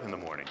 Get up in the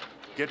morning.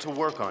 Get to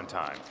work on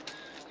time.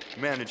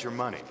 Manage your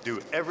money. Do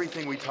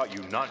everything we taught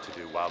you not to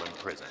do while in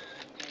prison.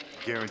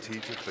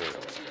 Guaranteed to fail.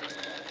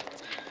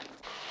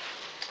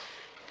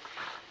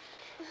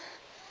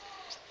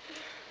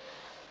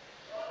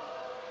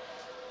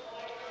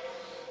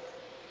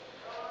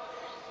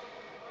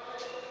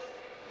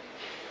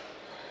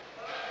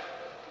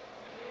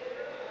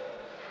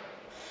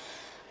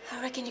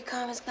 I reckon your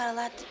karma's got a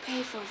lot to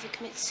pay for if you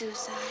commit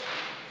suicide.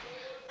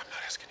 I'm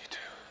not asking you to.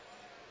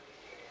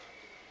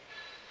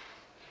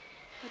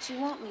 But you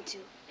want me to.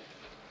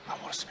 I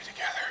want us to be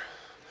together.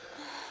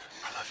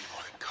 I love you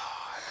more than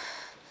God.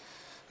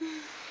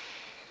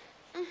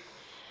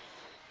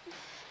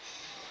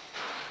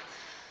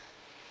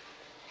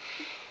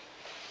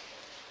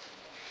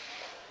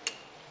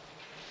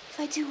 If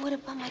I do, what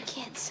about my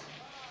kids?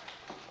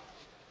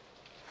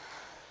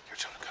 Your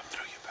children come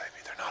through you,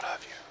 baby. They're not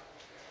of you.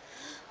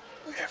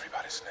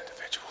 Everybody's an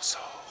individual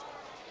soul.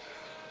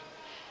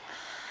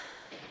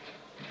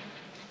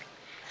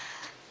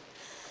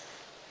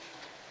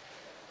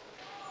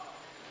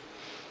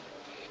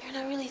 You're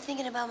not really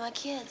thinking about my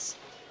kids.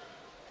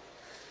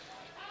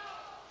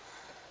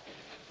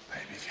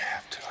 Baby, if you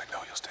have to, I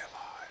know you'll stay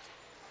alive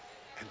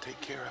and take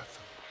care of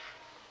them.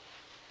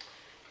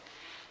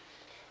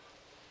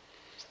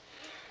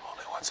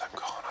 Only once I'm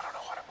gone, I don't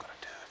know what I'm going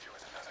to do if you're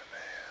with another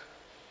man.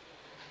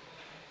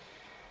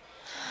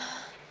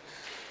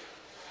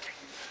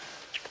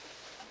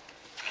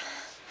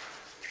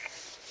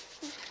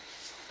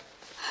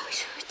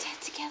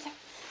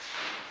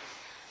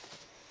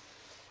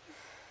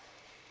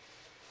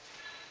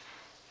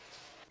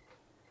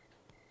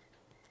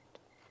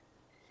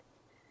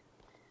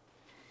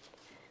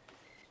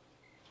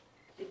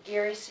 Did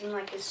Gary seem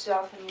like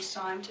himself when you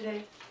saw him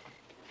today?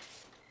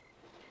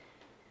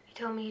 He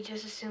told me he'd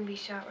just as soon be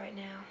shot right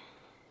now.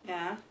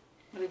 Yeah?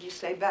 What did you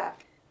say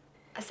back?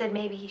 I said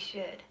maybe he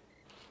should.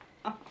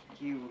 Oh,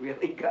 you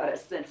really got a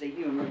sense of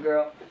humor,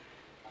 girl.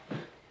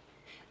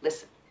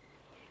 Listen,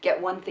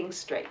 get one thing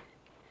straight.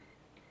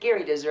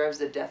 Gary deserves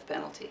the death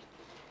penalty.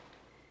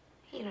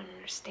 You don't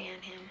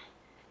understand him.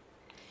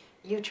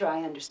 You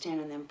try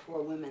understanding them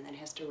poor women that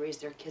has to raise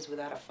their kids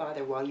without a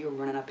father while you're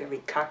running up every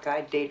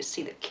cockeyed day to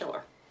see the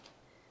killer.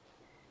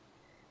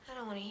 I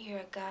don't want to hear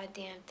a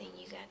goddamn thing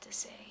you got to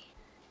say.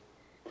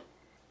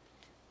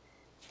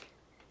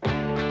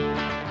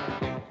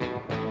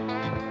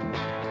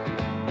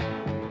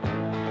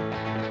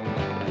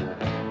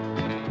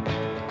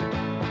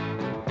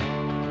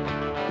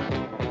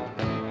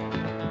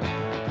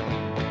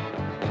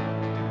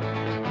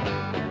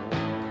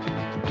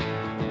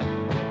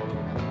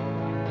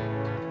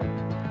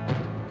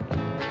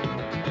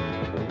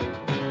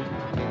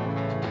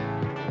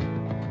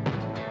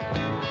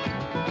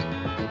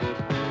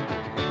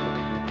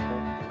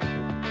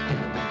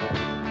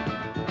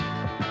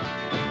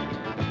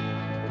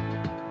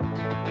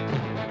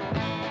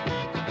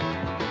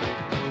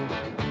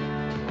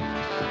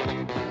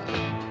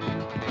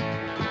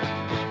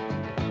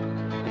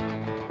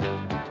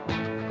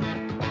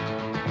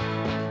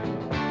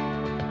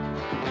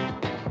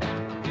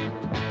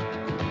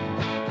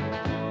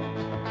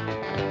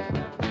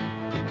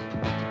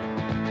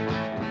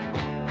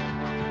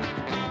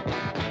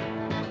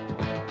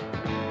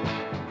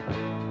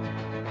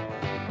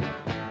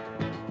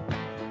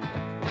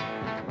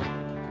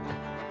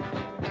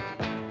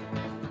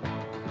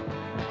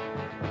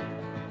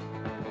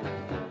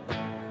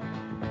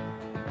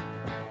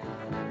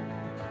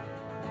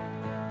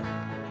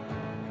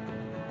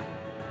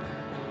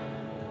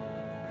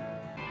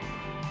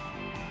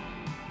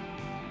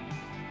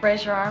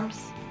 Raise your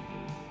arms.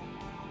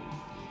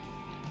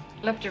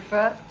 Lift your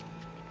foot.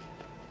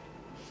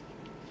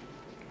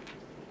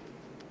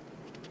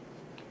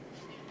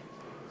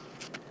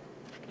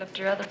 Lift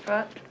your other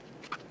foot.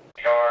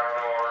 Yard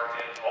door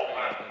is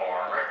open for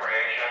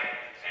recreation.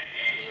 The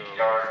east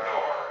yard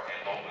door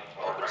is open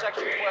for Open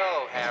section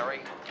 12, Harry.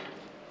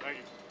 Thank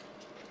you.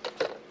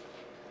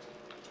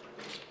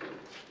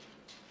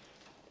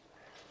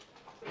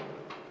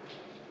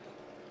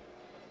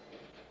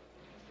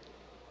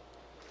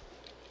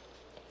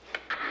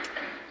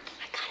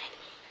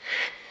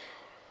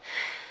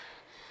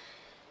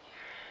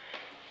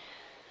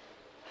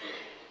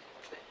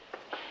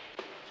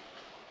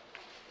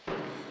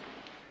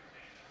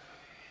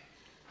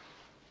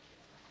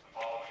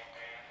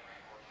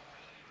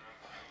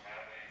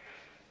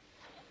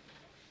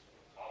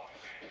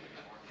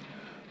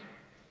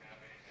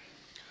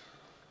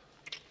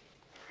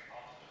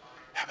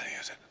 How many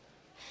is it?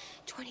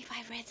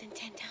 25 reds and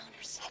 10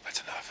 downers. Hope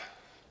it's enough.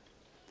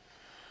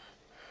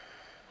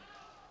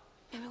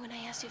 Remember when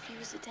I asked you if he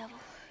was the devil?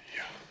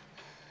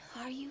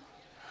 Yeah. Are you?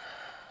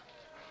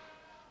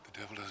 The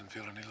devil doesn't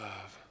feel any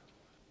love.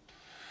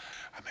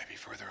 I may be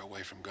further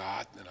away from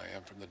God than I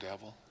am from the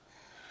devil.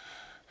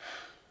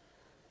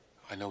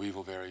 I know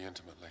evil very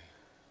intimately.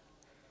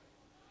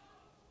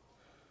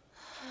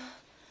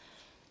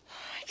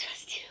 I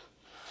trust you.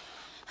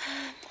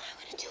 I'm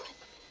gonna do it.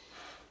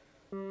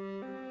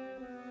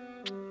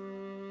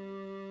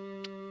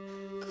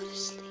 Go to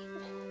sleep.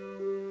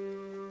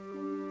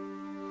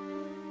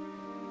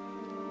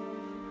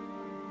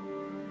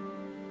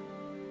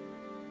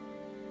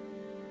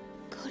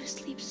 Go to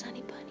sleep,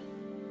 Sonny Bunny.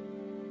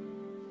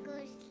 Go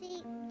to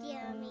sleep,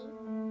 Jeremy.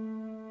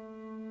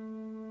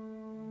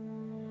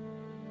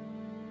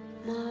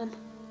 Mom,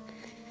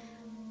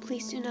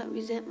 please do not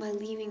resent my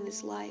leaving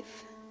this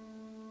life.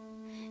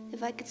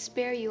 If I could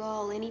spare you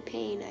all any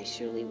pain, I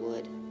surely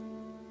would.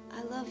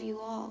 I love you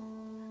all.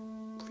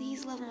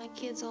 Please love my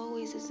kids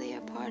always as they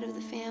are part of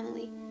the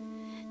family.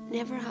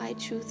 Never hide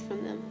truth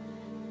from them.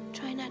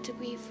 Try not to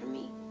grieve for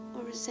me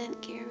or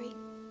resent Gary.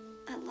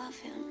 I love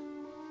him.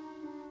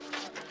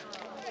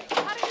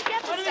 How did you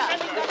get the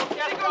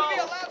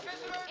stuff?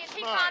 Is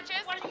he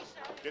conscious?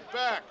 Get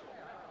back!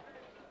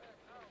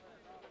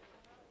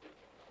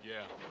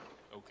 Yeah,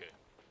 okay.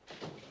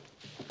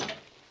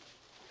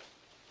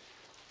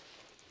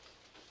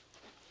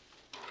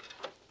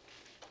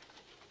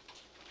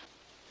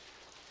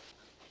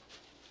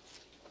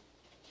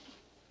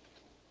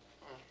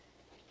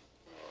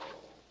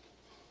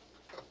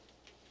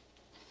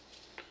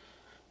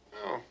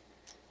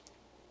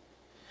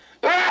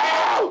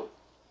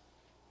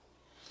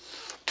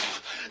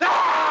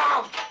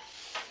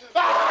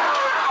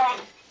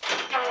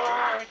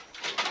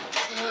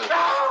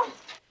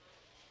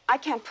 I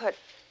can't put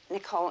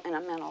Nicole in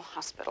a mental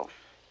hospital.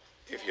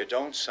 If you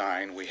don't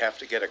sign, we have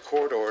to get a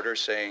court order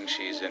saying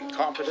she's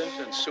incompetent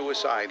and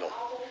suicidal.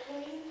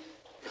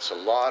 It's a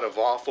lot of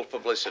awful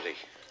publicity.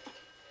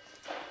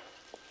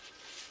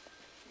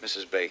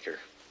 Mrs. Baker,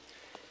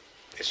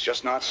 it's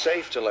just not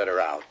safe to let her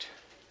out.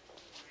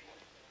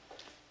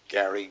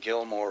 Gary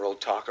Gilmore will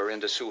talk her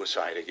into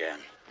suicide again.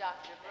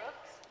 Dr.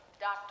 Brooks?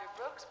 Dr.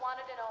 Brooks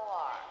wanted in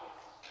OR.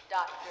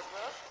 Dr.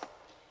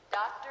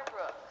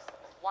 Brooks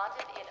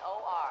wanted in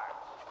OR.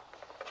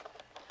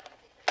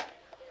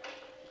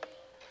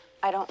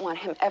 I don't want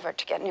him ever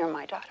to get near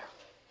my daughter.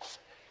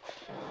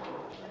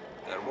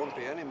 There won't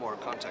be any more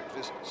contact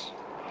visits.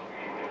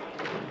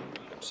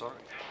 I'm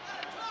sorry.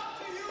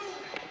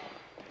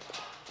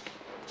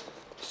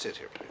 Sit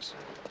here, please.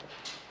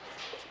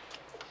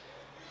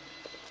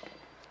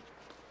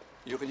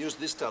 You can use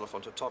this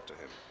telephone to talk to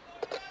him.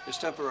 It's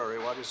temporary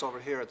while he's over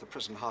here at the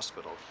prison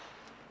hospital.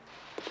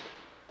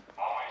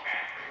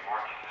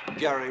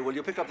 Gary, will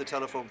you pick up the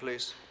telephone,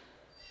 please?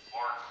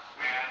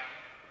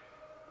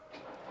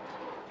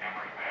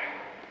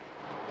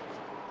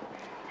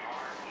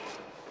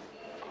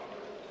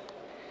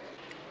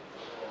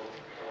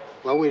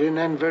 Well, we didn't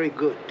end very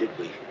good, did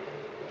we?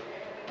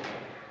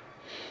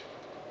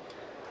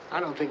 I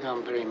don't think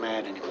I'm very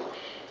mad anymore.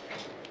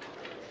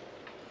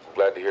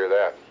 Glad to hear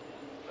that.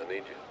 I need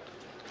you.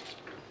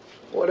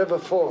 Whatever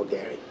for,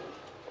 Gary?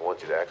 I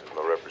want you to act as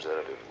my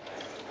representative.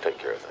 Take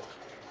care of things.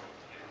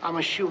 I'm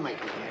a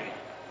shoemaker, Gary.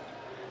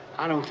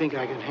 I don't think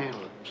I can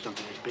handle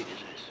something as big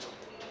as this.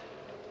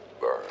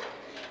 Burr,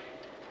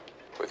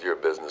 with your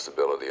business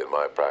ability and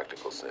my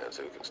practical sense,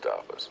 who can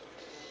stop us?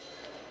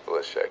 Well,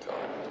 let's shake on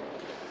it.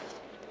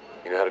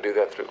 You know how to do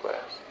that through class?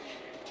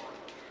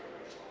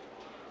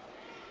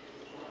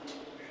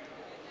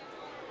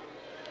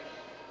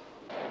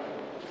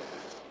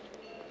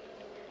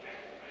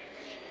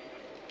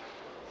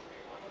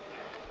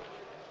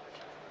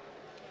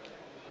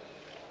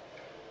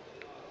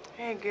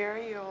 Hey,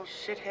 Gary, you old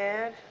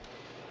shithead.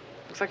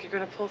 Looks like you're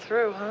gonna pull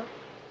through, huh?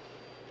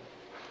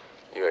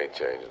 You ain't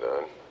changed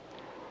none.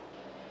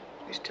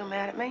 You still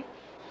mad at me?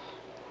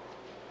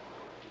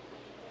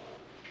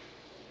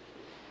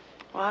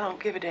 Well, I don't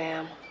give a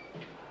damn.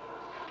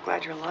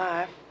 Glad you're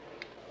alive.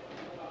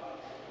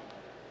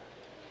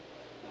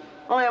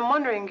 Only I'm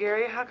wondering,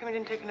 Gary, how come you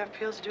didn't take enough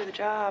pills to do the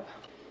job?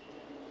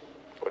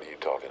 What are you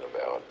talking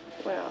about?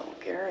 Well,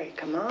 Gary,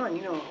 come on.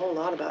 You know a whole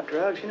lot about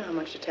drugs. You know how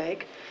much to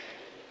take.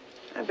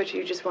 I bet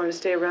you just wanted to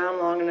stay around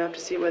long enough to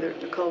see whether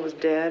Nicole was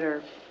dead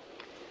or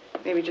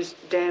maybe just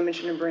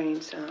damage in her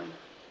brain some.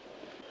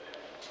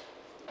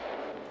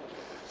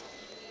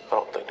 I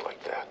don't think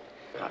like that.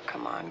 Oh,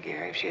 come on,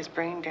 Gary. If she has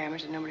brain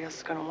damage, then nobody else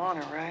is going to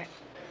want her, right?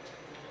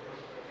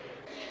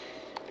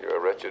 You're a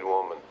wretched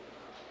woman.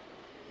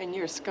 And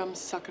you're a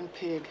scum-sucking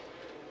pig.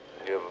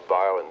 You have a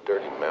vile and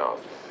dirty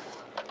mouth.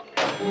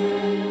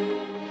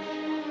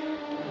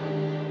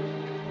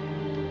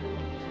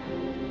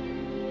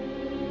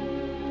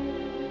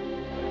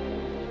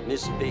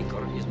 Miss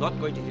Baker is not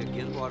going to hear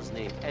Gilmore's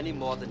name any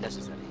more than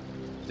necessary.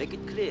 Make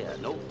it clear,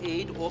 no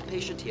aide or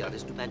patient here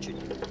is to mention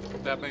you.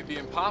 That may be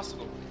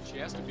impossible. She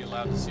has to be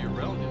allowed to see her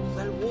relatives.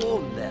 Well,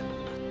 warn them.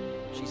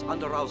 She's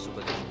under our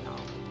supervision now.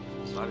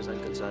 As far as I'm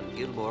concerned,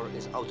 Gilmore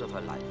is out of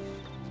her life.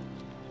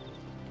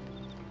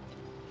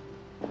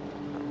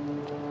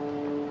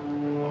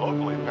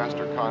 Locally,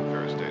 Pastor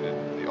Confer stated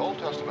the Old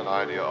Testament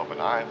idea of an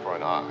eye for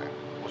an eye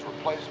was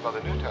replaced by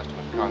the New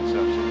Testament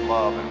concepts of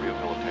love and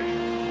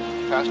rehabilitation.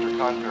 Pastor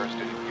Confer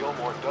stated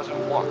Gilmore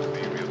doesn't want to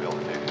be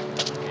rehabilitated.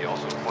 He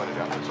also pointed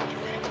out that such a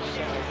being is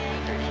simply a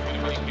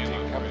person being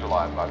kept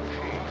alive by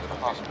machines in a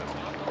hospital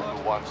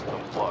who wants the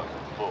plug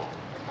full.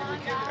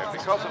 And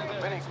because of the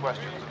many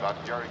questions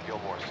about Gary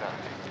Gilmore's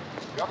sanity,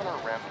 Governor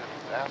Ramsden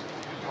has asked the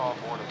Utah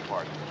Board of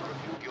Pardons to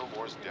review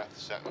Gilmore's death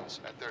sentence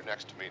at their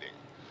next meeting.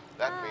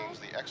 That means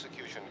the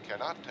execution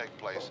cannot take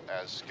place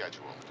as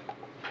scheduled.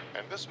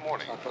 And this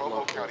morning,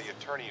 Provo County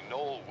Attorney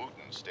Noel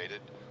Wooten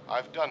stated,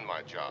 "I've done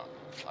my job.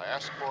 I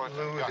asked for it."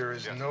 Lou, there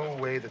is no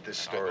way that this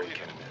story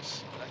can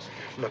miss.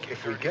 Look,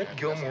 if we get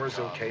Gilmore's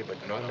okay but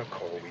no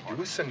Nicole, we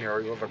do a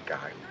scenario of a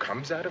guy who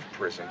comes out of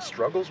prison,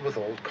 struggles with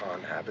old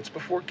con habits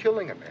before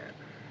killing a man.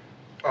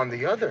 On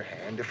the other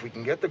hand, if we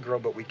can get the girl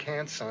but we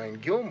can't sign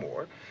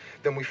Gilmore,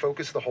 then we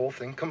focus the whole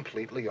thing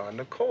completely on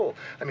Nicole.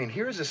 I mean,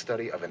 here's a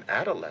study of an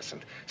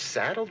adolescent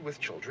saddled with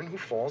children who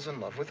falls in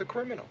love with a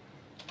criminal.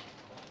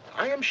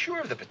 I am sure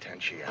of the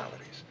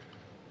potentialities.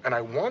 And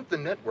I want the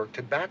network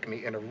to back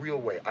me in a real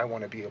way. I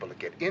want to be able to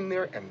get in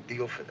there and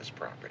deal for this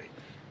property.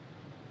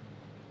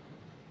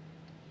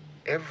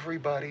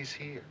 Everybody's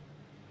here.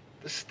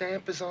 The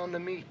stamp is on the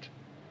meat.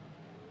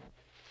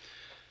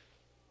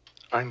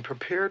 I'm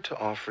prepared to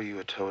offer you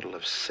a total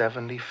of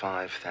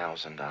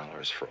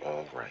 $75,000 for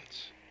all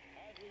rights,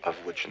 of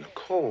which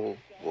Nicole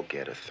will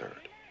get a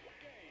third.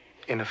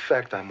 In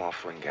effect, I'm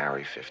offering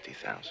Gary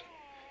 $50,000.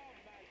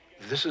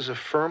 This is a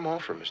firm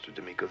offer, Mr.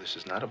 D'Amico. This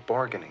is not a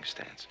bargaining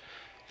stance.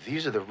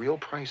 These are the real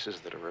prices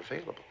that are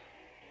available.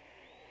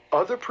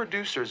 Other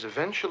producers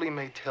eventually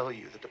may tell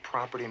you that the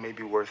property may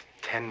be worth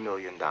 $10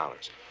 million.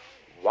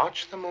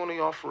 Watch them only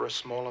offer a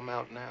small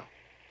amount now.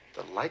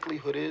 The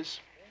likelihood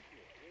is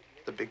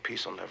the big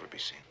piece will never be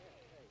seen.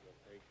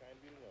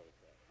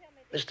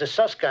 Mr.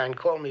 Susskind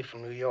called me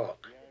from New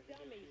York.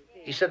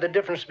 He said the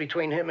difference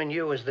between him and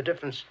you is the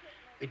difference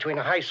between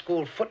a high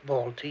school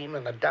football team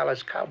and the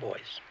Dallas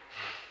Cowboys.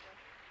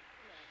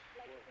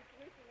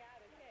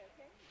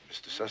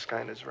 Mr.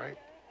 Susskind is right.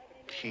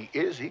 He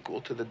is equal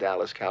to the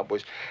Dallas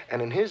Cowboys,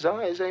 and in his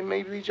eyes, they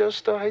may be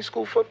just a high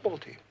school football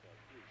team.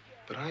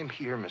 But I'm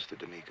here, Mr.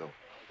 D'Amico,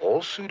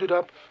 all suited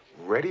up,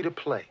 ready to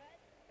play.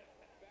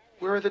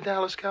 Where are the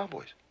Dallas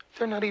Cowboys?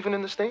 They're not even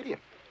in the stadium.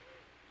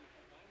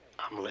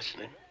 I'm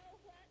listening.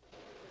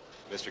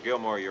 Mr.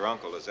 Gilmore, your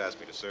uncle has asked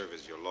me to serve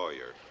as your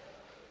lawyer,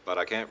 but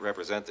I can't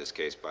represent this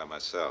case by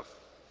myself.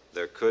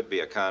 There could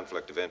be a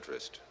conflict of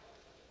interest.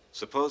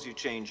 Suppose you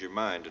change your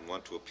mind and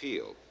want to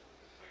appeal.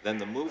 Then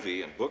the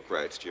movie and book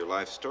rights to your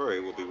life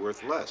story will be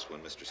worth less when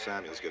Mr.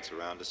 Samuels gets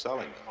around to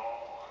selling them.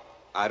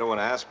 I don't want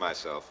to ask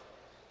myself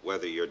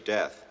whether your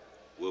death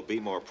will be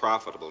more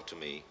profitable to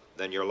me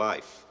than your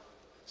life.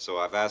 So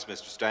I've asked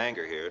Mr.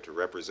 Stanger here to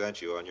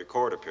represent you on your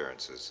court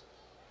appearances.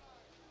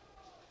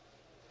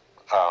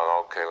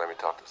 Oh, okay, let me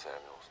talk to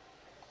Samuels.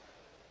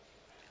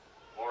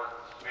 Morton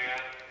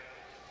Smith.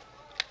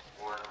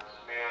 Morton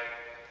Smith.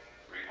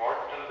 Report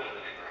to the visiting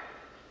room.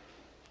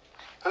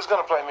 Who's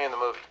gonna play me in the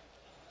movie?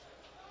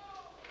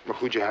 Well,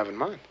 who'd you have in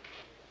mind?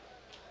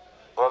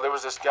 Well, there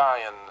was this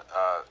guy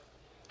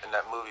in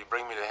that movie,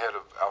 Bring Me the Head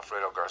of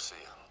Alfredo Garcia.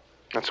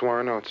 That's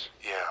Warren Oates.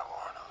 Yeah,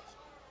 Warren Oates.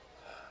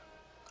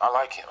 Yeah. I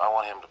like him. I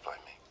want him to play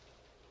me.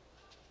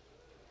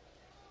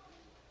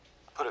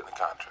 Put it in the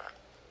contract.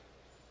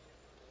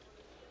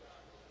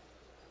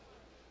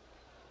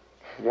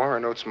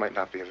 Warren Oates might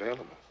not be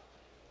available.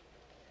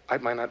 I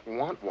might not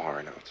want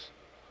Warren Oates.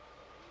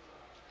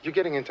 You're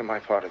getting into my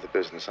part of the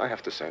business. I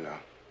have to say no.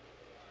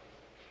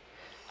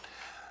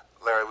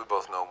 Larry, we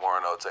both know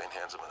Warren Oates ain't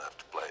handsome enough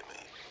to play me.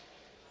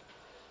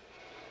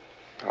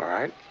 All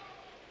right.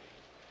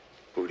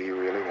 Who do you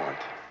really want?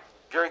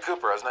 Gary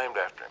Cooper, I was named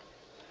after him.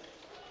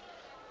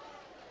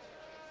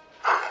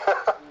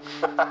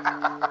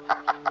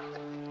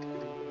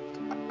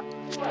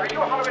 Are you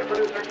a Hollywood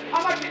producer?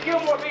 How much is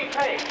Gilmore being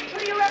paid? Who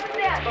do you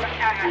represent?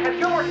 Has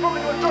Gilmore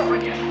spoken to his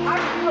girlfriend yet? How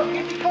do you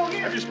look? Is he told you?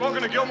 Have you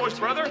spoken to Gilmore's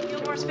brother?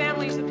 Gilmore's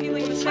family is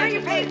appealing the sentence. What are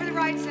you paid for the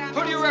rights, Sam?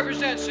 Who do you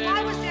represent, Sam?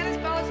 Why was Dennis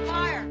Boas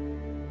fired?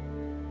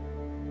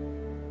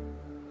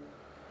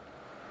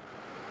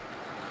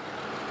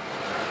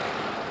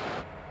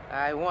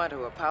 I want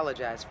to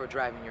apologize for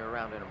driving you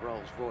around in a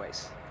Rolls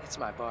Royce. It's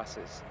my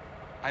boss's.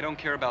 I don't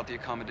care about the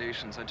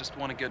accommodations. I just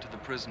want to get to the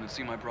prison and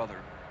see my brother.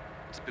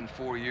 It's been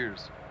 4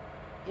 years.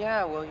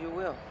 Yeah, well, you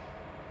will.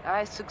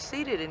 I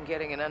succeeded in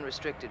getting an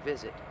unrestricted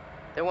visit.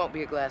 There won't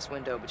be a glass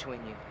window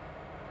between you.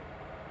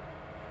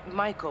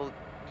 Michael,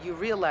 you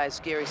realize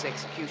Gary's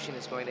execution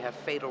is going to have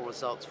fatal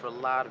results for a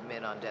lot of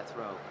men on death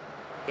row.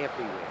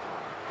 Everywhere.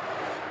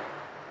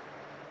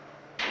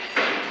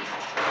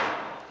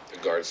 The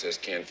guard says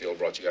Canfield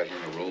brought you out here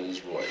in a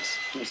Rolls Royce.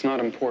 It's not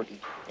important.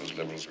 Those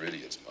liberals are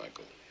idiots,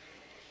 Michael.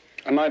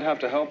 I might have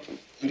to help them.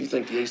 Who do you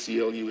think the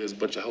ACLU is? A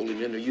bunch of holy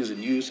men. They're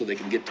using you so they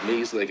can get to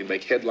me, so they can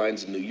make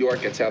headlines in New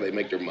York. That's how they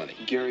make their money.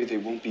 Gary, they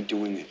won't be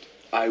doing it.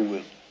 I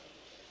will.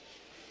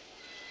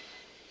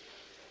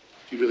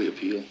 You really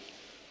appeal?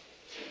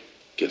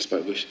 Against my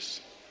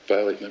wishes?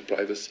 Violate my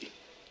privacy?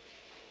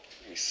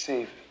 You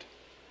save it.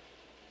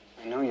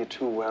 I know you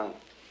too well.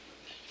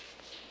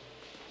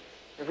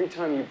 Every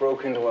time you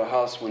broke into a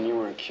house when you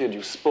were a kid,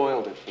 you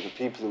spoiled it for the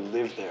people who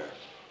live there.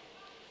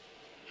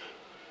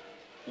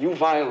 You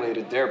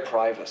violated their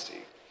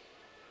privacy.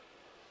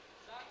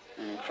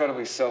 You're an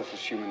incredibly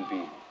selfish human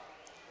being.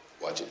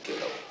 Watch it,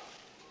 kiddo.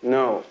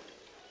 No.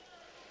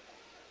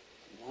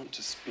 I want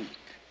to speak.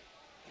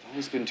 I've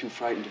always been too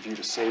frightened of you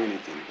to say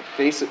anything, but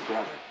face it,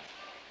 brother.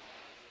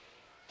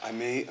 I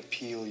may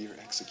appeal your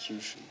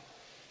execution.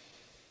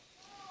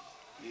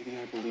 Maybe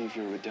I believe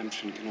your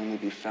redemption can only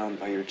be found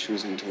by your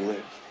choosing to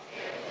live.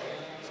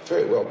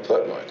 Very well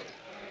put, Michael.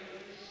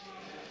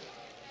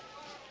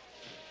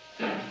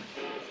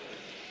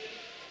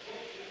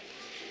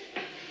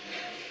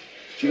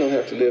 You don't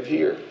have to live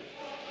here.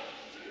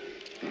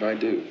 And I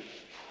do.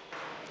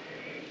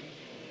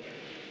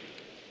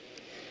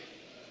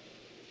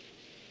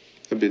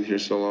 I've been here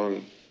so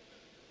long,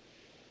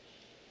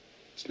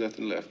 there's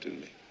nothing left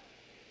in me.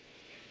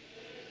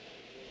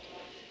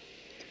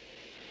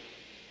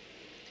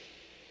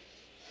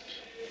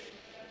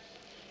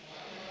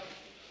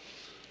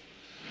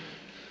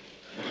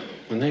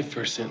 When they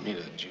first sent me to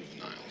the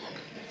juvenile home,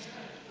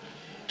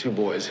 2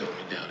 boys held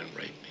me down and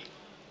raped me.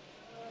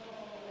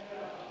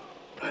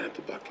 Right up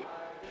the bucket.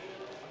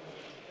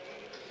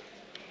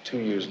 2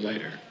 years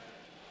later,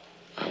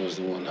 I was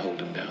the one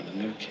holding down the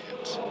new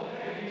kids.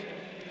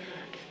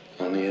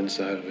 On the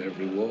inside of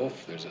every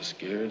wolf, there's a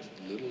scared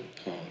little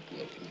punk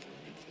looking for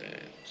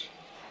revenge.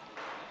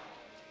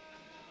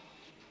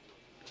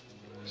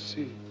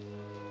 See?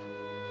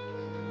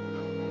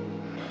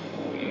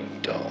 No, you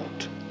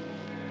don't.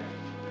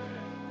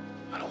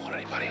 I don't want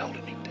anybody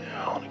holding me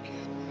down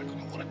again. I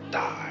want to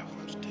die when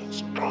I'm still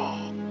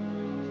strong.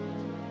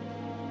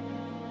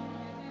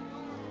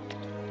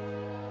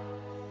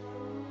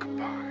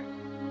 Goodbye.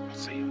 I'll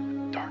see you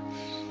in the darkness.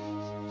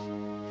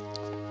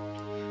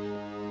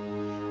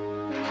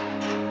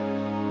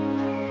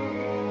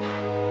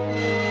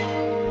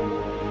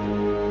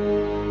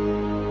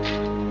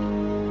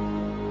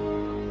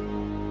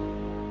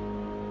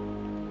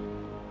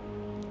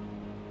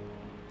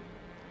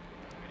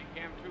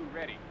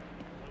 ready.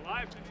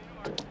 Live to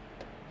New York.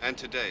 And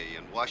today,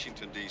 in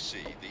Washington, D.C.,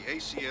 the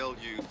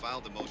ACLU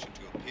filed the motion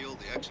to appeal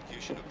the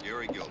execution of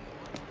Gary Gilmore.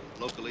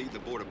 Locally, the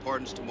Board of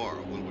Pardons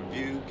tomorrow will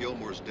review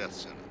Gilmore's death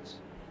sentence.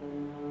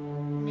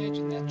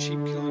 Imagine that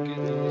cheap killer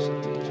getting all this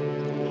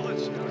attention. Well,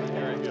 it's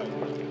Gary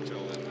Gilmore.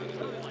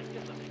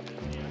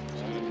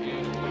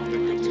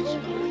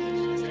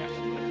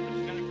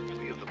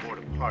 We of the Board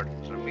of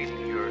Pardons are meeting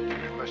here at the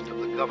request of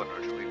the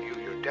governor to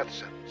review your death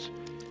sentence.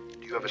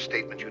 Do you have a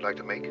statement you'd like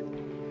to make?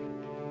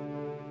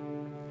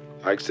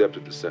 I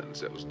accepted the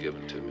sentence that was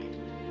given to me.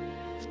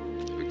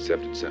 I've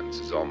accepted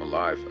sentences all my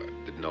life. I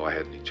didn't know I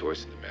had any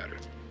choice in the matter.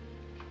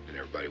 And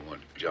everybody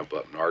wanted to jump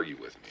up and argue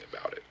with me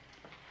about it.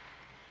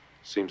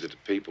 Seems that the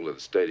people of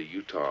the state of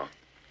Utah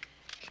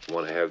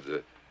want to have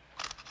the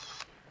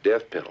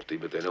death penalty,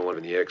 but they don't want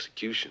any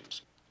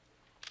executions.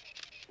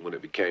 When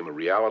it became a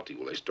reality,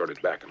 well, they started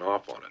backing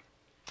off on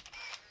it.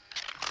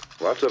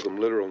 Well, I took them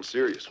literal and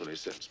serious when they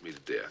sentenced me to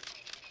death.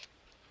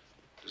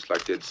 Just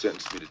like they'd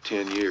sentenced me to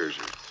 10 years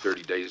or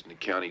 30 days in the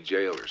county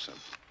jail or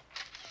something.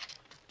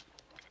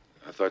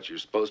 I thought you were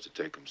supposed to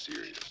take them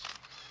serious.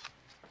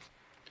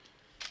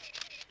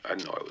 I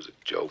didn't know it was a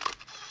joke.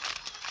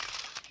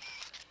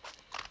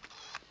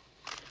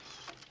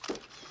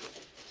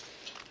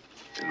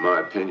 In my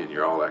opinion,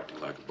 you're all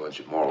acting like a bunch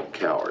of moral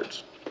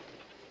cowards.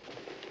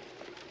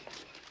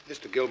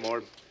 Mr.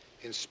 Gilmore,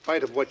 in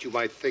spite of what you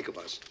might think of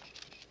us,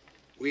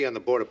 we on the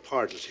Board of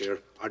Pardons here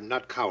are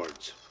not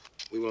cowards.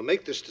 We will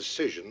make this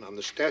decision on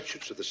the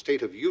statutes of the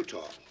state of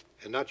Utah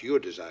and not your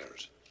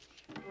desires.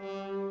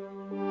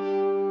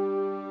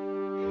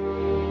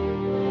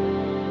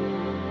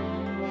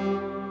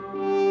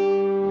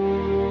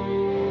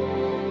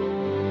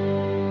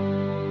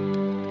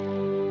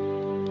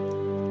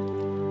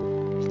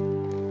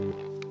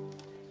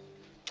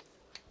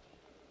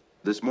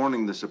 This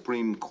morning, the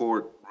Supreme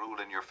Court ruled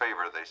in your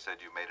favor. They said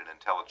you made an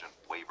intelligent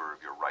waiver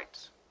of your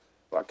rights.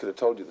 Well, I could have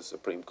told you the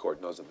Supreme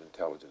Court knows I'm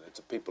intelligent. It's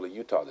the people of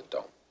Utah that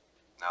don't.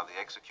 Now, the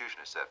execution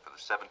is set for the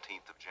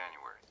 17th of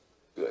January.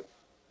 Good.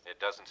 It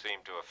doesn't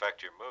seem to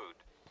affect your mood.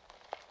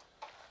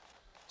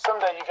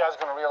 Someday you guys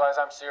are going to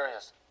realize I'm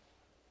serious.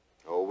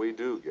 Oh, we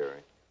do, Gary.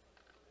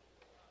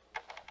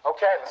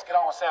 Okay, let's get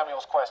on with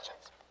Samuel's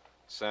questions.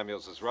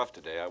 Samuel's is rough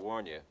today, I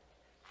warn you.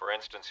 For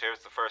instance,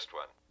 here's the first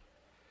one.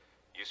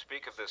 You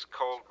speak of this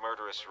cold,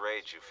 murderous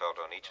rage you felt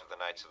on each of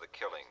the nights of the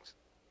killings.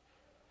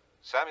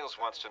 Samuels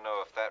wants to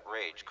know if that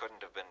rage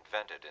couldn't have been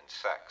vented in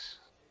sex.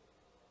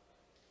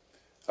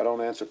 I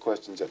don't answer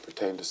questions that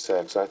pertain to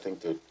sex. I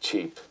think they're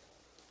cheap.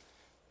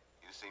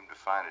 You seem to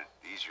find it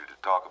easier to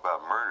talk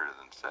about murder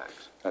than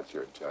sex. That's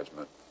your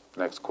judgment.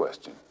 Next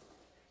question.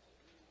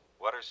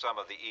 What are some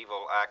of the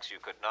evil acts you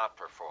could not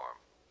perform?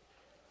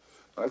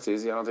 Well, that's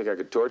easy. I don't think I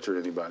could torture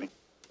anybody.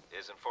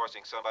 Isn't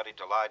forcing somebody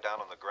to lie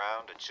down on the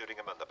ground and shooting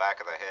him in the back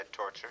of the head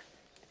torture?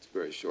 It's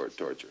very short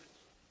torture.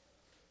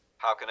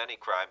 How can any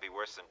crime be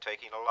worse than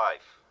taking a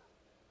life?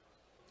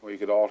 Well, you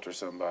could alter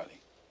somebody.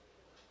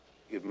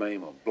 You could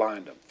maim them,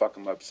 blind them, fuck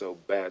them up so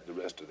bad the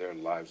rest of their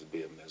lives would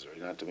be a misery.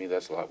 Now, to me,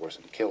 that's a lot worse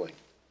than killing.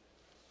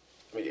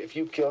 I mean, if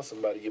you kill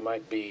somebody, you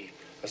might be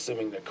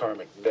assuming their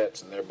karmic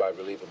debts and thereby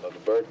relieve them of the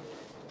burden.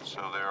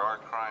 So there are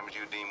crimes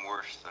you deem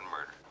worse than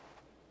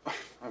murder?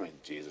 I mean,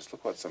 Jesus,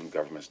 look what some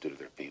governments do to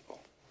their people.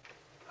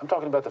 I'm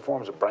talking about the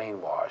forms of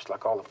brainwash,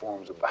 like all the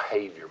forms of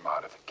behavior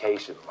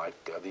modification,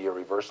 like the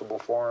irreversible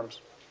forms,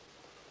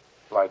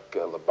 like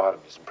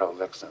lobotomies and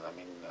prolixin. I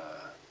mean,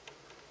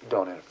 you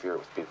don't interfere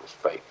with people's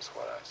fate, is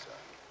what I say.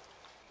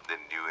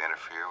 Didn't you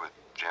interfere with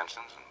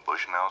Jensen's and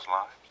Bushnell's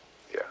lives?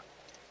 Yeah.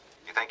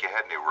 You think you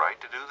had any right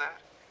to do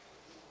that?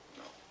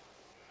 No.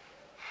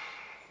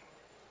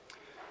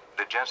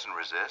 Did Jensen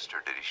resist, or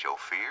did he show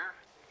fear?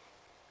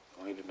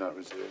 No, he did not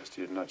resist.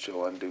 He did not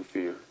show undue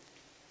fear.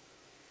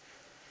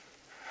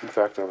 In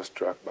fact, I was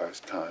struck by his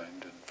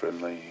kind and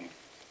friendly,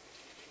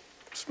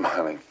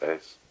 smiling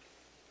face.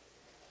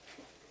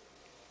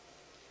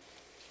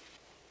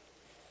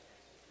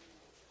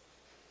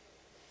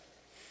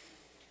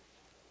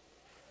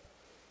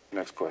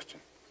 Next question.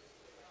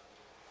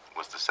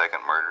 Was the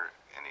second murder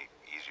any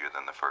easier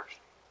than the first?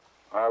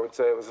 I would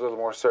say it was a little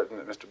more certain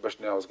that Mr.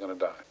 Bushnell was going to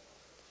die.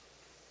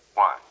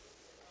 Why?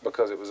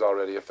 Because it was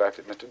already a fact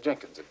that Mr.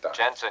 Jenkins had died.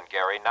 Jensen,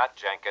 Gary, not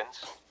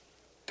Jenkins.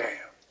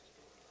 Damn.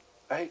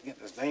 I hate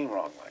getting his name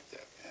wrong like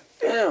that, man.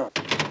 Damn.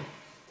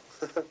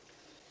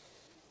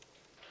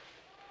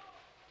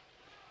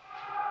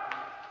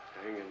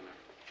 Hang in there.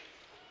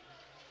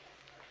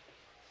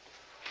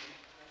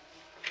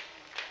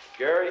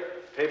 Gary,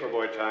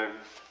 paperboy time.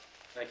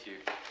 Thank you.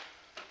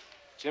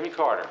 Jimmy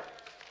Carter.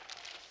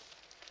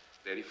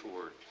 Eddie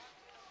Ford.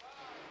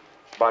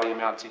 Body of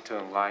Mao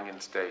Zedong lying in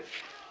state.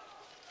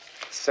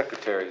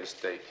 Secretary of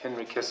State,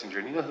 Henry Kissinger.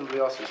 And you know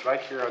who else is right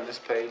here on this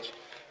page?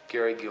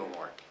 Gary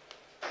Gilmore.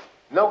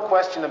 No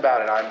question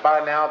about it. I'm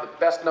by now the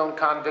best known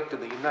convict in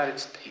the United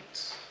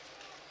States.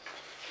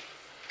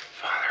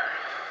 Father,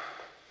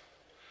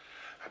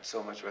 I'd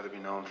so much rather be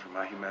known for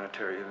my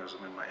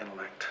humanitarianism and my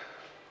intellect.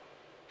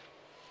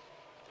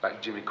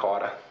 Like Jimmy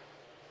Carter.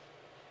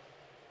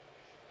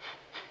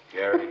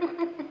 Gary,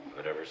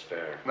 whatever's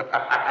fair.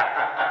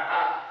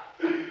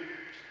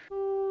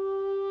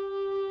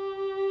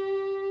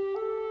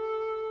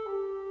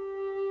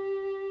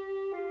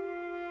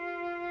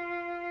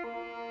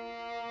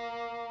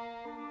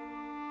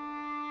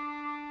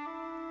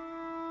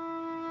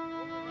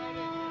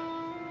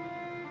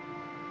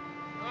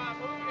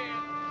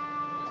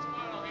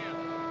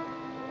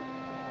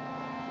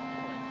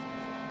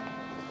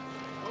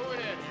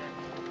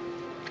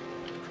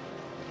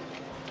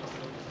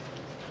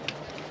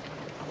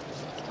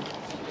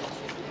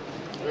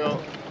 Bill,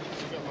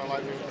 you got my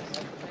life here.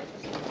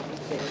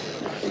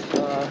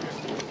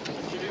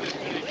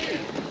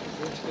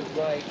 Which is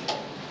right.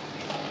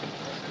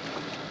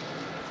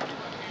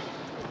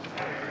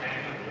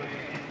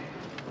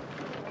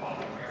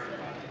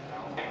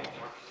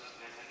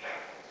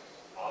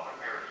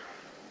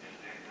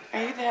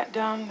 Are you that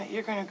dumb that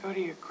you're gonna go to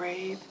your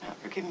grave not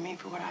forgiving me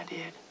for what I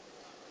did?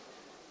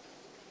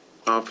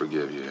 I'll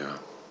forgive you, yeah.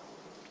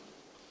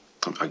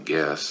 I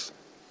guess.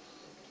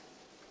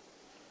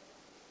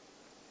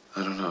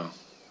 I don't know.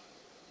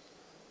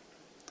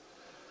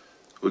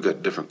 We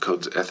got different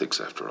codes of ethics,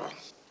 after all.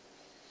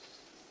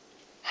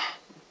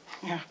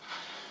 Yeah.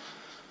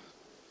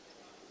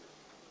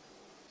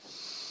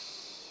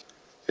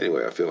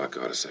 Anyway, I feel like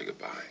I ought to say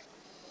goodbye.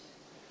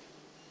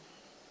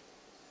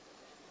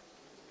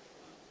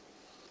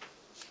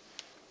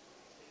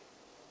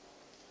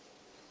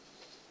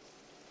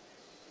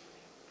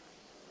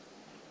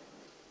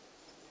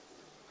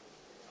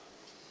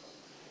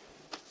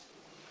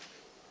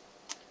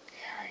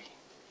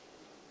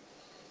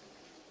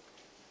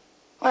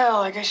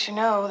 Well, I guess you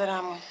know that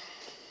I'm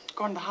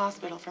going to the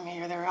hospital from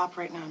here. They were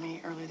operating on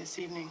me early this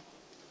evening.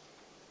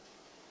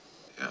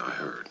 Yeah, I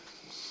heard.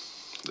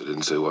 They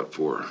didn't say what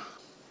for.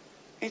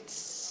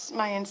 It's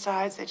my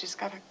insides. They just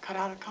gotta cut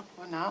out a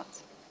couple of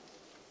knots.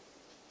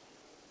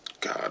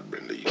 God,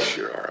 Brenda, you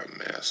sure are a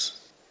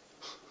mess.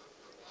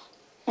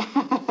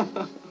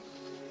 I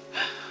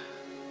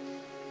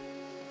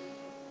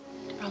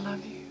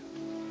love you.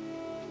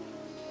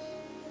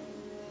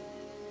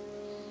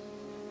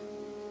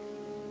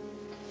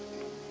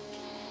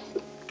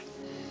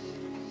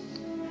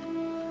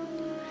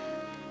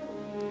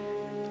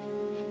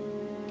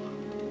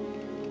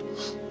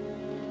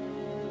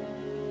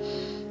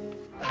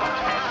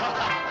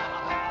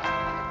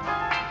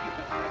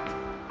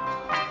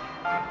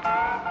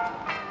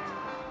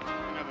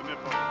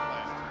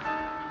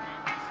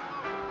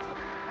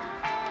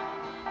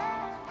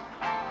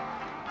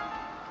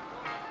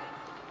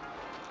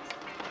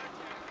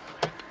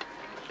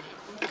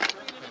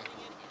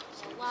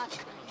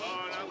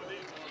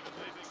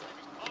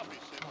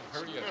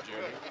 Hurry up,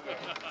 Jerry.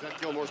 Is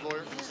that Gilmore's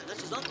lawyer? Yeah,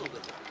 that's his uncle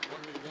with him.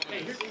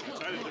 Hey, here's Mr.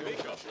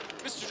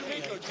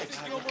 D'Amico, do you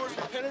think Gilmore's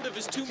repentant of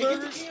his two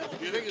murders?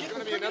 Do you think there's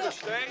going to be another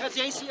stay? Has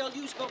the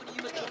ACLU spoken to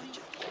you, Mr.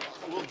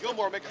 Lee? Will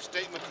Gilmore make a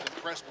statement to the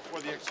press before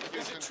the execution?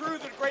 Is it true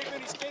that a great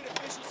many state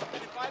officials have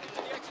been invited to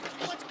the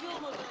execution? What's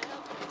Gilmore going to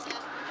have to do?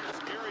 It's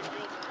Gary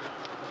Gilmore.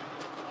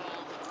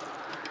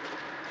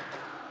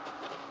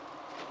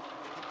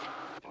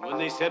 When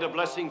they said a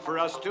blessing for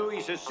us too, he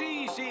says,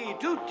 si,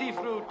 tutti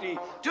frutti,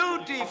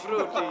 tutti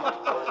frutti.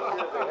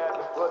 They had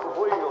to put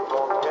wheels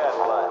on the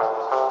Cadillac.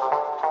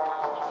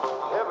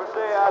 Every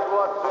day I'd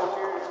watch them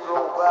beauties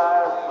roll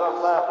by, and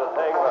sometimes I'd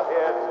hang my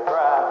head and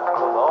cry,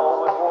 because I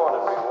always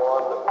wanted me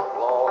one that was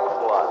long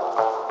and black.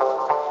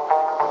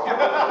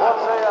 One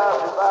day I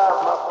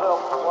devised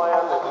myself a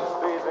plan that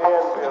would be the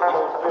envy of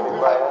most any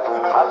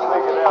man. I'd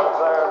sneak it out of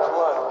there in a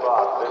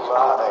lunchbox in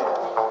my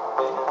hand.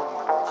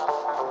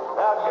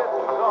 Now get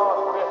the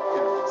car, get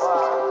the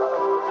fire.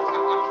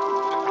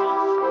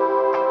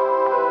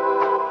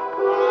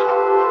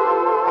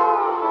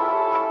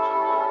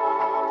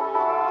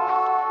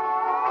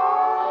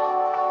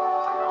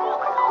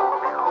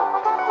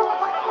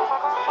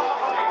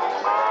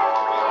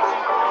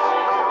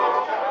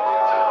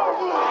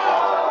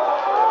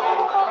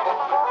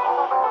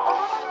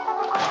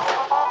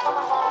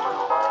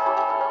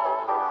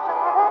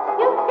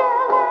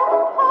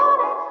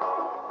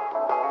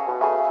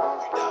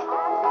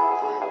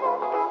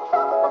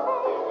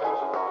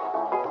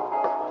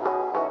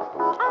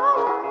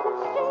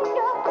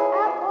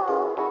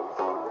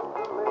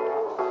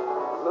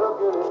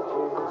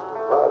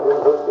 While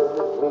you're looking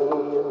at me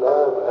and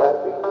I'm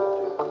happy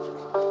too.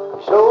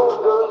 Shows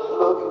us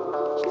looking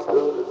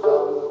through the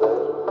guns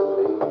and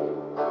believe.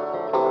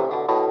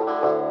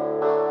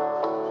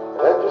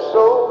 And you're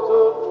so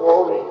good,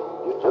 woman,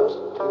 you're just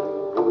too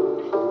good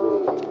for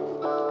me.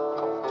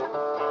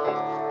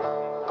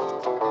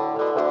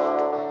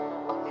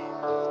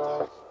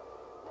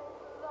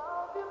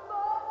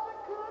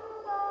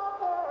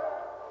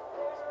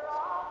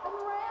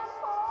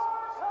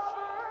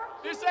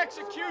 This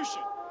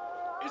execution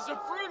is a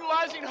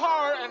brutalizing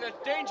horror and a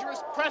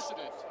dangerous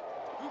precedent.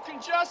 Who can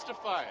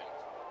justify it?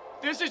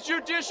 This is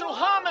judicial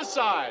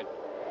homicide.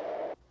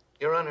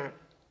 Your Honor,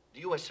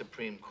 the U.S.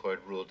 Supreme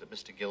Court ruled that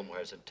Mr. Gilmore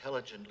has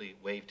intelligently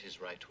waived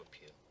his right to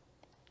appeal.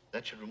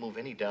 That should remove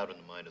any doubt in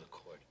the mind of the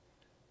court.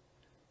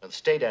 Now, the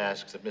state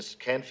asks that Mrs.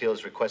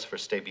 Canfield's request for a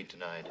stay be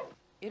denied.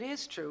 It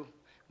is true.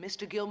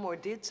 Mr. Gilmore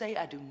did say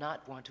I do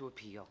not want to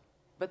appeal.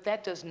 But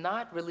that does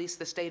not release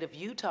the state of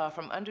Utah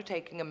from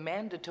undertaking a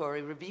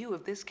mandatory review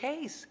of this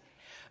case.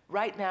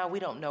 Right now, we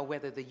don't know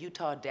whether the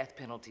Utah death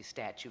penalty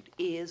statute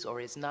is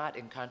or is not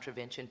in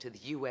contravention to the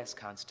U.S.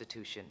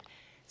 Constitution,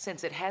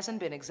 since it hasn't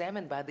been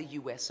examined by the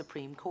U.S.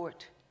 Supreme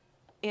Court.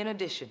 In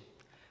addition,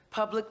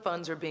 public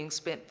funds are being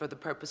spent for the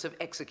purpose of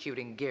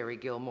executing Gary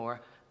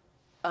Gilmore,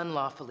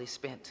 unlawfully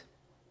spent.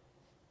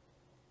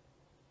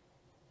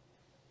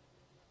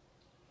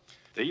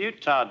 The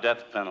Utah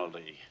death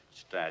penalty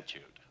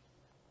statute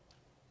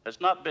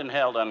has not been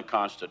held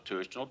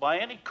unconstitutional by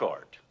any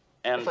court.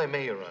 And if I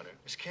may, Your Honor,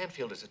 Miss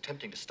Canfield is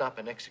attempting to stop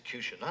an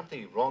execution, not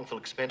the wrongful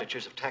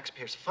expenditures of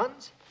taxpayers'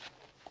 funds.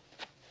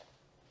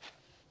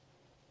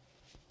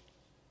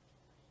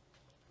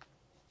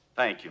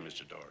 Thank you,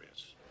 Mr.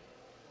 Dorius.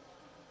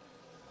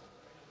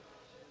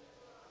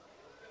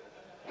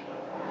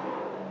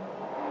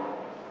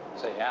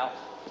 Say, Al,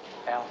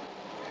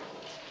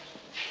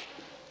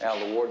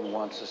 the warden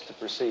wants us to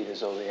proceed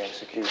as though the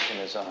execution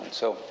is on.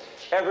 So,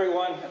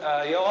 everyone,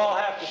 you'll all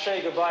have to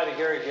say goodbye to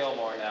Gary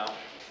Gilmore now.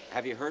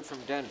 Have you heard from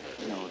Denver?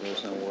 No,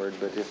 there's no word,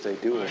 but if they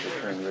do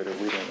overturn Ritter,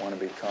 we don't want to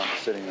be caught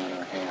sitting on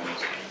our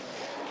hands.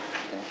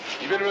 Okay?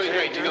 You've been really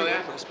great. You know that?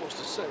 What am I supposed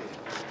to say?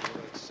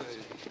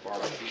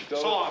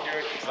 So long,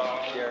 Gary. So long,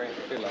 Gary.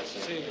 Good luck.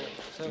 See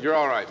you. You're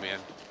all right, man.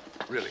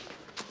 Really.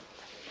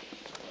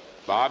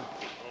 Bob?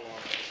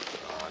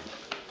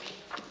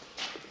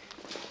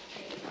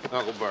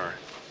 Uncle Bern.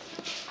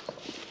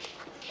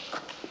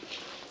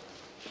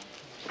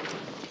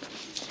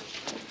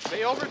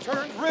 They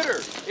overturned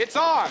Ritter. It's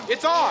on.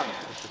 It's on.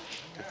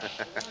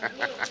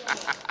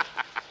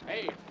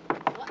 Hey,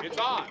 it's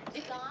on.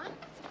 It's on?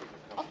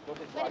 Oh,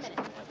 wait a minute.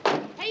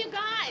 Hey, you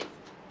guys!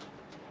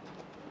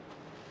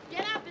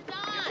 Get up, it's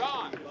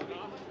on!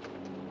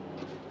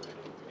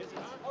 It's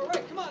on. All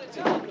right, come on, it's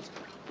on.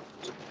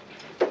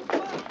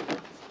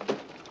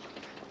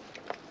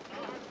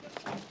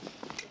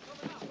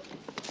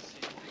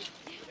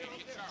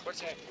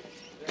 What's that?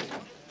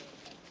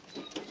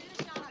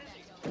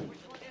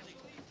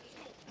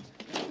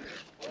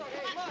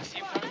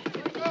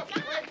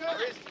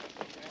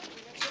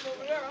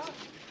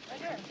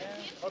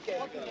 Okay.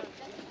 I got it.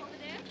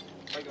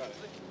 I got it.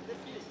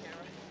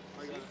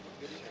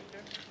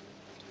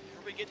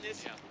 Are we getting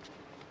this? Yeah.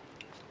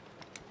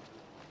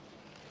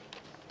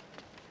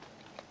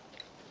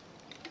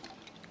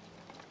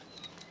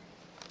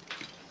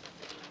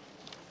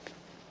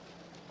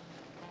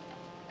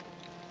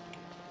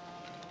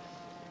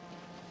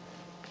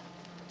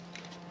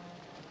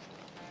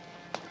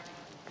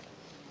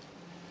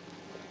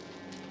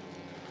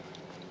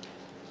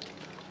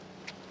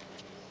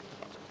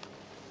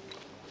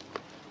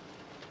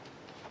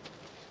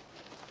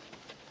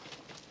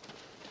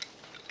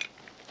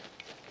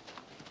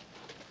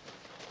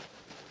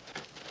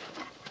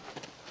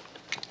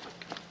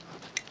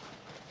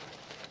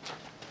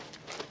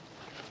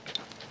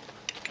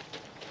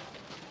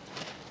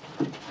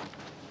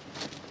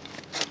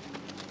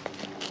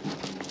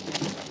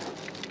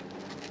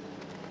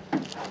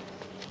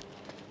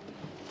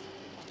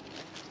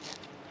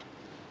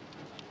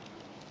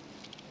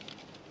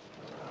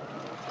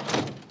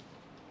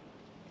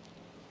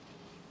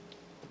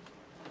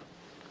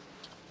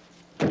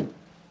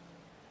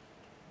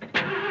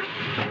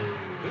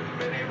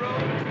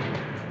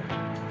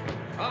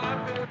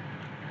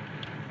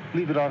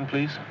 Leave it on,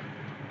 please.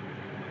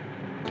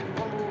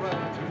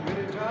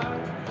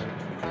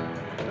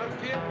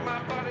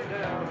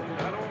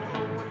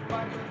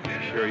 You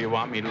sure you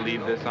want me to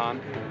leave this on?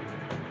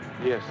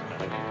 Yes.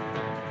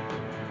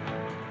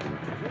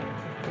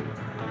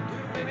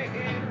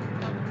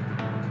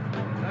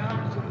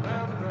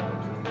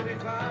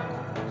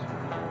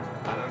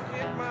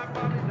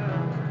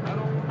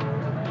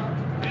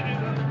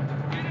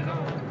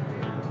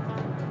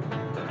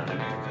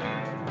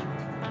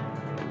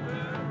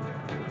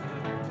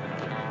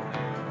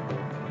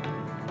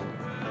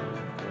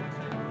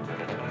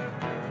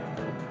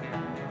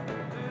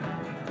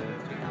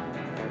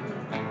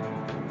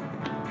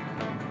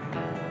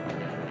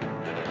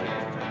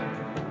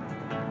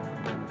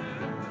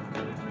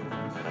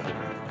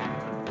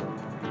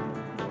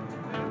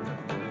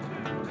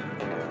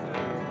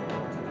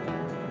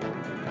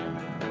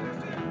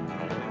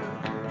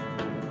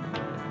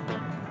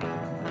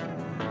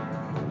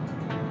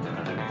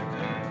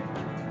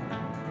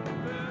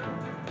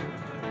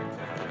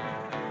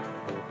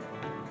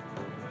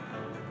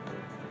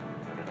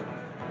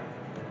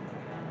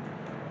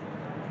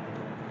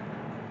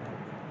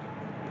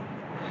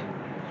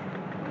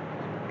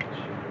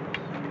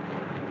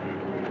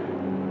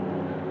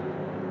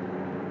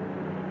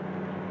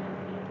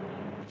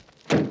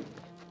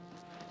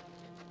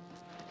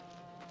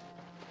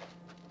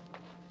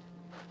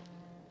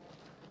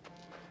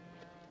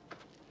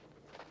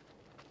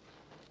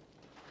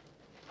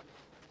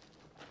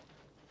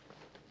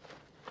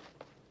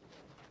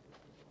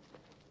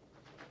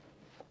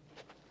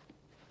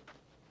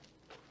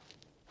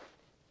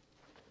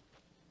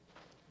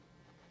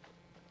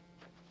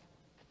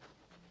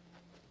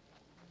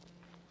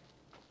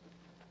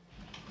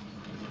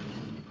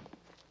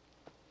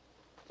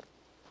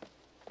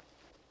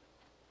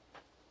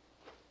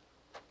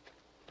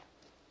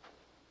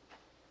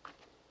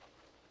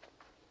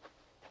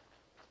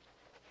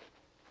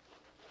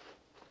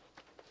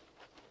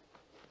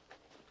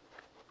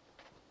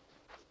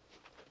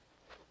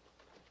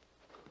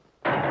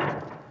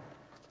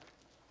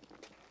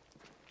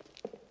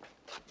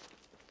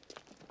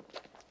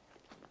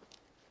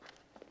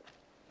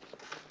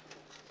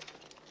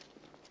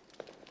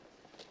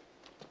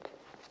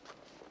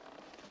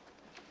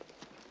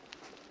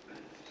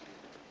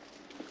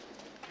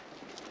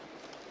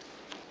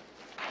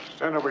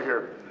 Stand over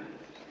here.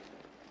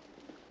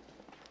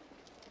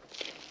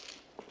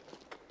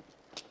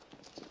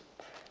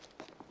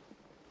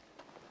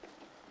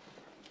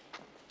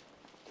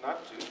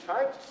 Not too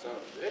tight, son of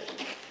a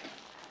bitch.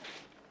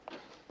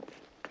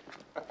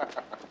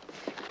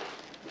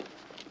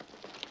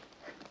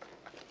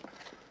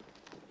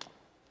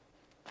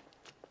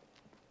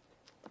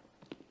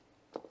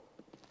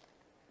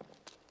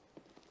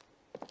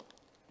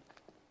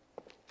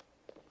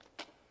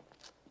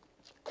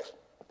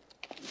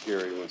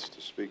 Gary wants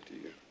to speak to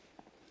you.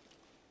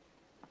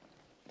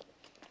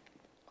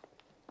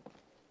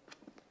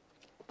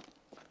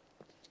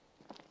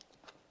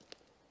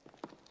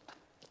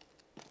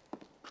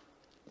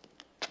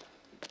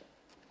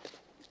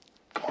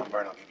 Come on,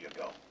 Bern, I'll give you a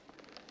go.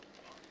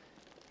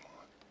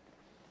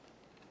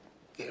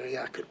 Gary,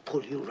 I could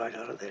pull you right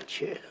out of that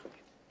chair.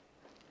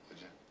 Would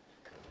you?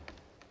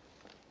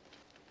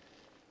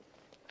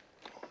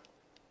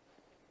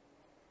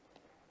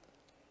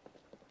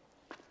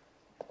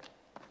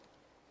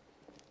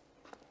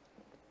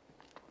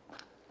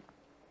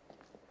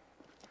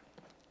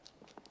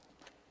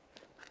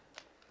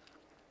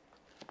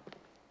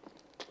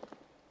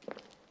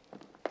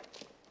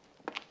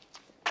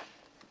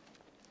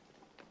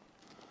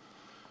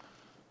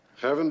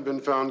 Having been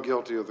found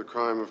guilty of the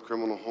crime of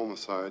criminal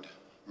homicide,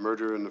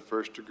 murder in the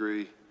first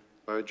degree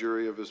by a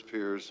jury of his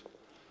peers,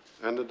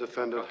 and the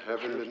defendant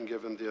having been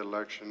given the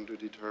election to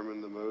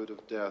determine the mode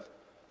of death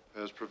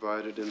as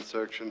provided in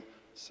section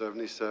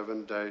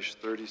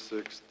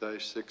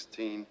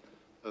 77-36-16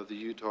 of the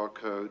Utah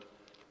Code,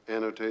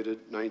 annotated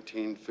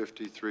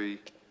 1953,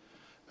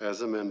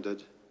 as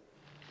amended,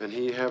 and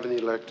he having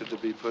elected to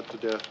be put to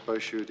death by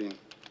shooting,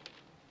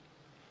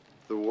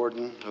 the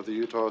warden of the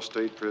Utah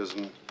State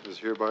Prison is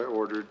hereby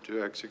ordered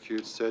to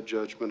execute said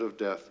judgment of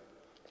death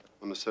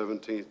on the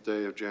 17th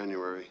day of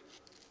January,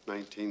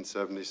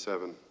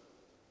 1977.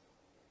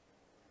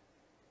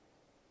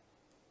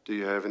 Do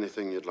you have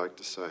anything you'd like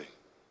to say?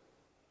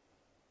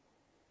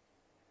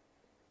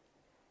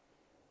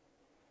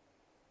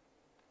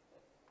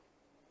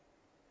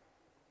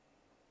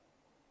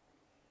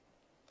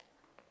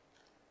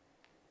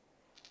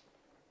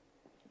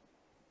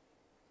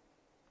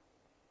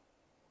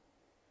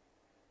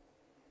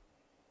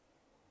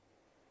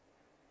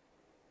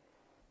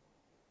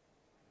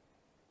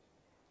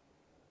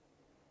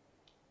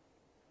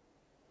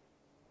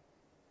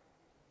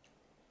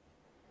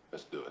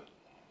 Let's do it.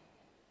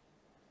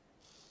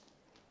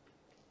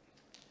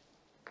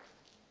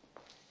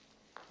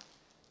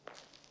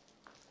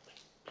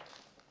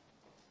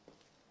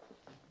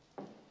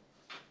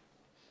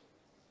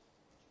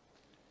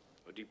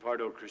 O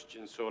depart, O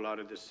Christian soul, out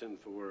of this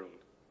sinful world.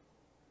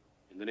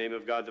 In the name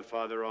of God the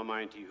Father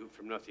Almighty, who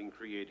from nothing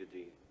created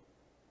thee.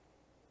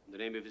 In the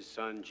name of his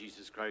Son,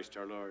 Jesus Christ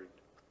our Lord,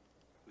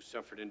 who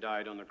suffered and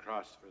died on the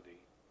cross for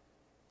thee.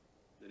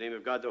 In the name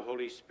of God the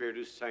Holy Spirit,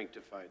 who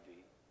sanctified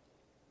thee.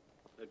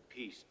 Let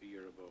peace be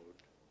your abode.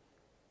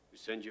 We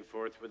send you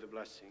forth with a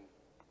blessing.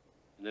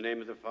 In the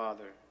name of the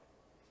Father,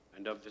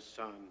 and of the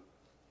Son,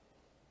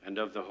 and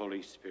of the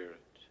Holy Spirit.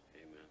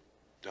 Amen.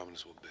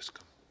 Dominus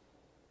vobiscum.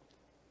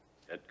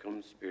 Et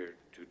cum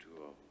spiritu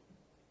tuo.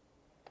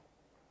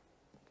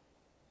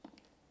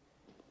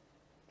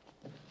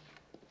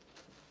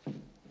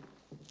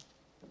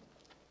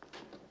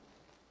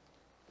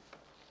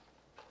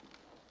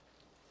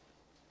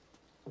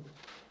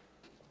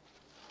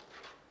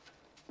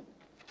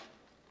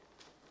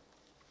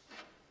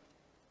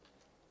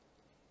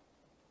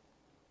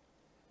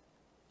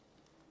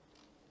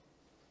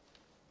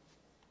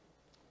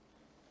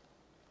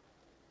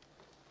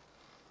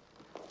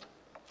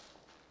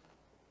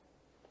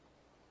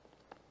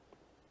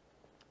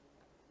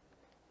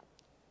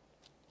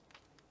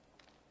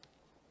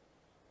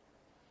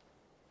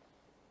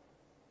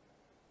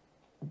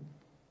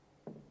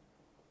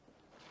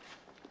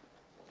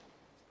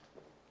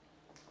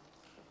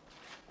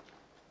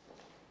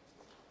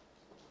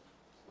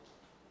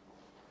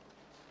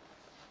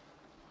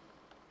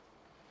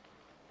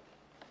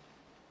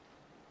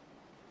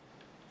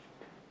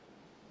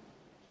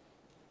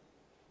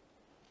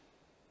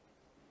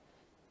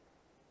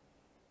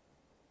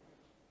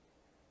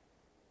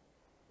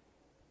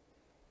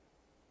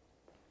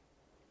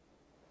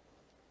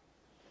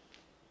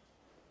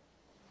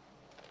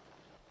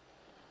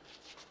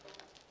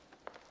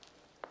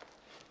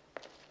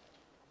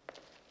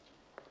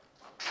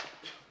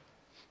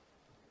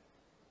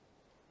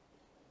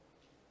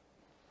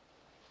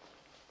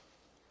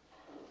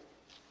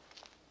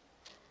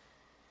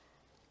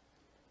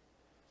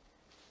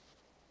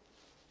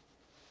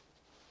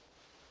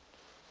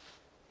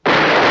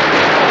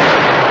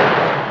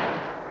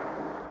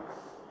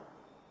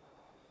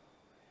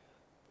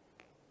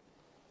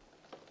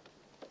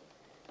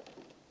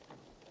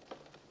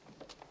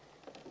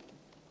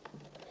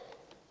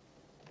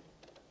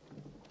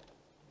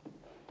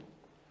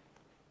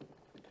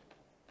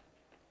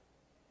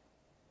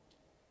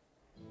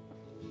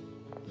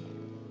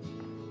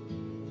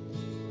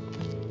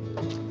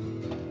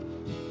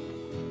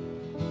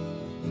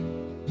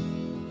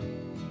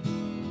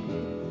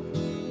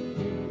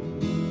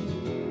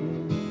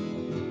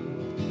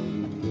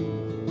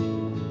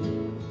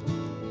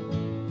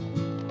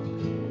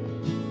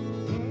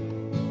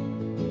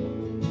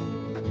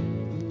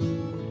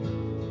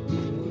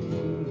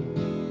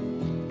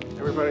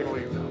 Everybody can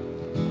leave now.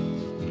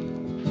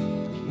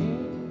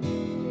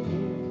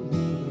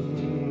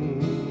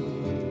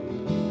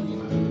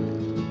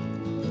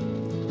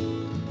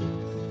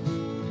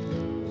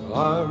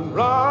 I'm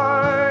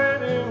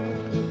riding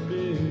the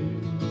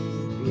big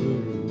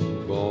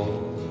blue ball.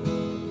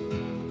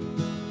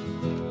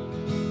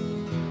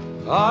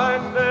 I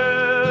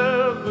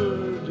never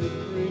did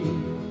dream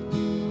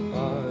I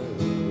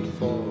would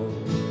fall,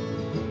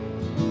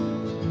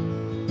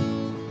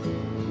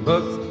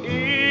 but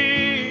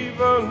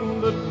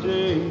even the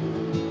day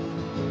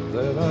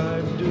that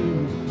I do,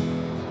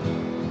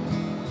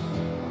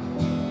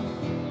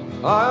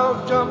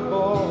 I'll jump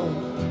off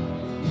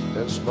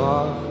and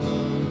smile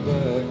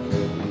back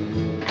at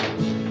you.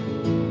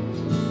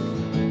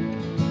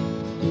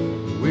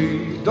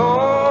 We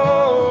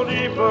don't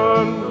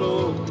even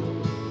know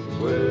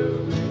where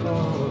we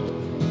are.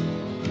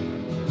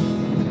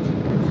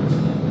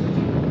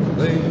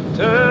 They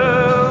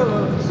tell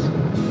us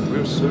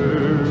we're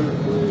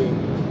circling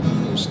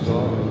the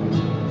stars.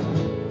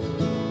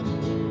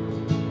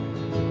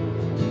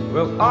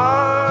 Well,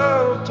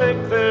 I'll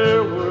take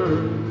their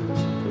word,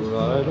 for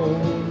I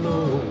don't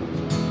know.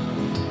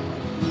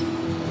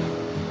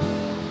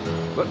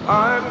 But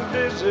I'm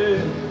busy,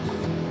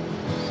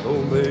 so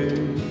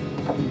maybe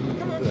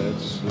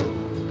that's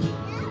so.